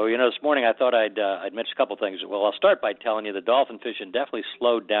 So, this morning I thought I'd mention a couple things. Well, I'll start by telling you the dolphin fishing definitely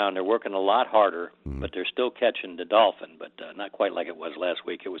slowed down. They're working a lot harder, but they're still catching the dolphin, but not quite like it was last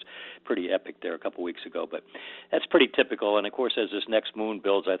week. It was pretty epic there a couple weeks ago, but that's pretty typical. And, of course, as this next moon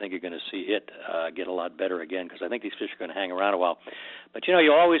builds, I think you're going to see it get a lot better again because I think these fish are going to hang around a while. But,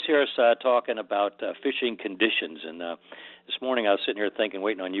 you always hear us talking about fishing conditions, and this morning I was sitting here thinking,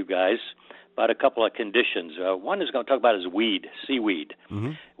 waiting on you guys, about a couple of conditions. One is going to talk about is seaweed,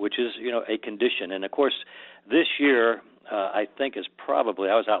 which is, a condition. And, of course, this year I think is probably,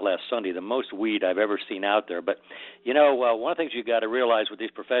 I was out last Sunday, the most weed I've ever seen out there. But, one of the things you got to realize with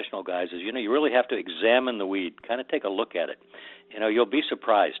these professional guys is, you really have to examine the weed, kind of take a look at it. You'll be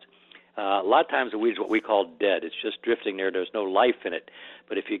surprised. A lot of times the weed is what we call dead. It's just drifting there. There's no life in it.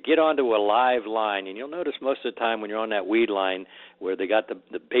 But if you get onto a live line, and you'll notice most of the time when you're on that weed line where they got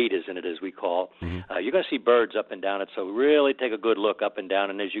the betas in it, as we call, you're going to see birds up and down it. So really take a good look up and down.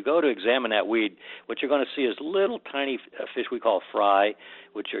 And as you go to examine that weed, what you're going to see is little tiny fish we call fry,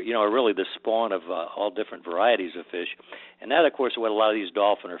 which are really the spawn of all different varieties of fish. And that, of course, is what a lot of these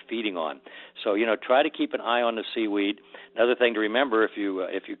dolphin are feeding on. So, try to keep an eye on the seaweed. Another thing to remember, if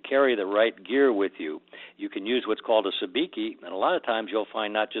you carry the right gear with you, you can use what's called a sabiki, and a lot of times you'll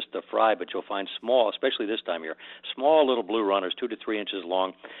find not just the fry, but you'll find small, especially this time of year, small little blue runners, 2 to 3 inches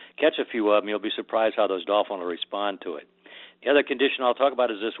long. Catch a few of them, you'll be surprised how those dolphin will respond to it. The other condition I'll talk about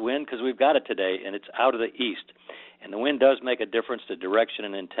is this wind, because we've got it today, and it's out of the east. And the wind does make a difference to direction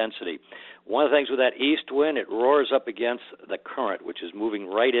and intensity. One of the things with that east wind, it roars up against the current, which is moving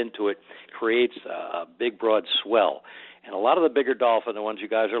right into it, creates a big, broad swell. And a lot of the bigger dolphin, the ones you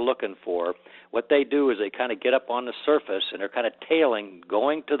guys are looking for, what they do is they kind of get up on the surface, and they're kind of tailing,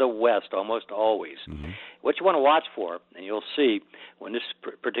 going to the west almost always. What you want to watch for, and you'll see when this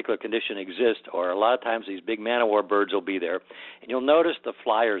particular condition exists, or a lot of times these big man-o-war birds will be there, and you'll notice the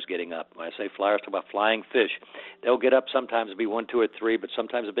flyers getting up. When I say flyers, I talk about flying fish. They'll get up sometimes, it'll be 1, 2, or 3, but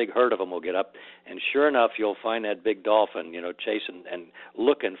sometimes a big herd of them will get up, and sure enough, you'll find that big dolphin, chasing and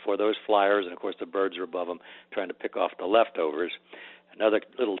looking for those flyers, and of course the birds are above them, trying to pick off the leftovers. Another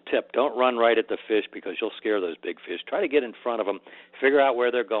little tip, don't run right at the fish because you'll scare those big fish. Try to get in front of them, figure out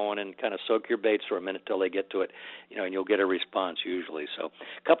where they're going, and kind of soak your baits for a minute till they get to it, and you'll get a response usually. So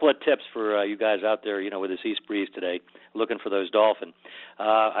a couple of tips for you guys out there, with this east breeze today, looking for those dolphin.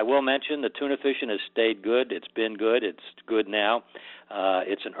 I will mention the tuna fishing has stayed good. It's been good. It's good now.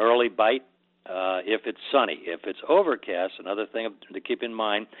 It's an early bite. If it's sunny. If it's overcast, another thing to keep in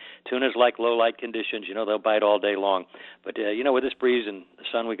mind, tunas like low light conditions. They'll bite all day long. But, with this breeze and the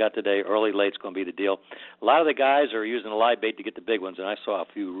sun we got today, early, late's going to be the deal. A lot of the guys are using the live bait to get the big ones, and I saw a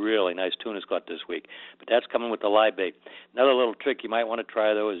few really nice tunas caught this week. But that's coming with the live bait. Another little trick you might want to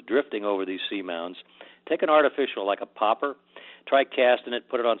try, though, is drifting over these sea mounds. Take an artificial, like a popper. Try casting it,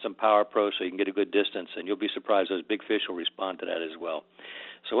 put it on some Power Pro so you can get a good distance, and you'll be surprised those big fish will respond to that as well.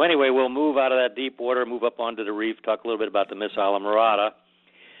 So anyway, we'll move out of that deep water, move up onto the reef, talk a little bit about the Miss Islamorada.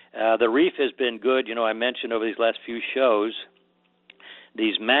 The reef has been good. I mentioned over these last few shows,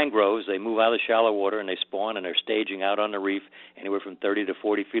 these mangroves, they move out of the shallow water and they spawn and they're staging out on the reef anywhere from 30 to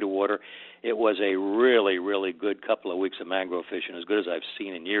 40 feet of water. It was a really, really good couple of weeks of mangrove fishing, as good as I've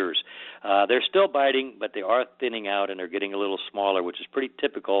seen in years. They're still biting, but they are thinning out and they're getting a little smaller, which is pretty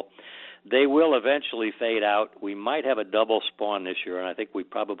typical. They will eventually fade out. We might have a double spawn this year, and I think we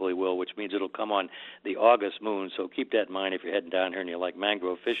probably will, which means it'll come on the August moon. So keep that in mind if you're heading down here and you like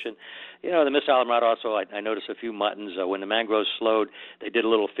mangrove fishing. The Miss Islamorada also, I noticed a few muttons. When the mangroves slowed, they did a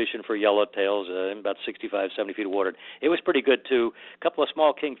little fishing for yellowtails in about 65, 70 feet of water. It was pretty good, too. A couple of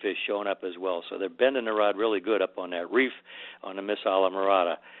small kingfish showing up as well. So they're bending the rod really good up on that reef on the Miss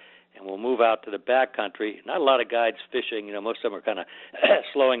Islamorada. And we'll move out to the back country. Not a lot of guides fishing. Most of them are kind of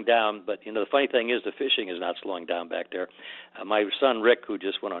slowing down. But, the funny thing is the fishing is not slowing down back there. My son, Rick, who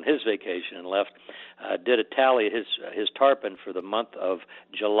just went on his vacation and left, did a tally of his tarpon for the month of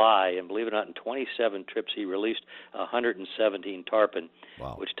July. And believe it or not, in 27 trips, he released 117 tarpon,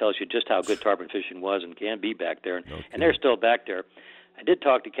 which tells you just how good tarpon fishing was and can be back there. And they're still back there. I did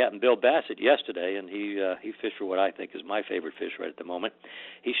talk to Captain Bill Bassett yesterday, and he fished for what I think is my favorite fish right at the moment.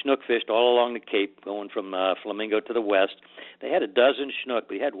 He snook fished all along the Cape, going from Flamingo to the west. They had a dozen snook,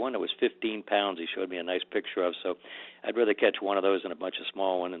 but he had one that was 15 pounds. He showed me a nice picture of, so I'd rather catch one of those than a bunch of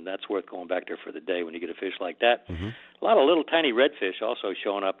small ones, and that's worth going back there for the day when you get a fish like that. A lot of little tiny redfish also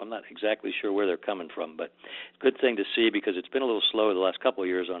showing up. I'm not exactly sure where they're coming from, but good thing to see because it's been a little slow the last couple of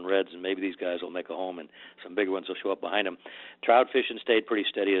years on reds, and maybe these guys will make a home and some bigger ones will show up behind them. Trout fishing stayed pretty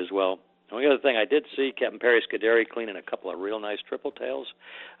steady as well. The only other thing I did see, Captain Perry Scuderi cleaning a couple of real nice triple tails.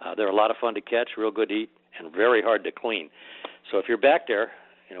 They're a lot of fun to catch, real good to eat, and very hard to clean. So if you're back there,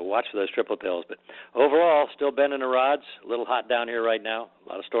 watch for those triple tails. But overall, still bending the rods. A little hot down here right now. A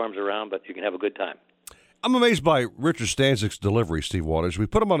lot of storms around, but you can have a good time. I'm amazed by Richard Stanczyk's delivery, Steve Waters. We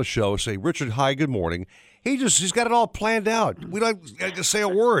put him on a show, say, Richard, hi, good morning. He's got it all planned out. We don't have to say a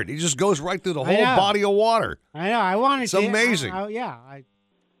word. He just goes right through the whole body of water. I know. I wanted to. It's amazing.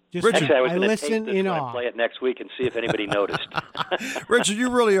 Richard, actually, I was going to tape this and play it next week and see if anybody noticed. Richard, you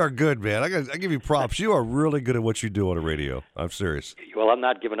really are good, man. I give you props. You are really good at what you do on the radio. I'm serious. Well, I'm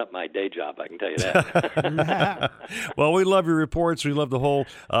not giving up my day job, I can tell you that. Well, we love your reports. We love the whole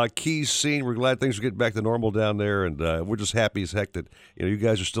Keys scene. We're glad things are getting back to normal down there, and we're just happy as heck that you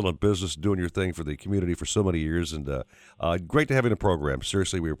guys are still in business doing your thing for the community for so many years, and great to have you in the program.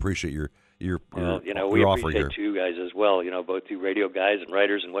 Seriously, we appreciate your We offer appreciate here. you guys as well. Both you radio guys and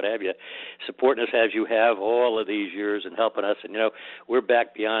writers and what have you, supporting us as you have all of these years and helping us. And we're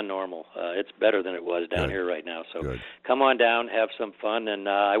back beyond normal. It's better than it was down here right now. So come on down, have some fun. And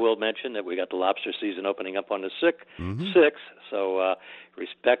I will mention that we got the lobster season opening up on the 6th. So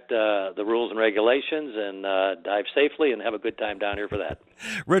respect the rules and regulations and dive safely and have a good time down here for that.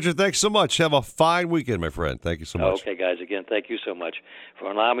 Richard, thanks so much. Have a fine weekend, my friend. Thank you so much. Okay, guys. Again, thank you so much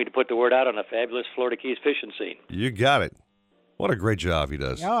for allowing me to put the word out on a fabulous Florida Keys fishing scene. You got it. What a great job he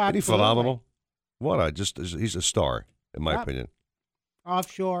does. Oh, Isn't he phenomenal? He's a star, in my opinion.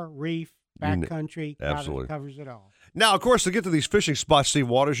 Offshore, reef, backcountry, absolutely covers it all. Now, of course, to get to these fishing spots, Steve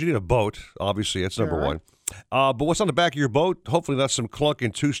Waters, you need a boat. Obviously, that's number one. But what's on the back of your boat? Hopefully not some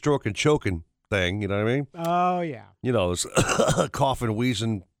clunking, two-stroke and choking thing, you know what I mean? Oh, yeah. Those coughing,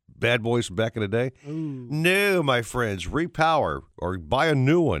 wheezing bad boys from back in the day. Ooh. No, my friends, repower or buy a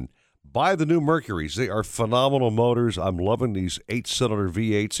new one. Buy the new Mercuries. They are phenomenal motors. I'm loving these 8-cylinder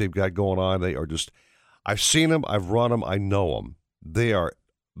V8s they've got going on. They are just, I've seen them, I've run them, I know them. They are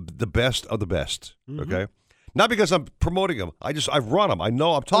the best of the best, okay? Not because I'm promoting them. I've run them. I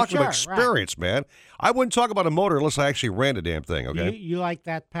know. I'm talking about experience, man. I wouldn't talk about a motor unless I actually ran the damn thing, okay? You like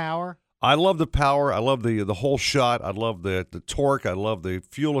that power? I love the power. I love the whole shot. I love the torque. I love the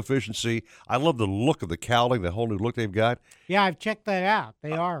fuel efficiency. I love the look of the cowling, the whole new look they've got. Yeah, I've checked that out.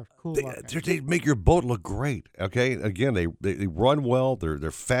 They are cool looking. They make your boat look great, okay? Again, they run well. They're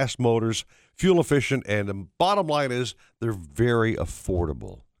fast motors, fuel efficient, and the bottom line is they're very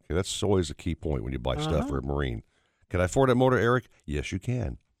affordable. Okay, that's always a key point when you buy stuff for a marine. Can I afford that motor, Eric? Yes, you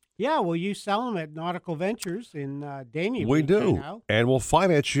can. Yeah, well, you sell them at Nautical Ventures in Dania. We do, and we'll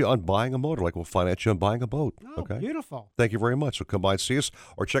finance you on buying a motor like we'll finance you on buying a boat. Oh, okay, beautiful. Thank you very much. So come by and see us,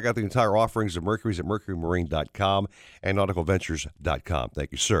 or check out the entire offerings of Mercury's at mercurymarine.com and nauticalventures.com.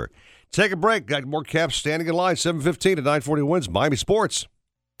 Thank you, sir. Take a break. Got more caps standing in line. 7:15 to 9:40 wins. Miami Sports.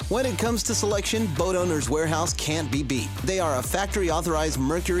 When it comes to selection, Boat Owners Warehouse can't be beat. They are a factory-authorized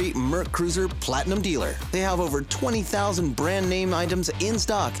Mercury Cruiser Platinum dealer. They have over 20,000 brand name items in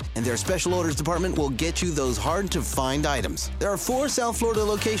stock, and their special orders department will get you those hard-to-find items. There are 4 South Florida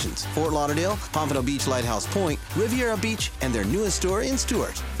locations: Fort Lauderdale, Pompano Beach, Lighthouse Point, Riviera Beach, and their newest store in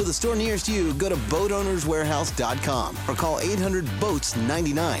Stuart. For the store nearest you, go to BoatOwnersWarehouse.com or call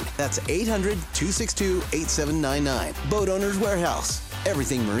 800-BOATS-99. That's 800-262-8799. Boat Owners Warehouse.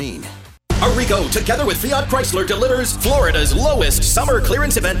 Everything marine. Arrigo, together with Fiat Chrysler, delivers Florida's lowest summer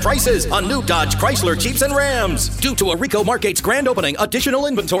clearance event prices on new Dodge, Chrysler, Jeeps, and Rams. Due to Arrigo Margate's grand opening, additional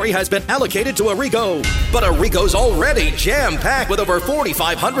inventory has been allocated to Arrigo. But Arrigo's already jam-packed with over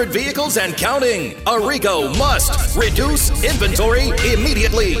 4,500 vehicles and counting. Arrigo must reduce inventory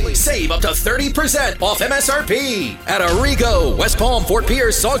immediately. Save up to 30% off MSRP at Arrigo, West Palm, Fort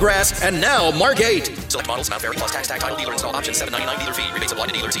Pierce, Sawgrass, and now Margate. Select models, amount vary, plus tax, title, dealer install option, $7.99 dealer fee. Rebates apply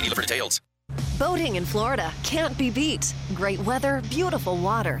to dealer. See dealer for details. Boating in Florida can't be beat. Great weather, beautiful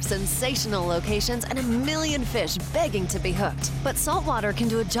water, sensational locations, and a million fish begging to be hooked. But saltwater can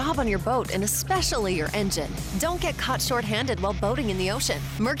do a job on your boat and especially your engine. Don't get caught short-handed while boating in the ocean.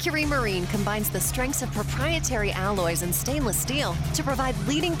 Mercury Marine combines the strengths of proprietary alloys and stainless steel to provide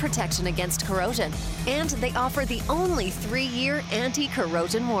leading protection against corrosion. And they offer the only 3-year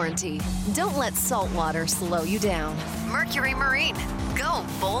anti-corrosion warranty. Don't let saltwater slow you down. Mercury Marine. Go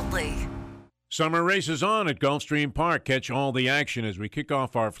boldly. Summer races on at Gulfstream Park. Catch all the action as we kick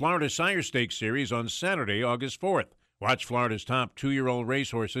off our Florida Sire Stakes series on Saturday, August 4th. Watch Florida's top 2-year-old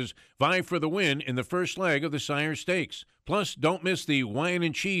racehorses vie for the win in the first leg of the Sire Stakes. Plus, don't miss the wine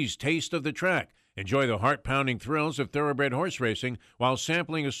and cheese taste of the track. Enjoy the heart-pounding thrills of thoroughbred horse racing while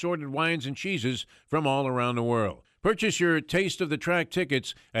sampling assorted wines and cheeses from all around the world. Purchase your Taste of the Track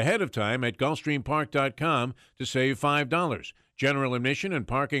tickets ahead of time at GulfstreamPark.com to save $5. General admission and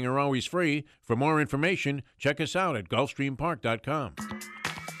parking are always free. For more information, check us out at GulfstreamPark.com.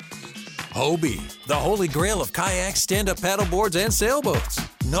 Hobie, the holy grail of kayaks, stand-up paddleboards, and sailboats.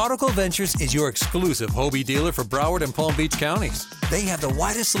 Nautical-Ventures is your exclusive Hobie dealer for Broward and Palm Beach counties. They have the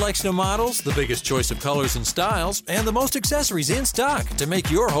widest selection of models, the biggest choice of colors and styles, and the most accessories in stock to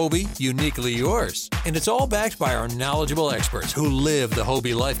make your Hobie uniquely yours. And it's all backed by our knowledgeable experts who live the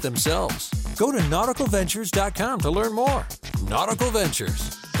Hobie life themselves. Go to nauticalventures.com to learn more. Nautical Ventures,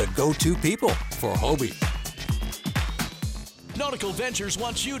 the go-to people for Hobie. Nautical-Ventures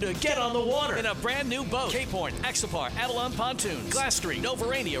wants you to get on the water in a brand new boat. Cape Horn, Axopar, Avalon Pontoons, Glass Street,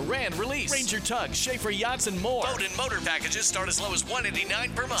 Novarania, Rand, Release, Ranger Tugs, Schaefer Yachts, and more. Boat and motor packages start as low as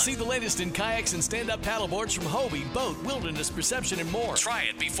 $189 per month. See the latest in kayaks and stand-up paddleboards from Hobie, Boat, Wilderness, Perception, and more. Try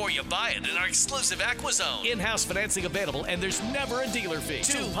it before you buy it in our exclusive AquaZone. In-house financing available, and there's never a dealer fee.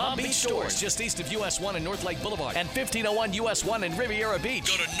 2 Palm Beach stores just east of US 1 and North Lake Boulevard, and 1501 US 1 in Riviera Beach.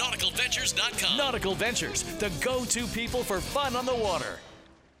 Go to nauticalventures.com. Nautical Ventures, the go-to people for fun on the water.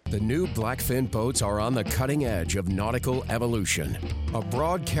 The new Blackfin boats are on the cutting edge of nautical evolution. A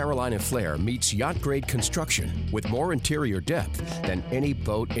broad Carolina flare meets yacht-grade construction with more interior depth than any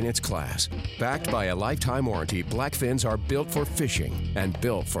boat in its class. Backed by a lifetime warranty, Blackfins are built for fishing and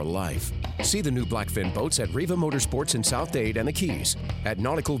built for life. See the new Blackfin boats at Riva Motorsports in South Dade and the Keys, at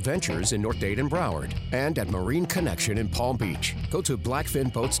Nautical-Ventures in North Dade and Broward, and at Marine Connection in Palm Beach. Go to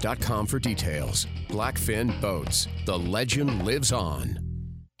blackfinboats.com for details. Blackfin Boats. The legend lives on.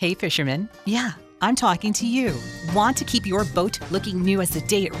 Hey, Fisherman. Yeah, I'm talking to you. Want to keep your boat looking new as the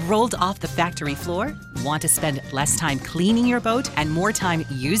day it rolled off the factory floor? Want to spend less time cleaning your boat and more time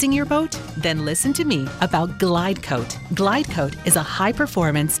using your boat? Then listen to me about Glide Coat. Glide Coat is a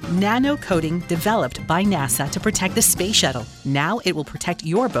high-performance nano coating developed by NASA to protect the space shuttle. Now it will protect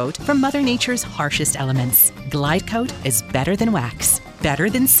your boat from Mother Nature's harshest elements. Glide Coat is better than wax.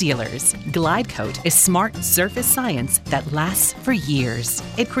 Better than sealers. Glide Coat is smart surface science that lasts for years.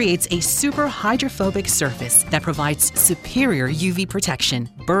 It creates a super hydrophobic surface that provides superior UV protection.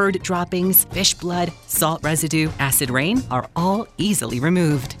 Bird droppings, fish blood, salt residue, acid rain are all easily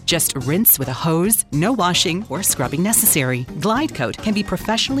removed. Just rinse with a hose, no washing or scrubbing necessary. Glide Coat can be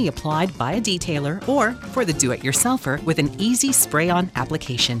professionally applied by a detailer or for the do-it-yourselfer with an easy spray-on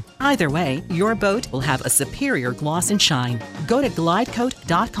application. Either way, your boat will have a superior gloss and shine. Go to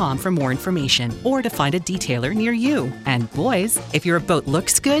glidecoat.com for more information or to find a detailer near you. And boys, if your boat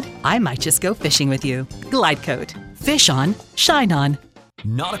looks good, I might just go fishing with you. Glide Coat. Fish on, shine on.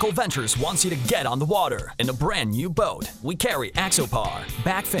 Nautical-Ventures wants you to get on the water in a brand new boat. We carry Axopar,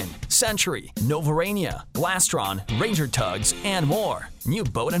 Backfin, Century, Novarania, Glastron, Ranger Tugs, and more. New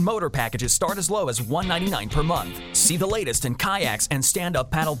boat and motor packages start as low as $199 per month. See the latest in kayaks and stand-up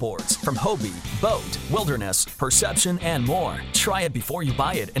paddleboards from Hobie, Boat, Wilderness, Perception, and more. Try it before you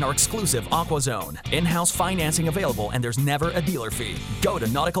buy it in our exclusive AquaZone. In-house financing available, and there's never a dealer fee. Go to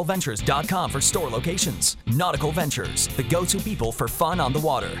nauticalventures.com for store locations. Nautical Ventures, the go-to people for fun on the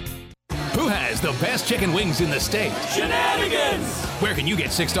water. Who has the best chicken wings in the state? Shenanigans! Where can you get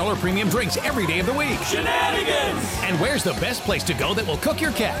 $6 premium drinks every day of the week? Shenanigans! And where's the best place to go that will cook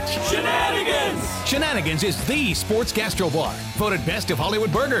your catch? Shenanigans! Shenanigans is the sports gastro bar. Voted best of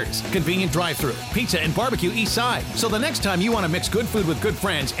Hollywood Burgers. Convenient drive-thru, pizza and barbecue east side. So the next time you want to mix good food with good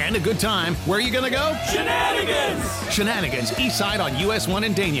friends and a good time, where are you going to go? Shenanigans! Shenanigans east side on US 1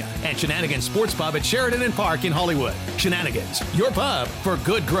 in Dania. And Shenanigans Sports Pub at Sheridan and Park in Hollywood. Shenanigans, your pub for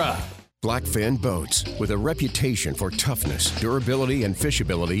good grub. Blackfin Boats, with a reputation for toughness, durability, and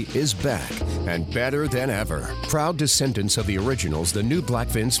fishability, is back and better than ever. Proud descendants of the originals, the new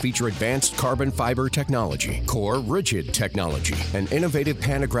Blackfins feature advanced carbon fiber technology, core rigid technology, an innovative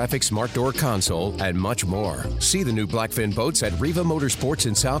panographic smart door console, and much more. See the new Blackfin boats at Riva Motorsports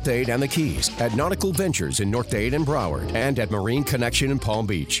in South Dade and the Keys, at Nautical-Ventures in North Dade and Broward, and at Marine Connection in Palm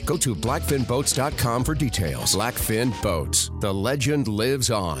Beach. Go to blackfinboats.com for details. Blackfin Boats. The legend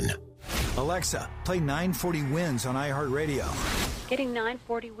lives on. Alexa, play 940 Wins on iHeartRadio. Getting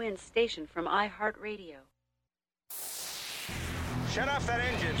 940 Wins station from iHeartRadio. Shut off that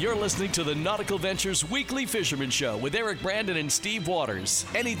engine. You're listening to the Nautical Ventures Weekly Fisherman Show with Eric Brandon and Steve Waters.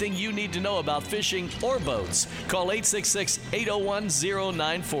 Anything you need to know about fishing or boats, call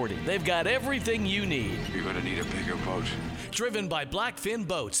 866-801-0940. They've got everything you need. You're going to need a bigger boat. Driven by Blackfin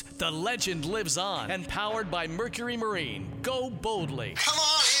Boats, the legend lives on. And powered by Mercury Marine. Go boldly. Come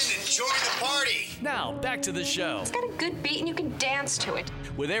on in and join the party. Now, back to the show. It's got a good beat and you can dance to it.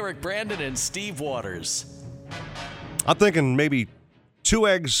 With Eric Brandon and Steve Waters. I'm thinking maybe 2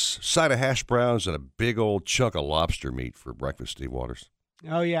 eggs, side of hash browns, and a big old chunk of lobster meat for breakfast, Steve Waters.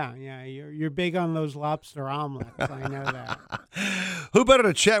 Oh, yeah. You're big on those lobster omelets. I know that. Who better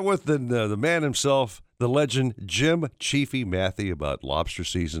to chat with than the man himself, the legend, Jim Chiefy Matthey, about lobster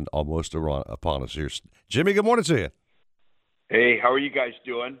season almost upon us here. Jimmy, good morning to you. Hey, how are you guys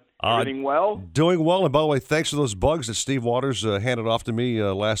doing? Everything well? Doing well. And by the way, thanks for those bugs that Steve Waters handed off to me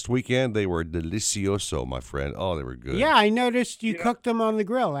last weekend. They were delicioso, my friend. Oh, they were good. Yeah, I noticed you cooked them on the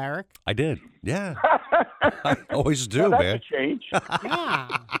grill, Eric. I did. Yeah. I always do, that's man. A change.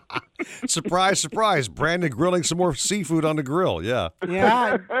 Yeah. Surprise, surprise. Brandon grilling some more seafood on the grill. Yeah.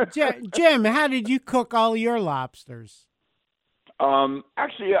 Yeah. Jim, how did you cook all your lobsters?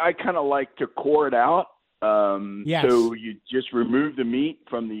 Actually, I kind of like to core it out. Yes. So you just remove the meat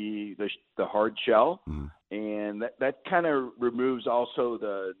from the hard shell, and that kind of removes also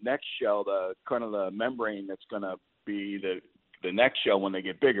the next shell, the kind of the membrane that's going to be the next shell when they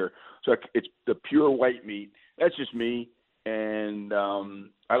get bigger. So it's the pure white meat. That's just me. And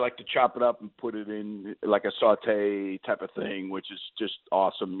I like to chop it up and put it in like a saute type of thing, which is just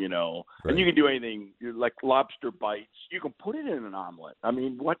awesome, you know. Right. And you can do anything, like lobster bites. You can put it in an omelet. I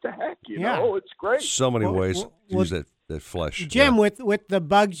mean, what the heck, you know? It's great. So many ways to use that flesh. Jim, with the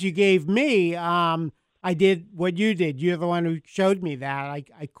bugs you gave me, I did what you did. You're the one who showed me that.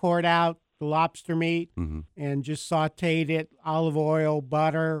 I cored out the lobster meat and just sauteed it, olive oil,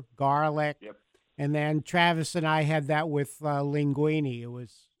 butter, garlic. Yep. And then Travis and I had that with linguine. It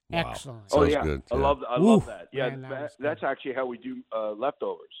was excellent. Oh, yeah. Good. I love that. Yeah, man, that's actually how we do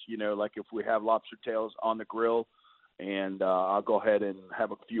leftovers. You know, like if we have lobster tails on the grill, and I'll go ahead and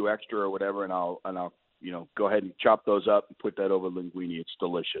have a few extra or whatever, and I'll go ahead and chop those up and put that over linguine. It's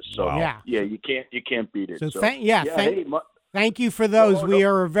delicious. So yeah, you can't beat it. So thank you for those. We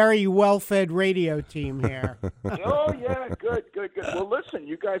are a very well-fed radio team here. Oh, yeah, good. Well, listen,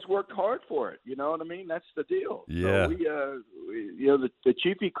 you guys worked hard for it. You know what I mean? That's the deal. Yeah. So the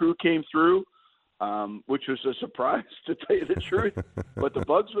Chiefy crew came through, which was a surprise, to tell you the truth. But the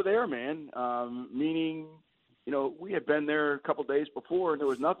bugs were there, man, meaning, we had been there a couple days before, and there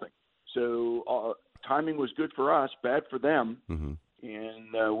was nothing. So timing was good for us, bad for them. Mm-hmm.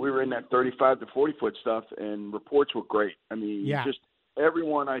 And we were in that 35 to 40-foot stuff, and reports were great. I mean, just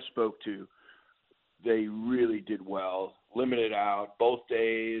everyone I spoke to, they really did well. Limited out both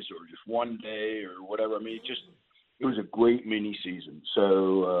days or just one day or whatever. I mean, it was a great mini season.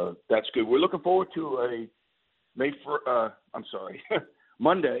 So that's good. We're looking forward to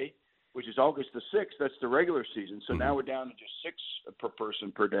Monday, which is August the 6th. That's the regular season. So now we're down to just 6 per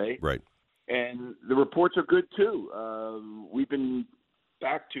person per day. Right. And the reports are good too. We've been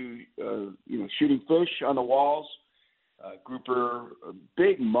back to shooting fish on the walls, grouper,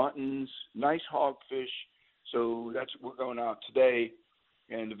 big muttons, nice hogfish. So we're going out today,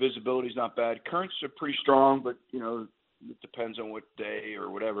 and the visibility's not bad. Currents are pretty strong, but it depends on what day or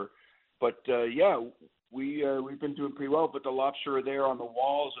whatever. But we've been doing pretty well. But the lobster are there on the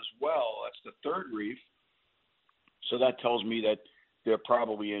walls as well. That's the third reef. So that tells me that they're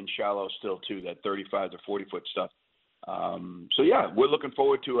probably in shallow still too, that 35 to 40-foot stuff. We're looking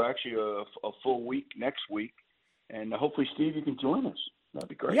forward to actually a full week next week, and hopefully, Steve, you can join us. That'd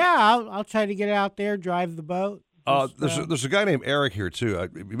be great. Yeah, I'll try to get out there, drive the boat. There's a guy named Eric here too.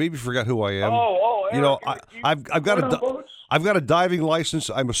 Maybe you forgot who I am. Eric, I've got a diving license.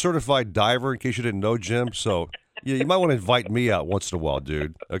 I'm a certified diver. In case you didn't know, Jim. So you might want to invite me out once in a while,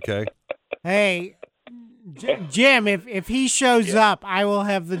 dude. Okay. Hey. Jim, if he shows up, I will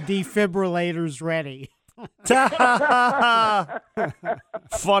have the defibrillators ready.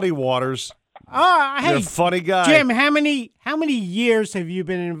 Funny Waters. Oh, hey, you're a funny guy. Jim, how many years have you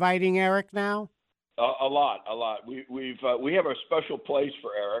been inviting Eric now? A lot. We have a special place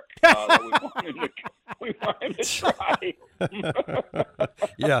for Eric that we want him to try.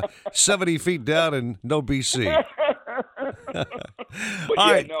 Yeah, 70 feet down and no BC. But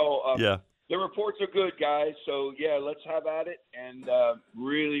the reports are good, guys. So, let's have at it. And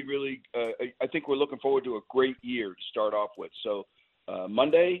really, really, I think we're looking forward to a great year to start off with. So,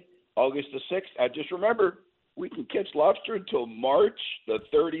 Monday, August the 6th, just remember, we can catch lobster until March the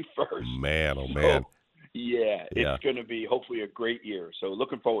 31st. Man, oh, man. It's going to be hopefully a great year. So,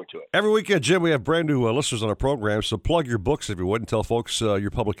 looking forward to it. Every weekend, Jim, we have brand new listeners on our program. So, plug your books, if you would, and tell folks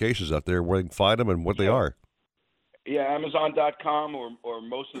your publications out there, where they can find them and what they are. Yeah, Amazon.com or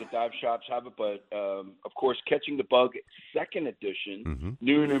most of the dive shops have it. But, of course, Catching the Bug, second edition,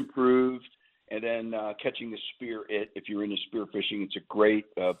 new and improved. And then Catching the Spear if you're into spearfishing, it's a great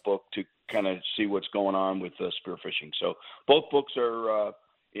book to kind of see what's going on with spearfishing. So both books are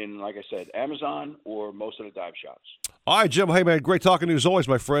in, like I said, Amazon or most of the dive shops. All right, Jim. Hey, man, great talking to you as always,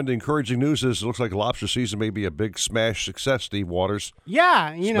 my friend. The encouraging news is it looks like lobster season may be a big smash success, Steve Waters.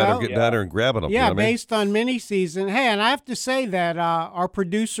 Yeah, it's a matter of getting down there and grabbing them. Yeah, you know based on mini season. Hey, and I have to say that our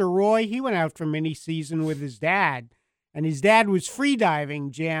producer, Roy, he went out for mini season with his dad. And his dad was free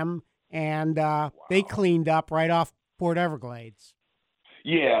diving, Jim, and they cleaned up right off Port Everglades.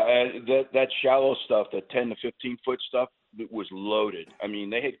 Yeah, that shallow stuff, that 10 to 15-foot stuff, was loaded. I mean,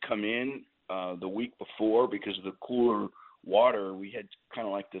 they had come in the week before because of the cooler water. We had kind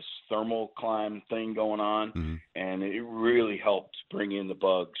of like this thermal climb thing going on, and it really helped bring in the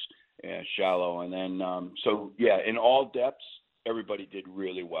bugs shallow. And then, in all depths, everybody did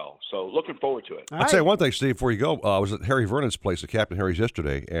really well. So looking forward to it. I'll tell you one thing, Steve, before you go. I was at Harry Vernon's place at Captain Harry's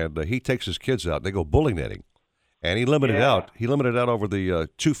yesterday, and he takes his kids out. They go bully netting. And he limited out. He limited out over the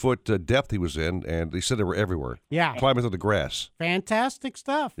 2-foot depth he was in, and he said they were everywhere. Yeah. Climbing through the grass. Fantastic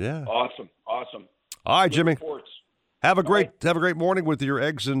stuff. Yeah. Awesome. All right, Jimmy. Reports. Have a great morning with your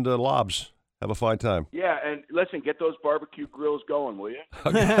eggs and lobs. Have a fine time. Yeah, and listen, get those barbecue grills going, will you?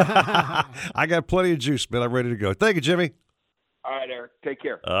 I got plenty of juice, man. I'm ready to go. Thank you, Jimmy. All right, Eric. Take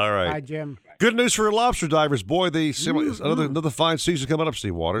care. All right. Bye, Jim. Good news for lobster divers. Boy, another fine season coming up,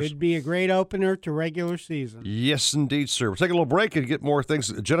 Steve Waters. It'd be a great opener to regular season. Yes, indeed, sir. We'll take a little break and get more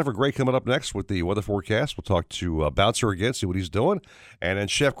things. Jennifer Gray coming up next with the weather forecast. We'll talk to Bouncer again, see what he's doing. And then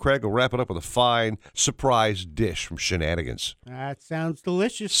Chef Craig will wrap it up with a fine surprise dish from Shenanigans. That sounds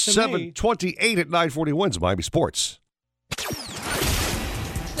delicious to me. 7:28 at 9:40 wins Miami Sports.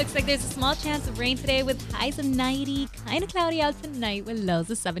 Looks like there's a small chance of rain today with highs of 90. Kind of cloudy out tonight with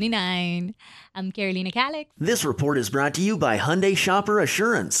lows of 79. I'm Carolina Calix. This report is brought to you by Hyundai Shopper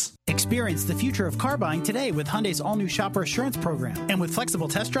Assurance. Experience the future of car buying today with Hyundai's all-new Shopper Assurance program. And with flexible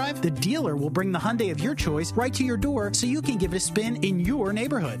test drive, the dealer will bring the Hyundai of your choice right to your door so you can give it a spin in your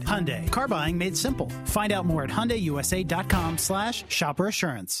neighborhood. Hyundai, car buying made simple. Find out more at HyundaiUSA.com/Shopper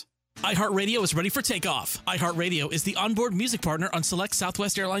Assurance. iHeartRadio is ready for takeoff. iHeartRadio is the onboard music partner on select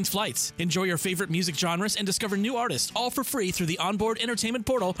Southwest Airlines flights. Enjoy your favorite music genres and discover new artists, all for free through the onboard entertainment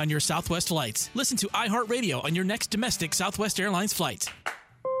portal on your Southwest flights. Listen to iHeartRadio on your next domestic Southwest Airlines flight.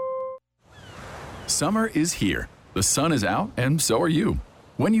 Summer is here. The sun is out, and so are you.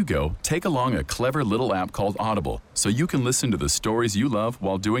 When you go, take along a clever little app called Audible so you can listen to the stories you love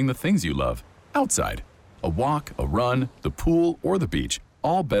while doing the things you love outside. A walk, a run, the pool, or the beach.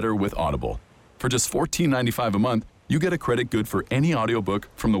 All better with Audible. For just $14.95 a month, you get a credit good for any audiobook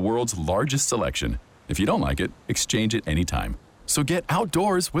from the world's largest selection. If you don't like it, exchange it anytime. So get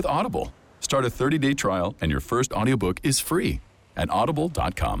outdoors with Audible. Start a 30-day trial and your first audiobook is free at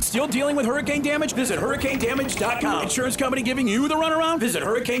audible.com. Still dealing with hurricane damage? Visit hurricanedamage.com. Insurance company giving you the runaround? Visit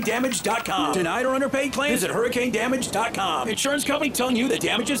hurricanedamage.com. Denied or underpaid claims? Visit hurricanedamage.com. Insurance company telling you that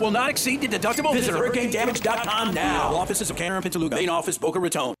damages will not exceed the deductible? Visit hurricanedamage.com now. All offices of Canner and Pintaluga. Main office, Boca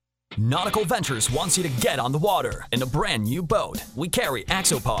Raton. Nautical-Ventures wants you to get on the water in a brand new boat. We carry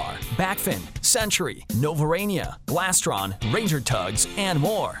Axopar, Backfin, Century, Novarania, Glastron, Ranger Tugs, and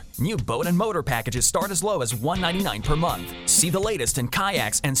more. New boat and motor packages start as low as $199 per month. See the latest in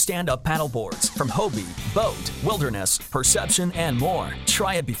kayaks and stand-up paddleboards from Hobie, Boat, Wilderness, Perception, and more.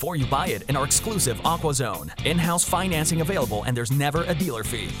 Try it before you buy it in our exclusive Aqua Zone. In-house financing available, and there's never a dealer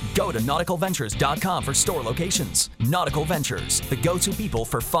fee. Go to Nautical-Ventures.com for store locations. Nautical Ventures, the go-to people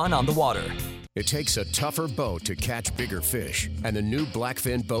for fun on the water. It takes a tougher boat to catch bigger fish, and the new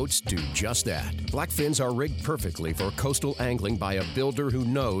Blackfin boats do just that. Blackfins are rigged perfectly for coastal angling by a builder who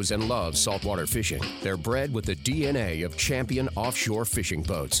knows and loves saltwater fishing. They're bred with the DNA of champion offshore fishing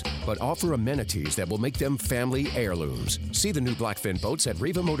boats, but offer amenities that will make them family heirlooms. See the new Blackfin boats at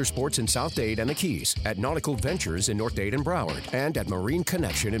Riva Motorsports in South Dade and the Keys, at Nautical-Ventures in North Dade and Broward, and at Marine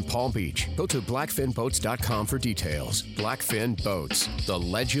Connection in Palm Beach. Go to blackfinboats.com for details. Blackfin Boats. The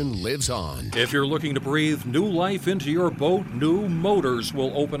legend lives on. If you're looking to breathe new life into your boat, new motors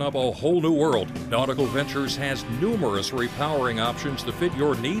will open up a whole new world. Nautical Ventures has numerous repowering options to fit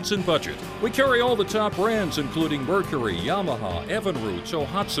your needs and budget. We carry all the top brands, including Mercury, Yamaha, Evinrude,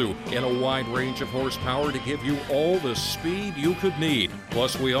 Tohatsu, in a wide range of horsepower to give you all the speed you could need.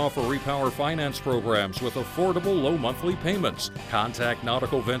 Plus, we offer repower finance programs with affordable low monthly payments. Contact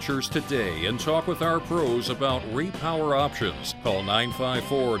Nautical Ventures today and talk with our pros about repower options. Call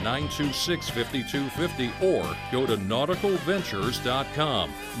 954-926-5250 or go to nauticalventures.com.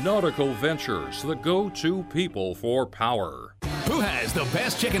 Nautical Ventures, the go-to people for power. Who has the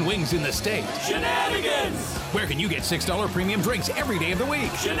best chicken wings in the state? Shenanigans! Where can you get $6 premium drinks every day of the week?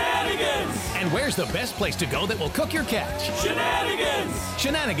 Shenanigans! And where's the best place to go that will cook your catch? Shenanigans!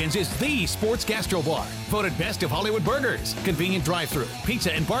 Shenanigans is the sports gastro bar. Voted best of Hollywood Burgers. Convenient drive-thru,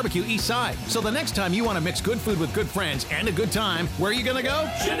 pizza and barbecue east side. So the next time you want to mix good food with good friends and a good time, where are you going to go?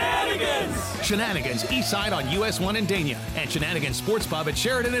 Shenanigans! Shenanigans east side on US 1 in Dania. And Shenanigans Sports Pub at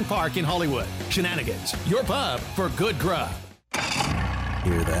Sheridan and Park in Hollywood. Shenanigans, your pub for good grub.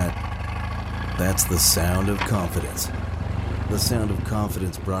 Hear that? That's the sound of confidence. The sound of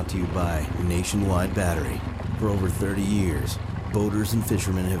confidence brought to you by Nationwide Battery. For over 30 years, boaters and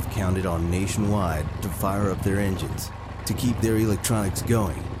fishermen have counted on Nationwide to fire up their engines, to keep their electronics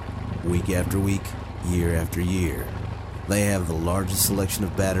going. Week after week, year after year. They have the largest selection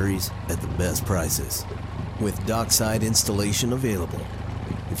of batteries at the best prices, with dockside installation available.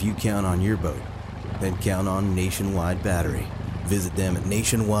 If you count on your boat, then count on Nationwide Battery. Visit them at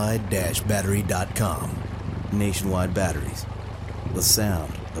nationwide-battery.com. Nationwide Batteries, the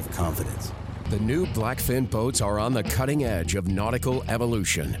sound of confidence. The new Blackfin boats are on the cutting edge of nautical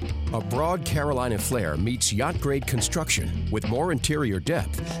evolution. A broad Carolina flare meets yacht-grade construction with more interior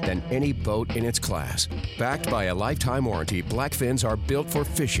depth than any boat in its class. Backed by a lifetime warranty, Blackfins are built for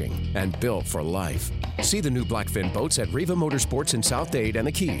fishing and built for life. See the new Blackfin boats at Riva Motorsports in South Dade and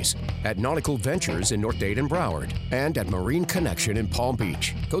the Keys, at Nautical-Ventures in North Dade and Broward, and at Marine Connection in Palm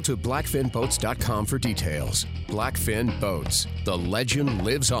Beach. Go to blackfinboats.com for details. Blackfin Boats. The legend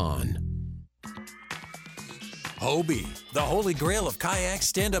lives on. Hobie, the holy grail of kayaks,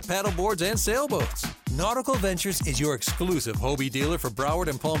 stand-up paddleboards, and sailboats. Nautical-Ventures is your exclusive Hobie dealer for Broward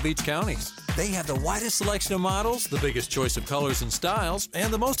and Palm Beach counties. They have the widest selection of models, the biggest choice of colors and styles,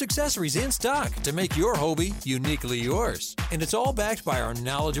 and the most accessories in stock to make your Hobie uniquely yours. And it's all backed by our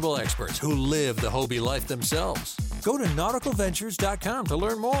knowledgeable experts who live the Hobie life themselves. Go to Nautical-Ventures.com to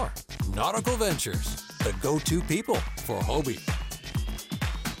learn more. Nautical Ventures, the go-to people for Hobie.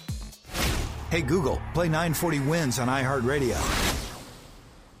 Hey Google, play 940 Wins on iHeartRadio.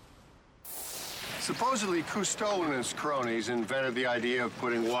 Supposedly, Cousteau and his cronies invented the idea of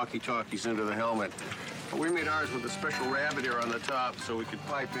putting walkie-talkies into the helmet. But we made ours with a special rabbit ear on the top so we could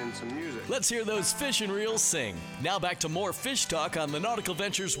pipe in some music. Let's hear those fish and reels sing. Now back to more fish talk on the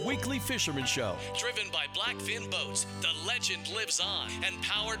Nautical-Ventures Weekly Fisherman Show. Driven by Blackfin Boats, the legend lives on. And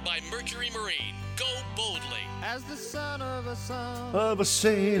powered by Mercury Marine. Go boldly. As the son of a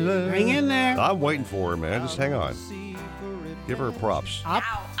sailor. Hang in there. I'm waiting for her, man. Just hang on. Give her props. Up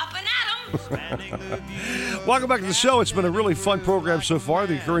and Welcome back to the show. It's been a really fun program so far.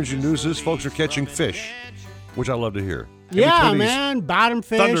 The encouraging news is folks are catching fish, which I love to hear. Yeah, man. Bottom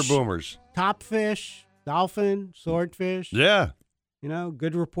fish. Thunder boomers. Top fish. Dolphin. Swordfish. Yeah. You know,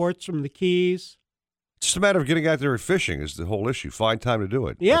 good reports from the Keys. It's just a matter of getting out there and fishing is the whole issue. Find time to do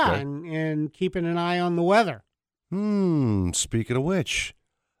it. Yeah, okay? and keeping an eye on the weather. Speaking of which,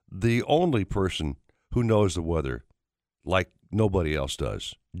 the only person who knows the weather like nobody else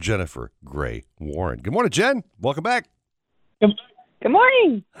does, Jennifer Gray Warren. Good morning, Jen. Welcome back. Good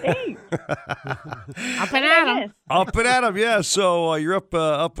morning. Hey. Up and at 'em. Up and at 'em, yeah. So you're up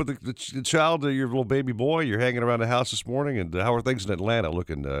with the child, your little baby boy. You're hanging around the house this morning. And how are things in Atlanta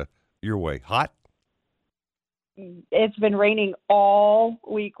looking your way? Hot? It's been raining all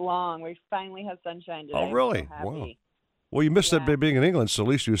week long. We finally have sunshine today. Oh, really? So Wow. Well, you missed that being in England, so at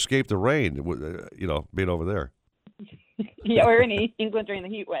least you escaped the rain, being over there. Yeah, we were in England during the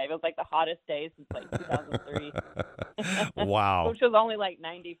heat wave. It was like the hottest day since like 2003. Wow. Which was only like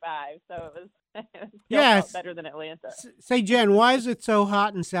 95, so it was Yes. better than Atlanta. Say, Jen, why is it so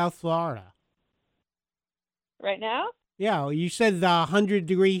hot in South Florida? Right now? Yeah, well, you said the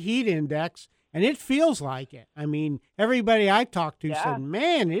 100-degree heat index, and it feels like it. I mean, everybody I talked to said,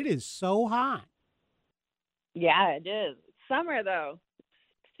 man, it is so hot. Yeah, it is. Summer, though.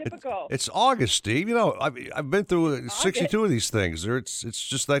 Typical. It's August, Steve. You know, I've been through 62 of these things. It's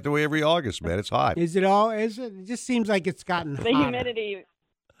just like the way every August, man. It's hot. Is it all? Is it? It just seems like it's gotten The hotter.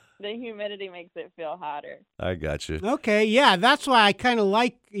 humidity makes it feel hotter. I got you. Okay, yeah, that's why I kind of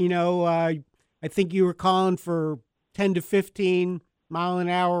like, I think you were calling for 10 to 15 mile an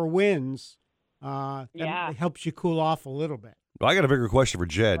hour winds. It helps you cool off a little bit. Well, I got a bigger question for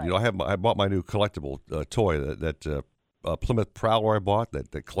Jed. Right. I bought my new collectible toy, that Plymouth Prowler I bought,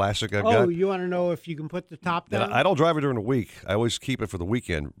 that classic I've got. Oh, you want to know if you can put the top down? And I don't drive it during the week. I always keep it for the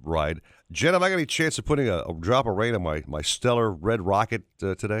weekend ride. Jed, have I got any chance of putting a drop of rain on my stellar red rocket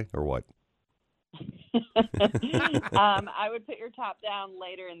today, or what? I would put your top down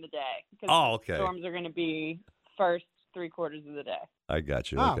later in the day. Oh, okay. Storms are going to be first 3/4 of the day. I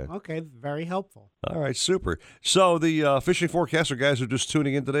got you. Oh, okay. Okay. Very helpful. All right, super. So the fishing forecaster guys who are just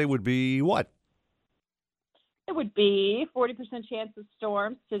tuning in today would be what? It would be 40% chance of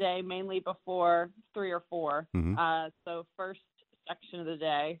storms today, mainly before 3 or 4. Mm-hmm. So first section of the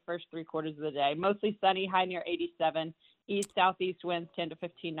day, first 3/4 of the day, mostly sunny, high near 87. East-southeast winds 10 to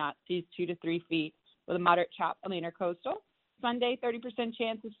 15 knots, seas 2 to 3 feet, with a moderate chop on the intercoastal. Sunday, 30%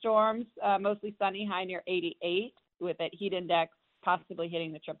 chance of storms, mostly sunny, high near 88, with that heat index possibly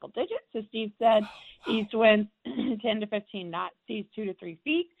hitting the triple digits. As Steve said, east winds 10 to 15 knots, seas 2 to 3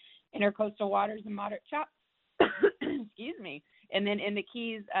 feet, intercoastal waters, a moderate chop. Excuse me. And then in the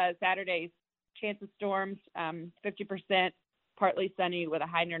Keys, Saturday's chance of storms, 50%, partly sunny with a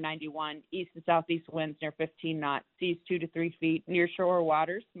high near 91, east to southeast winds near 15 knots, seas 2 to 3 feet, near shore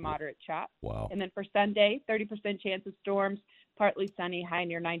waters, moderate chop. Wow. And then for Sunday, 30% chance of storms, partly sunny, high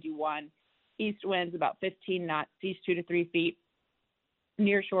near 91, east winds about 15 knots, seas 2 to 3 feet,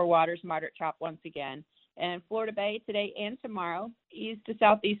 near shore waters, moderate chop once again. And Florida Bay today and tomorrow, east to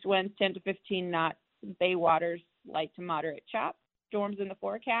southeast winds 10 to 15 knots. Bay waters light to moderate chop. Storms in the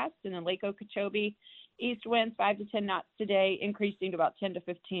forecast. And then Lake Okeechobee, east winds 5 to 10 knots today, increasing to about 10 to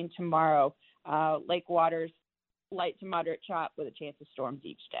 15 tomorrow. Lake waters light to moderate chop with a chance of storms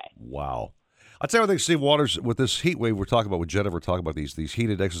each day. Wow. I'll tell you one thing, Steve Waters, with this heat wave we're talking about, with Jennifer talking about these heat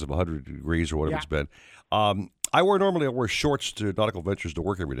indexes of 100 degrees or whatever it's been. I wear shorts to Nautical Ventures to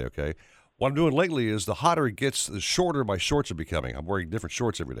work every day, okay? What I'm doing lately is the hotter it gets, the shorter my shorts are becoming. I'm wearing different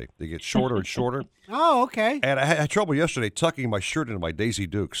shorts every day. They get shorter and shorter. Oh, okay. And I had trouble yesterday tucking my shirt into my Daisy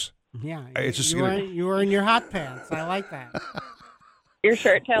Dukes. Yeah, It's just you were in your hot pants. I like that. Your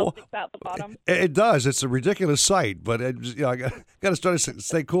shirt tail sticks out the bottom. It does. It's a ridiculous sight, but I got to start to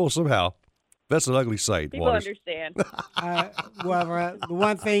stay cool somehow. That's an ugly sight. People understand. Well, the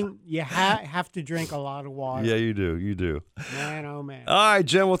one thing, you have to drink a lot of water. Yeah, you do. You do. Man, oh, man. All right,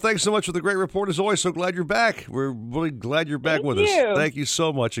 Jen. Well, thanks so much for the great report as always. So glad you're back. We're really glad you're back with us. Thank you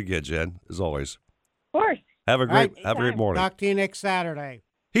so much again, Jen, as always. Of course. Have a great morning. Talk to you next Saturday.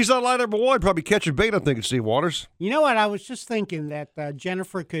 He's on line number one, probably catching bait, I'm thinking, Steve Waters. You know what? I was just thinking that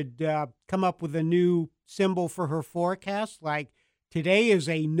Jennifer could come up with a new symbol for her forecast, like today is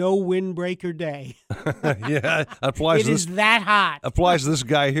a no windbreaker day. Yeah, applies. It is that hot. Applies to this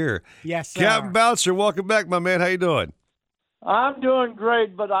guy here. Yes, sir. Captain Bouncer, welcome back, my man. How you doing? I'm doing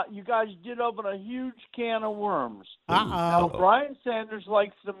great, but you guys did open a huge can of worms. Now, Brian Sanders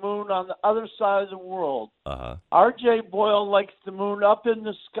likes the moon on the other side of the world. R.J. Boyle likes the moon up in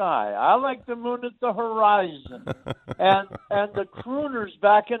the sky. I like the moon at the horizon. and the crooners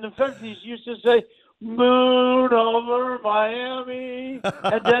back in the 50s used to say, moon over Miami.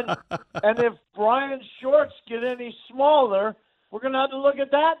 And if Brian's shorts get any smaller, we're going to have to look at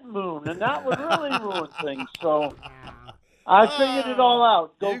that moon, and that would really ruin things. So I figured it all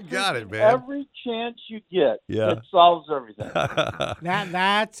out. Go you got it, man. Every chance you get. Yeah. It solves everything.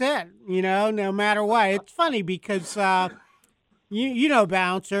 That's it. No matter what. It's funny because you know,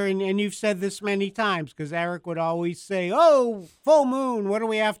 Bouncer, and you've said this many times because Eric would always say, "Oh, full moon. What do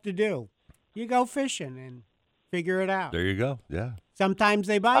we have to do?" You go fishing and figure it out. There you go. Yeah. Sometimes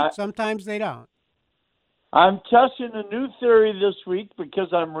they bite. Sometimes they don't. I'm testing a new theory this week because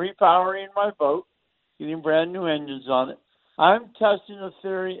I'm repowering my boat, getting brand new engines on it. I'm testing a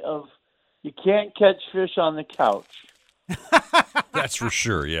theory of you can't catch fish on the couch. That's for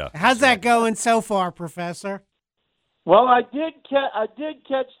sure, yeah. How's that going so far, Professor? Well, I did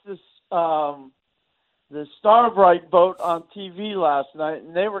catch this the Starbright boat on TV last night,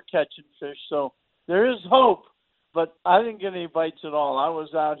 and they were catching fish, so there is hope, but I didn't get any bites at all. I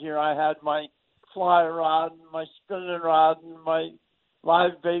was out here. I had my fly rod and my spinning rod and my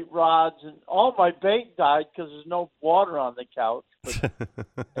live bait rods, and all my bait died because there's no water on the couch.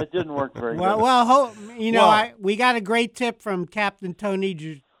 But it didn't work very good. Well, we got a great tip from Captain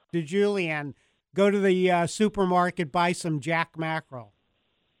Tony DeJulian. Go to the supermarket, buy some jack mackerel.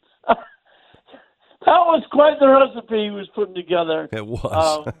 That was quite the recipe he was putting together. It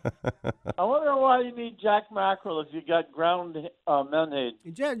was. I wonder why you need jack mackerel if you got ground menhaden.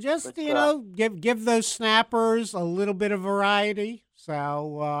 Just give those snappers a little bit of variety.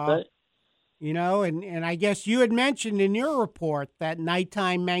 So, and I guess you had mentioned in your report that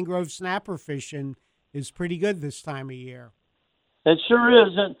nighttime mangrove snapper fishing is pretty good this time of year. It sure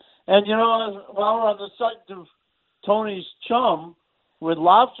is. And while we're on the subject of Tony's chum, with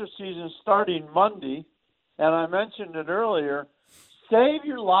lobster season starting Monday, and I mentioned it earlier, save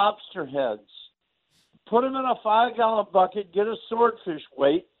your lobster heads. Put them in a 5-gallon bucket, get a swordfish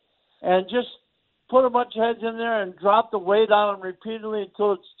weight, and just put a bunch of heads in there and drop the weight on them repeatedly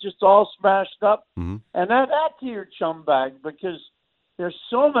until it's just all smashed up. Mm-hmm. And add that to your chum bag because there's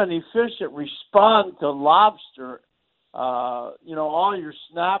so many fish that respond to lobster. All your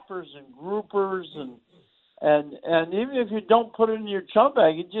snappers and groupers and even if you don't put it in your chum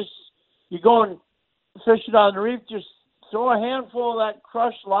bag, you go and fish it on the reef, just throw a handful of that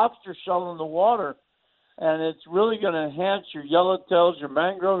crushed lobster shell in the water, and it's really going to enhance your yellowtails, your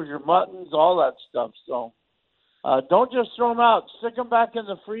mangroves, your muttons, all that stuff. So don't just throw them out. Stick them back in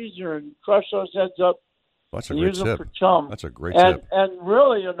the freezer and crush those heads up. That's a and great use them tip. for chum. That's a great tip. And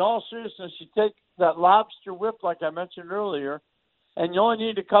really, in all seriousness, you take that lobster whip, like I mentioned earlier, and you only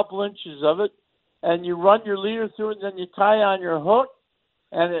need a couple inches of it, and you run your leader through it, and then you tie on your hook,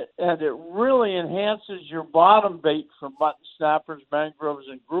 and it really enhances your bottom bait for mutton snappers, mangroves,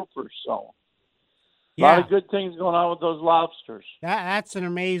 and groupers. So a lot of good things going on with those lobsters. That's an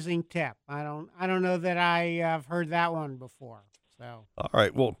amazing tip. I don't know that I have heard that one before. So all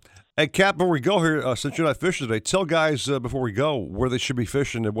right, well, hey Cap, before we go here, since you're not fishing today, tell guys before we go where they should be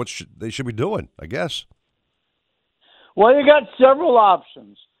fishing and what they should be doing. I guess. Well, you got several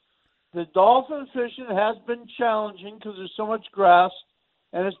options. The dolphin fishing has been challenging because there's so much grass,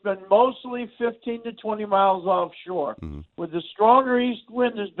 and it's been mostly 15 to 20 miles offshore. Mm-hmm. With the stronger east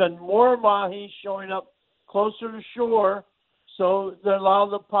wind, there's been more mahi showing up closer to shore, so they're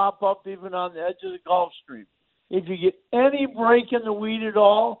allowed to pop up even on the edge of the Gulf Stream. If you get any break in the weed at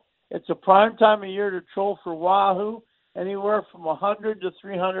all, it's a prime time of year to troll for wahoo, anywhere from 100 to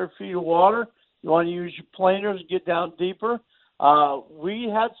 300 feet of water. You want to use your planers to get down deeper. We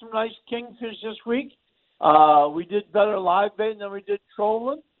had some nice kingfish this week. We did better live baiting than we did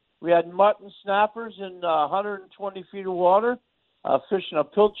trolling. We had mutton snappers in 120 feet of water, fishing a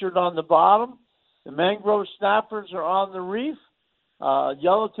pilchard on the bottom. The mangrove snappers are on the reef,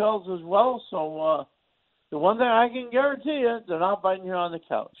 yellowtails as well. So the one thing I can guarantee you, they're not biting here on the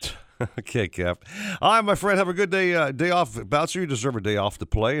couch. Okay, Cap. All right, my friend, have a good day. Day off, Bouncer. You deserve a day off to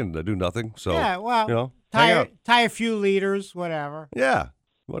play and do nothing. So yeah, well, you know, hang out. tie a few leaders, whatever. Yeah,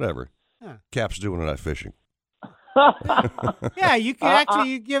 whatever. Huh. Cap's doing it at fishing. Yeah, you can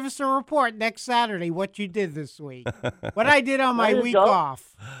actually give us a report next Saturday what you did this week. What I did on my week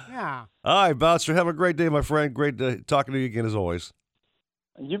off. Yeah. All right, Bouncer. Have a great day, my friend. Great talking to you again as always.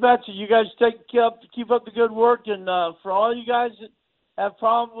 You betcha. You guys keep up the good work, and for all you guys that have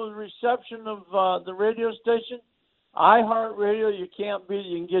problems with reception of the radio station, iHeartRadio, you can't beat it.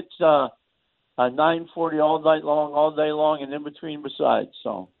 You can get 940 all night long, all day long, and in between besides.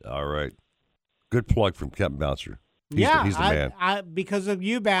 So. All right. Good plug from Captain Bouncer. He's the man. Because of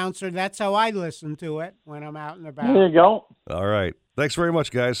you, Bouncer, that's how I listen to it when I'm out and about. There you go. All right. Thanks very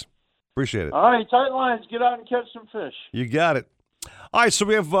much, guys. Appreciate it. All right, tight lines. Get out and catch some fish. You got it. All right, so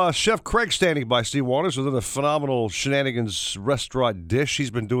we have Chef Craig standing by, Steve Waters, with a phenomenal Shenanigans restaurant dish.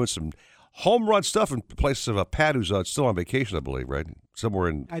 He's been doing some home run stuff in place of Pat, who's still on vacation, I believe, right? Somewhere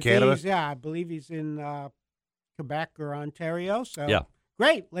in Canada. I believe he's in Quebec or Ontario. So yeah.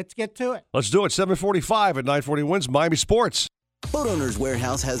 Great. Let's get to it. Let's do it. 7:45 at 940 Wins Miami Sports. Boat Owners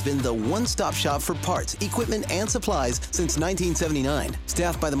Warehouse has been the one-stop shop for parts, equipment, and supplies since 1979.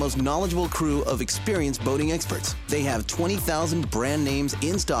 Staffed by the most knowledgeable crew of experienced boating experts. They have 20,000 brand names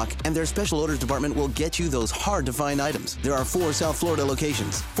in stock, and their special orders department will get you those hard-to-find items. There are 4 South Florida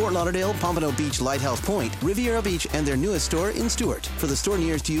locations: Fort Lauderdale, Pompano Beach, Lighthouse Point, Riviera Beach, and their newest store in Stuart. For the store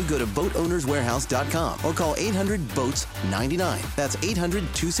nearest you, go to boatownerswarehouse.com or call 800-BOATS-99. That's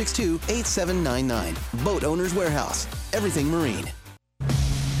 800-262-8799. Boat Owners Warehouse. Everything marine.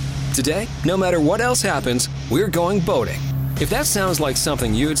 Today, no matter what else happens, we're going boating. If that sounds like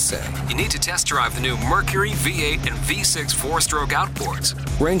something you'd say, you need to test drive the new Mercury V8 and V6 4-stroke outboards.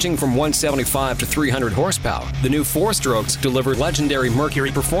 Ranging from 175 to 300 horsepower, the new 4-strokes deliver legendary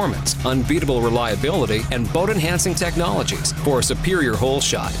Mercury performance, unbeatable reliability, and boat-enhancing technologies for a superior hole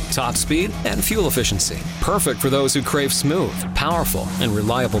shot, top speed, and fuel efficiency. Perfect for those who crave smooth, powerful, and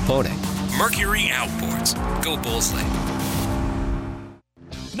reliable boating. Mercury Outboards. Go Bullsley.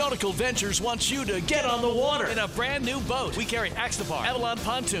 Nautical-Ventures wants you to get on the water in a brand new boat. We carry Axopar, Avalon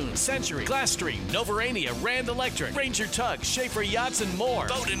Pontoons, Century, Glasstream, Novarania, Rand Electric, Ranger Tugs, Schaefer Yachts, and more.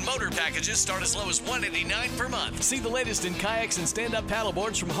 Boat and motor packages start as low as $189 per month. See the latest in kayaks and stand-up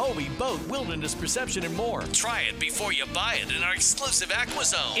paddleboards from Hobie, Boat, Wilderness, Perception, and more. Try it before you buy it in our exclusive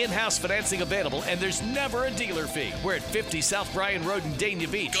AquaZone. In-house financing available, and there's never a dealer fee. We're at 50 South Bryan Road in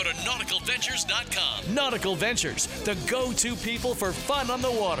Dania Beach. Go to Nautical-Ventures.com. Nautical Ventures, the go-to people for fun on the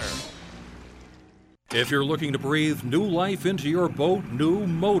water. If you're looking to breathe new life into your boat, new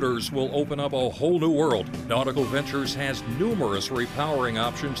motors will open up a whole new world. Nautical-Ventures has numerous repowering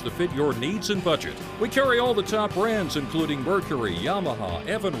options to fit your needs and budget. We carry all the top brands, including Mercury, Yamaha,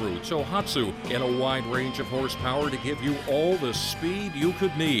 Evinrude, Tohatsu, in a wide range of horsepower to give you all the speed you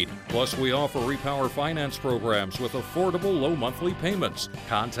could need. Plus, we offer repower finance programs with affordable low monthly payments.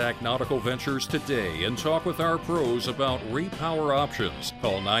 Contact Nautical-Ventures today and talk with our pros about repower options.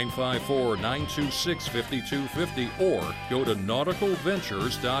 Call 954-926-5250 or go to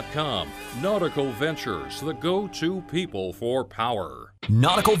nauticalventures.com. Nautical Ventures, the go-to people for power.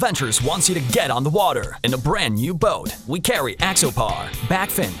 Nautical-Ventures wants you to get on the water in a brand new boat. We carry Axopar,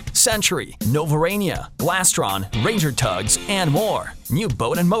 Backfin, Century, Novarania, Glastron, Ranger Tugs, and more. New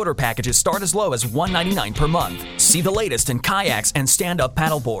boat and motor packages start as low as $199 per month. See the latest in kayaks and stand-up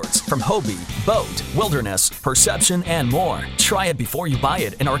paddleboards from Hobie, Boat, Wilderness, Perception, and more. Try it before you buy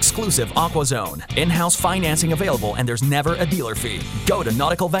it in our exclusive AquaZone. In-house financing available, and there's never a dealer fee. Go to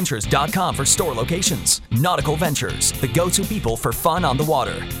nauticalventures.com for store locations. Nautical Ventures, the go-to people for fun on the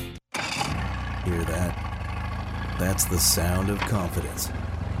water. Hear that? That's the sound of confidence.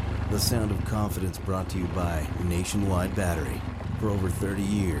 The sound of confidence brought to you by Nationwide Battery. For over 30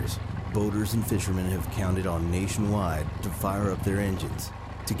 years, Boaters and fishermen have counted on Nationwide to fire up their engines,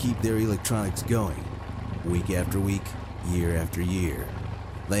 to keep their electronics going, week after week, year after year.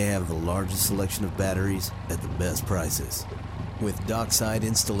 They have the largest selection of batteries at the best prices, with dockside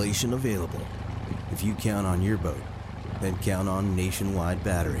installation available. If you count on your boat, then count on Nationwide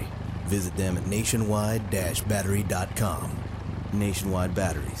Battery. Visit them at nationwide-battery.com. Nationwide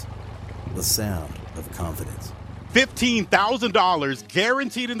Batteries, the sound of confidence. $15,000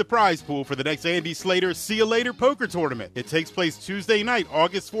 guaranteed in the prize pool for the next Andy Slater See You Later poker tournament. It takes place Tuesday night,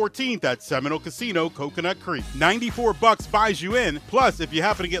 August 14th at Seminole Casino, Coconut Creek. $94 buys you in. Plus, if you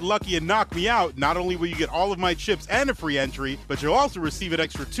happen to get lucky and knock me out, not only will you get all of my chips and a free entry, but you'll also receive an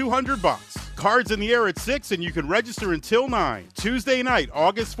extra $200. Cards in the air at 6 and you can register until 9. Tuesday night,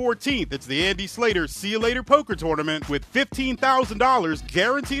 August 14th, it's the Andy Slater See You Later poker tournament with $15,000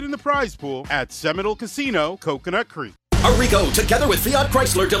 guaranteed in the prize pool at Seminole Casino, Coconut Creek. Arrigo, together with Fiat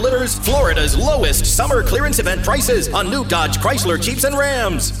Chrysler, delivers Florida's lowest summer clearance event prices on new Dodge, Chrysler, Jeeps, and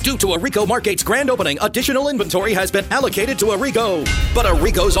Rams. Due to Arrigo Margate's grand opening, additional inventory has been allocated to Arrigo. But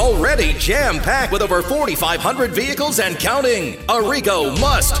Arrigo's already jam-packed with over 4,500 vehicles and counting. Arrigo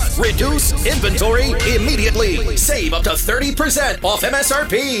must reduce inventory immediately. Save up to 30% off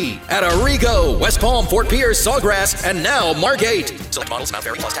MSRP at Arrigo, West Palm, Fort Pierce, Sawgrass, and now Margate. Select models, amount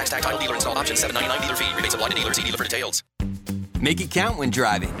vary, plus tax, title, dealer install option, $7.99 dealer fee. Rebates applied to dealer. See dealer for details. Make it count when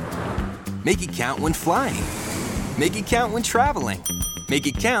driving. Make it count when flying. Make it count when traveling. Make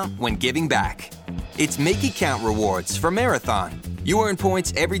it count when giving back. It's Make It Count rewards for Marathon. You earn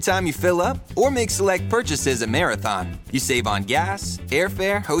points every time you fill up or make select purchases at Marathon. You save on gas,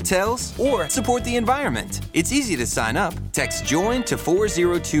 airfare, hotels, or support the environment. It's easy to sign up. Text JOIN to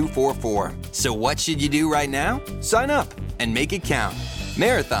 40244. So what should you do right now? Sign up and make it count.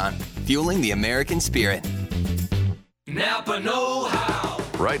 Marathon, fueling the American spirit. Napa know-how.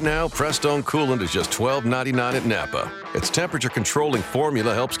 Right now, Prestone Coolant is just $12.99 at Napa. Its temperature-controlling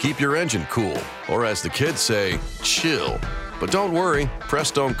formula helps keep your engine cool, or as the kids say, chill. But don't worry,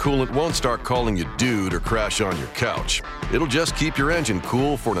 Prestone Coolant won't start calling you dude or crash on your couch. It'll just keep your engine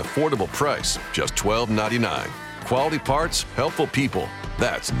cool for an affordable price, just $12.99. Quality parts, helpful people.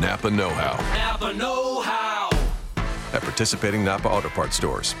 That's Napa know-how. Napa know-how. At participating Napa Auto Parts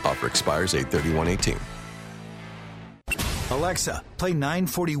stores. Offer expires 8/31/18. Alexa, play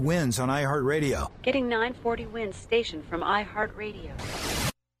 940 Wins on iHeartRadio. Getting 940 Wins station from iHeartRadio.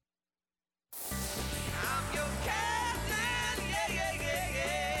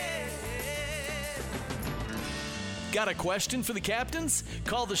 Got a question for the captains?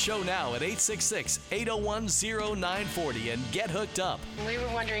 Call the show now at 866-801-0940 and get hooked up. We were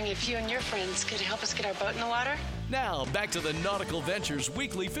wondering if you and your friends could help us get our boat in the water? Now, back to the Nautical-Ventures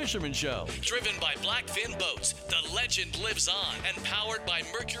Weekly Fisherman Show. Driven by Blackfin Boats, the legend lives on, and powered by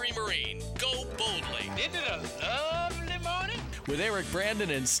Mercury Marine. Go boldly. Isn't it a lovely morning? With Eric Brandon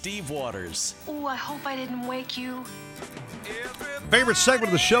and Steve Waters. Oh, I hope I didn't wake you. Favorite segment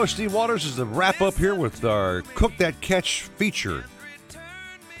of the show, Steve Waters, is the wrap-up here with our Cook That Catch feature.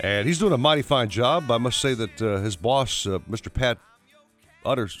 And he's doing a mighty fine job. I must say that his boss, Mr. Pat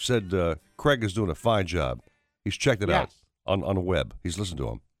Utter, said Craig is doing a fine job. He's checked it out on the web. He's listened to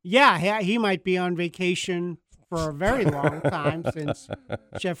him. Yeah, he might be on vacation for a very long time since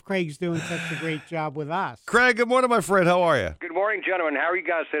Chef Craig's doing such a great job with us. Craig, good morning, my friend. How are you? Good morning, gentlemen. How are you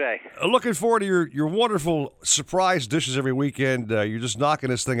guys today? Looking forward to your wonderful surprise dishes every weekend. You're just knocking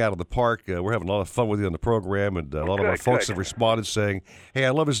this thing out of the park. We're having a lot of fun with you on the program, and a lot of our folks have responded saying, hey,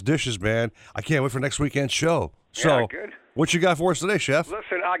 I love his dishes, man. I can't wait for next weekend's show. So, good. What you got for us today, Chef?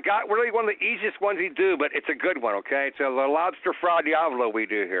 Listen, I got really one of the easiest ones we do, but it's a good one, okay? It's a lobster fra diavolo we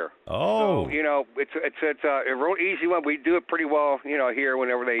do here. Oh. So, it's a real easy one. We do it pretty well, here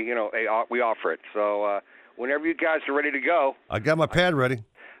whenever we offer it. So, whenever you guys are ready to go. I got my pad ready.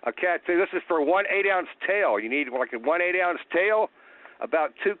 Okay, so this is for 1 8-ounce tail. You need like a 1 8-ounce tail,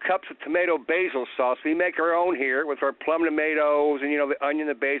 about 2 cups of tomato basil sauce. We make our own here with our plum tomatoes and, the onion,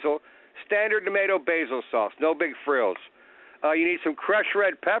 the basil. Standard tomato basil sauce, no big frills. You need some crushed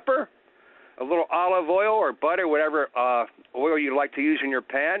red pepper, a little olive oil or butter, whatever oil you like to use in your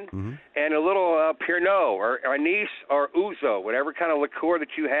pan, and a little Pernod or anise or ouzo, whatever kind of liqueur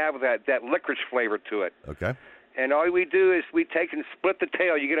that you have with that licorice flavor to it. Okay. And all we do is we take and split the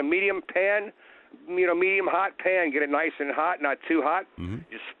tail. You get a medium pan, medium hot pan, get it nice and hot, not too hot.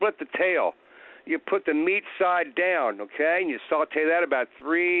 You split the tail. You put the meat side down, okay, and you saute that about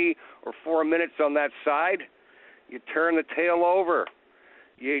 3 or 4 minutes on that side. You turn the tail over.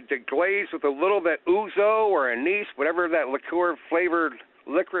 You deglaze with a little bit ouzo or anise, whatever that liqueur-flavored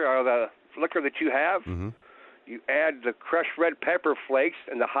liquor or the liquor that you have. You You add the crushed red pepper flakes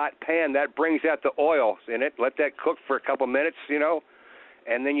in the hot pan. That brings out the oil in it. Let that cook for a couple minutes,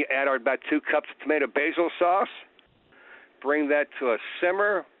 and then you add about 2 cups of tomato basil sauce. Bring that to a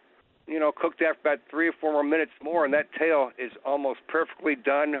simmer. Cook that for about 3 or 4 more minutes more, and that tail is almost perfectly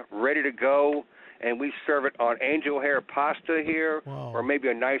done, ready to go. And we serve it on angel hair pasta here, or maybe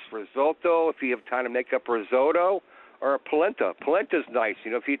a nice risotto if you have time to make up risotto. Or a polenta. Polenta's nice.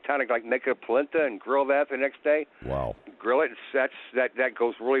 If you kind of make a polenta and grill that the next day. Wow. Grill it. That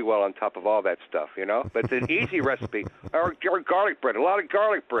goes really well on top of all that stuff, But it's an easy recipe. Or garlic bread. A lot of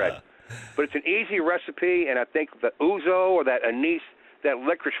garlic bread. But it's an easy recipe, and I think the ouzo or that anise, that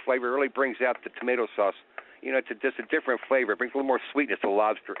licorice flavor really brings out the tomato sauce. It's just a different flavor. It brings a little more sweetness to the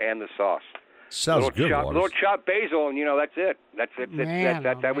lobster and the sauce. Sounds good. Little chopped basil, and that's it. That's it.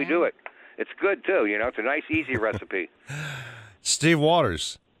 That's how we do it. It's good, too. It's a nice, easy recipe. Steve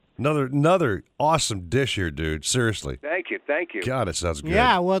Waters, another awesome dish here, dude. Seriously. Thank you. God, it sounds good.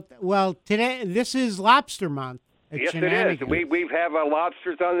 Yeah, well, today, this is Lobster Month. Yes, it is. We have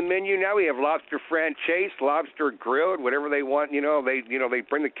lobsters on the menu now. We have lobster franchise, lobster grilled, whatever they want. They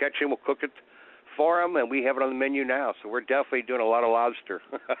bring the catch in, we'll cook it for them, and we have it on the menu now. So we're definitely doing a lot of lobster.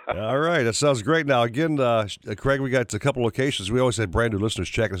 All right, that sounds great. Now, again, Craig, we got a couple locations. We always have brand new listeners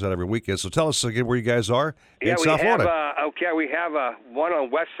checking us out every weekend. So tell us again where you guys are in South Florida. We have one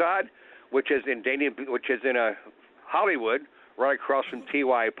on West Side, which is in Hollywood, right across from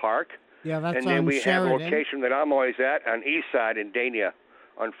TY Park. Yeah, that's and then we Sheridan. have a location that I'm always at on East Side in Dania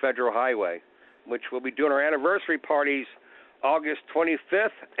on Federal Highway, which we'll be doing our anniversary parties August 25th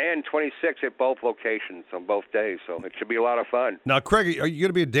and 26th at both locations on both days. So it should be a lot of fun. Now, Craig, are you going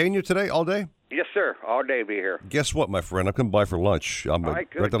to be in Dania today all day? Yes, sir. All day be here. Guess what, my friend? I'm coming by for lunch. I'm right,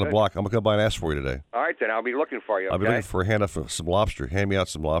 good, right down the good. block. I'm going to come by and ask for you today. All right, then. I'll be looking for you, okay? I'll be looking for a hand for some lobster. Hand me out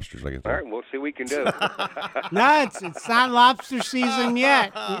some lobsters. All right, we'll see what we can do. No, it's not lobster season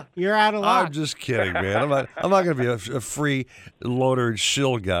yet. You're out of luck. I'm just kidding, man. I'm not going to be a free loader and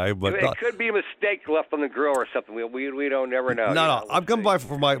shill guy. But it could be a mistake left on the grill or something. We don't never know. No. I'm coming by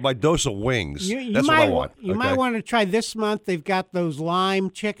for my dose of wings. That's what I want. You might want to try this month. They've got those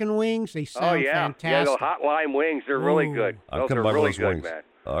lime chicken wings. They sound fantastic. Yeah, those hot lime wings, they're really good. Those are really good, wings. man.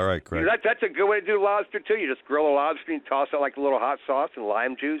 All right, Craig. That's a good way to do lobster, too. You just grill a lobster and toss it like a little hot sauce and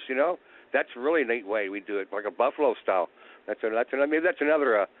lime juice, That's a really neat way we do it, like a buffalo style. Maybe that's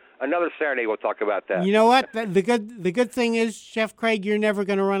another Saturday we'll talk about that. You know what? The good thing is, Chef Craig, you're never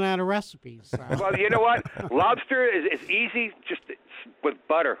going to run out of recipes. So. Well, you know what? Lobster is easy just with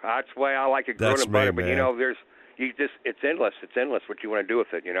butter. That's why I like it grilled in butter. Man. But, it's endless. It's endless what you want to do with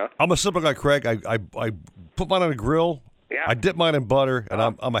it, I'm a simple guy, Craig. I put mine on a grill. Yeah. I dip mine in butter, and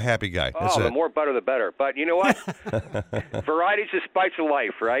I'm a happy guy. That's the it. more butter, the better. But you know what? Variety's the spice of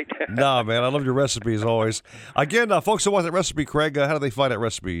life, right? Nah, man, I love your recipe as always. Again, folks that want that recipe, Craig, how do they find that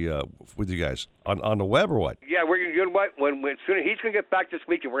recipe with you guys? On the web or what? Yeah, we're going to do what? As soon as he's going to get back this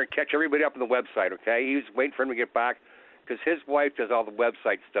week, and we're going to catch everybody up on the website, okay? He's waiting for him to get back because his wife does all the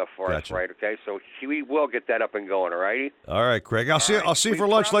website stuff for us, right? Okay, so we will get that up and going, all righty? All right, Craig. I'll see you for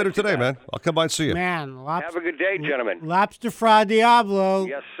lunch later today, man. I'll come by and see you. Man, have a good day, gentlemen. Lobster Fra Diablo.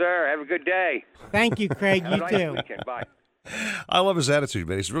 Yes, sir. Have a good day. Thank you, Craig. Have You a nice too. weekend. Bye. I love his attitude,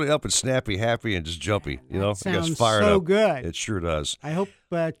 man. He's really up and snappy, happy, and just jumpy. He gets Sounds fired so up. good. It sure does. I hope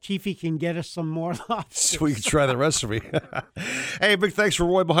Chiefy can get us some more lobsters. So we can try the recipe. Hey, big thanks for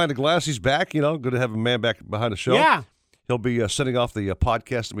Roy behind the glass. He's back. Good to have a man back behind the show. Yeah. He'll be sending off the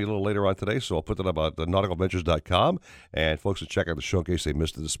podcast to me a little later on today, so I'll put that up at Nautical-Ventures.com, and folks can check out the show in case they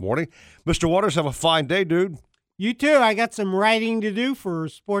missed it this morning. Mr. Waters, have a fine day, dude. You too. I got some writing to do for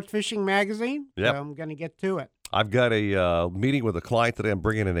Sports Fishing Magazine, so I'm going to get to it. I've got a meeting with a client today. I'm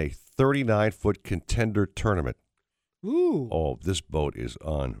bringing in a 39-foot contender tournament. Ooh. Oh, this boat is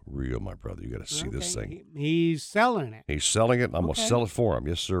unreal, my brother. You got to see this thing. He's selling it. He's selling it. I'm going to sell it for him.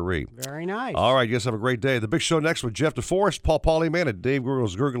 Yes, sirree. Very nice. All right, you guys have a great day. The big show next with Jeff DeForest, Paul Polyman, and Dave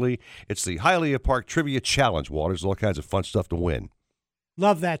Gurgles Gurgly. It's the Hialeah Park Trivia Challenge, Waters. All kinds of fun stuff to win.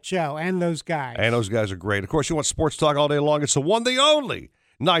 Love that show and those guys. And those guys are great. Of course, you want sports talk all day long. It's the one, the only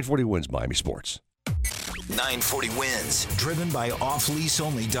 940 Wins Miami Sports. 940 Wins. Driven by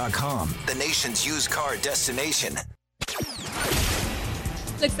offleaseonly.com. The nation's used car destination.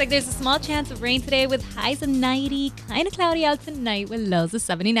 Looks like there's a small chance of rain today with highs of 90, kind of cloudy out tonight with lows of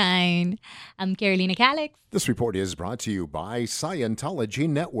 79. I'm Carolina Calix. This report is brought to you by Scientology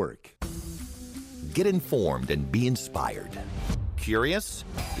Network. Get informed and be inspired. Curious?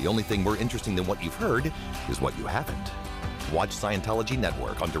 The only thing more interesting than what you've heard is what you haven't. Watch Scientology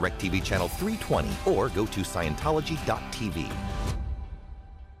Network on DirecTV Channel 320 or go to Scientology.tv.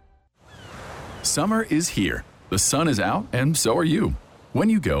 Summer is here. The sun is out, and so are you. When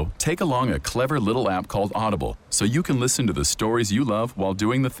you go, take along a clever little app called Audible so you can listen to the stories you love while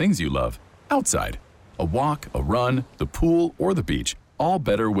doing the things you love outside. A walk, a run, the pool, or the beach, all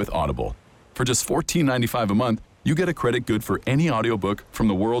better with Audible. For just $14.95 a month, you get a credit good for any audiobook from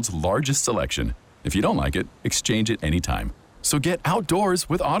the world's largest selection. If you don't like it, exchange it anytime. So get outdoors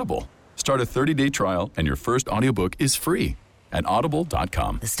with Audible. Start a 30-day trial and your first audiobook is free at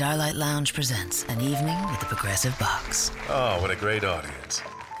audible.com. The Starlight Lounge presents An Evening with the Progressive Box. Oh, what a great audience.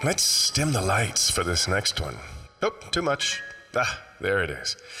 Let's dim the lights for this next one. Oh, too much. There it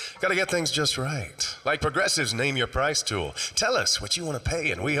is. Gotta get things just right. Like Progressive's Name Your Price tool. Tell us what you want to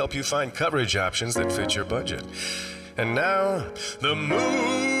pay and we help you find coverage options that fit your budget. And now, the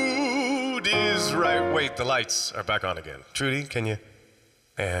mood is right. Wait, the lights are back on again. Trudy, can you?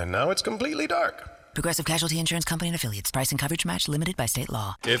 And now it's completely dark. Progressive Casualty Insurance Company and Affiliates. Price and coverage match limited by state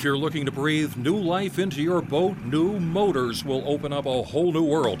law. If you're looking to breathe new life into your boat, new motors will open up a whole new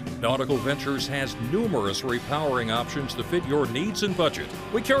world. Nautical-Ventures has numerous repowering options to fit your needs and budget.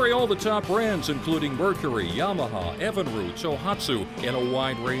 We carry all the top brands, including Mercury, Yamaha, Evinrude, Tohatsu, in a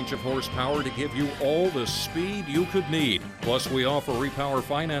wide range of horsepower to give you all the speed you could need. Plus, we offer repower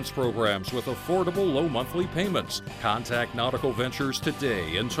finance programs with affordable low monthly payments. Contact Nautical-Ventures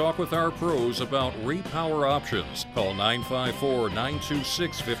today and talk with our pros about repower options. Call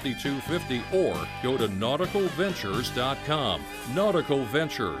 954-926-5250 or go to nauticalventures.com. Nautical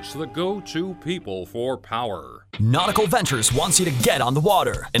Ventures, the go-to people for power. Nautical-Ventures wants you to get on the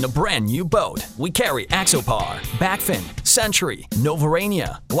water in a brand new boat. We carry Axopar, Backfin, Century,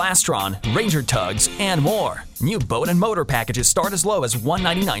 Novarania, Glastron, Ranger Tugs, and more. New boat and motor packages start as low as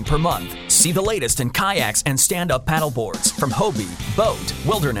 $199 per month. See the latest in kayaks and stand-up paddleboards from Hobie, Boat,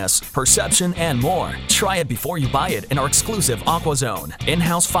 Wilderness, Perception, and more. Try it before you buy it in our exclusive AquaZone.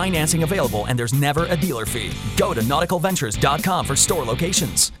 In-house financing available and there's never a dealer fee. Go to nauticalventures.com for store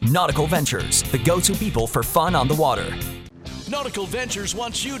locations. Nautical Ventures, the go-to people for fun on the water. Nautical-Ventures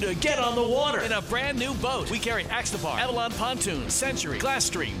wants you to get on the water in a brand new boat. We carry Axopar, Avalon Pontoons, Century,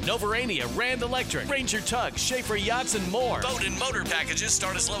 Glasstream, Novarania, Rand Electric, Ranger Tugs, Schaefer Yachts, and more. Boat and motor packages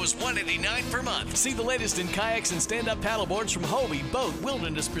start as low as $189 per month. See the latest in kayaks and stand-up paddleboards from Hobie, Boat,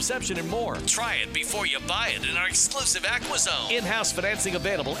 Wilderness, Perception, and more. Try it before you buy it in our exclusive AquaZone. In-house financing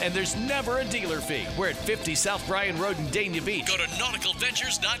available, and there's never a dealer fee. We're at 50 South Bryan Road in Dania Beach. Go to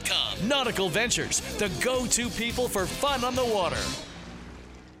nauticalventures.com. Nautical Ventures, the go-to people for fun on the water.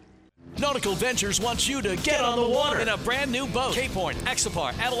 Nautical-Ventures wants you to get on the water in a brand new boat. Cape Horn,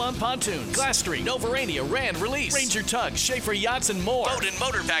 Axopar, Avalon Pontoons, Glasstream, Novarania, Rand, Release, Ranger Tugs, Schaefer Yachts, and more. Boat and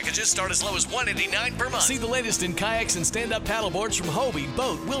motor packages start as low as $189 per month. See the latest in kayaks and stand-up paddleboards from Hobie,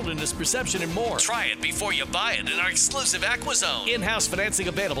 Boat, Wilderness, Perception, and more. Try it before you buy it in our exclusive AquaZone. In-house financing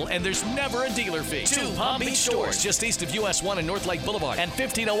available, and there's never a dealer fee. 2 Palm Beach stores just east of US 1 and North Lake Boulevard, and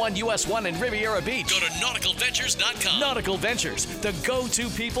 1501 US 1 in Riviera Beach. Go to nauticalventures.com. Nautical Ventures, the go-to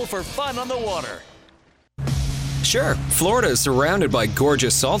people for fun on the water. Sure, Florida is surrounded by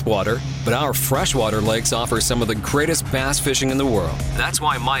gorgeous saltwater, but our freshwater lakes offer some of the greatest bass fishing in the world. That's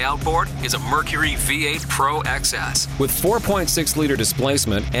why my outboard is a Mercury V8 Pro XS. With 4.6-liter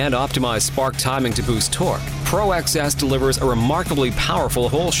displacement and optimized spark timing to boost torque, Pro XS delivers a remarkably powerful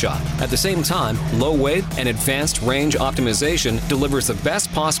hole shot. At the same time, low weight and advanced range optimization delivers the best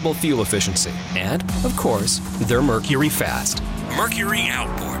possible fuel efficiency. And, of course, they're Mercury fast. Mercury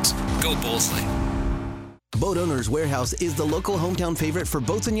Outboards. Go Bullsley. Boat Owners Warehouse is the local hometown favorite for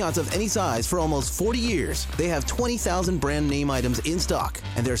boats and yachts of any size for almost 40 years. They have 20,000 brand name items in stock,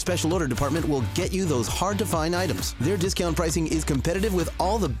 and their special order department will get you those hard-to-find items. Their discount pricing is competitive with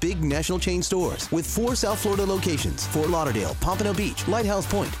all the big national chain stores, with 4 South Florida locations: Fort Lauderdale, Pompano Beach, Lighthouse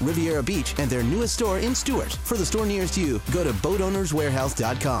Point, Riviera Beach, and their newest store in Stuart. For the store nearest you, go to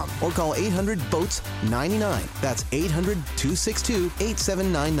boatownerswarehouse.com or call 800-BOATS-99. That's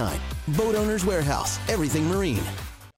 800-262-8799. Boat Owners Warehouse, everything marine.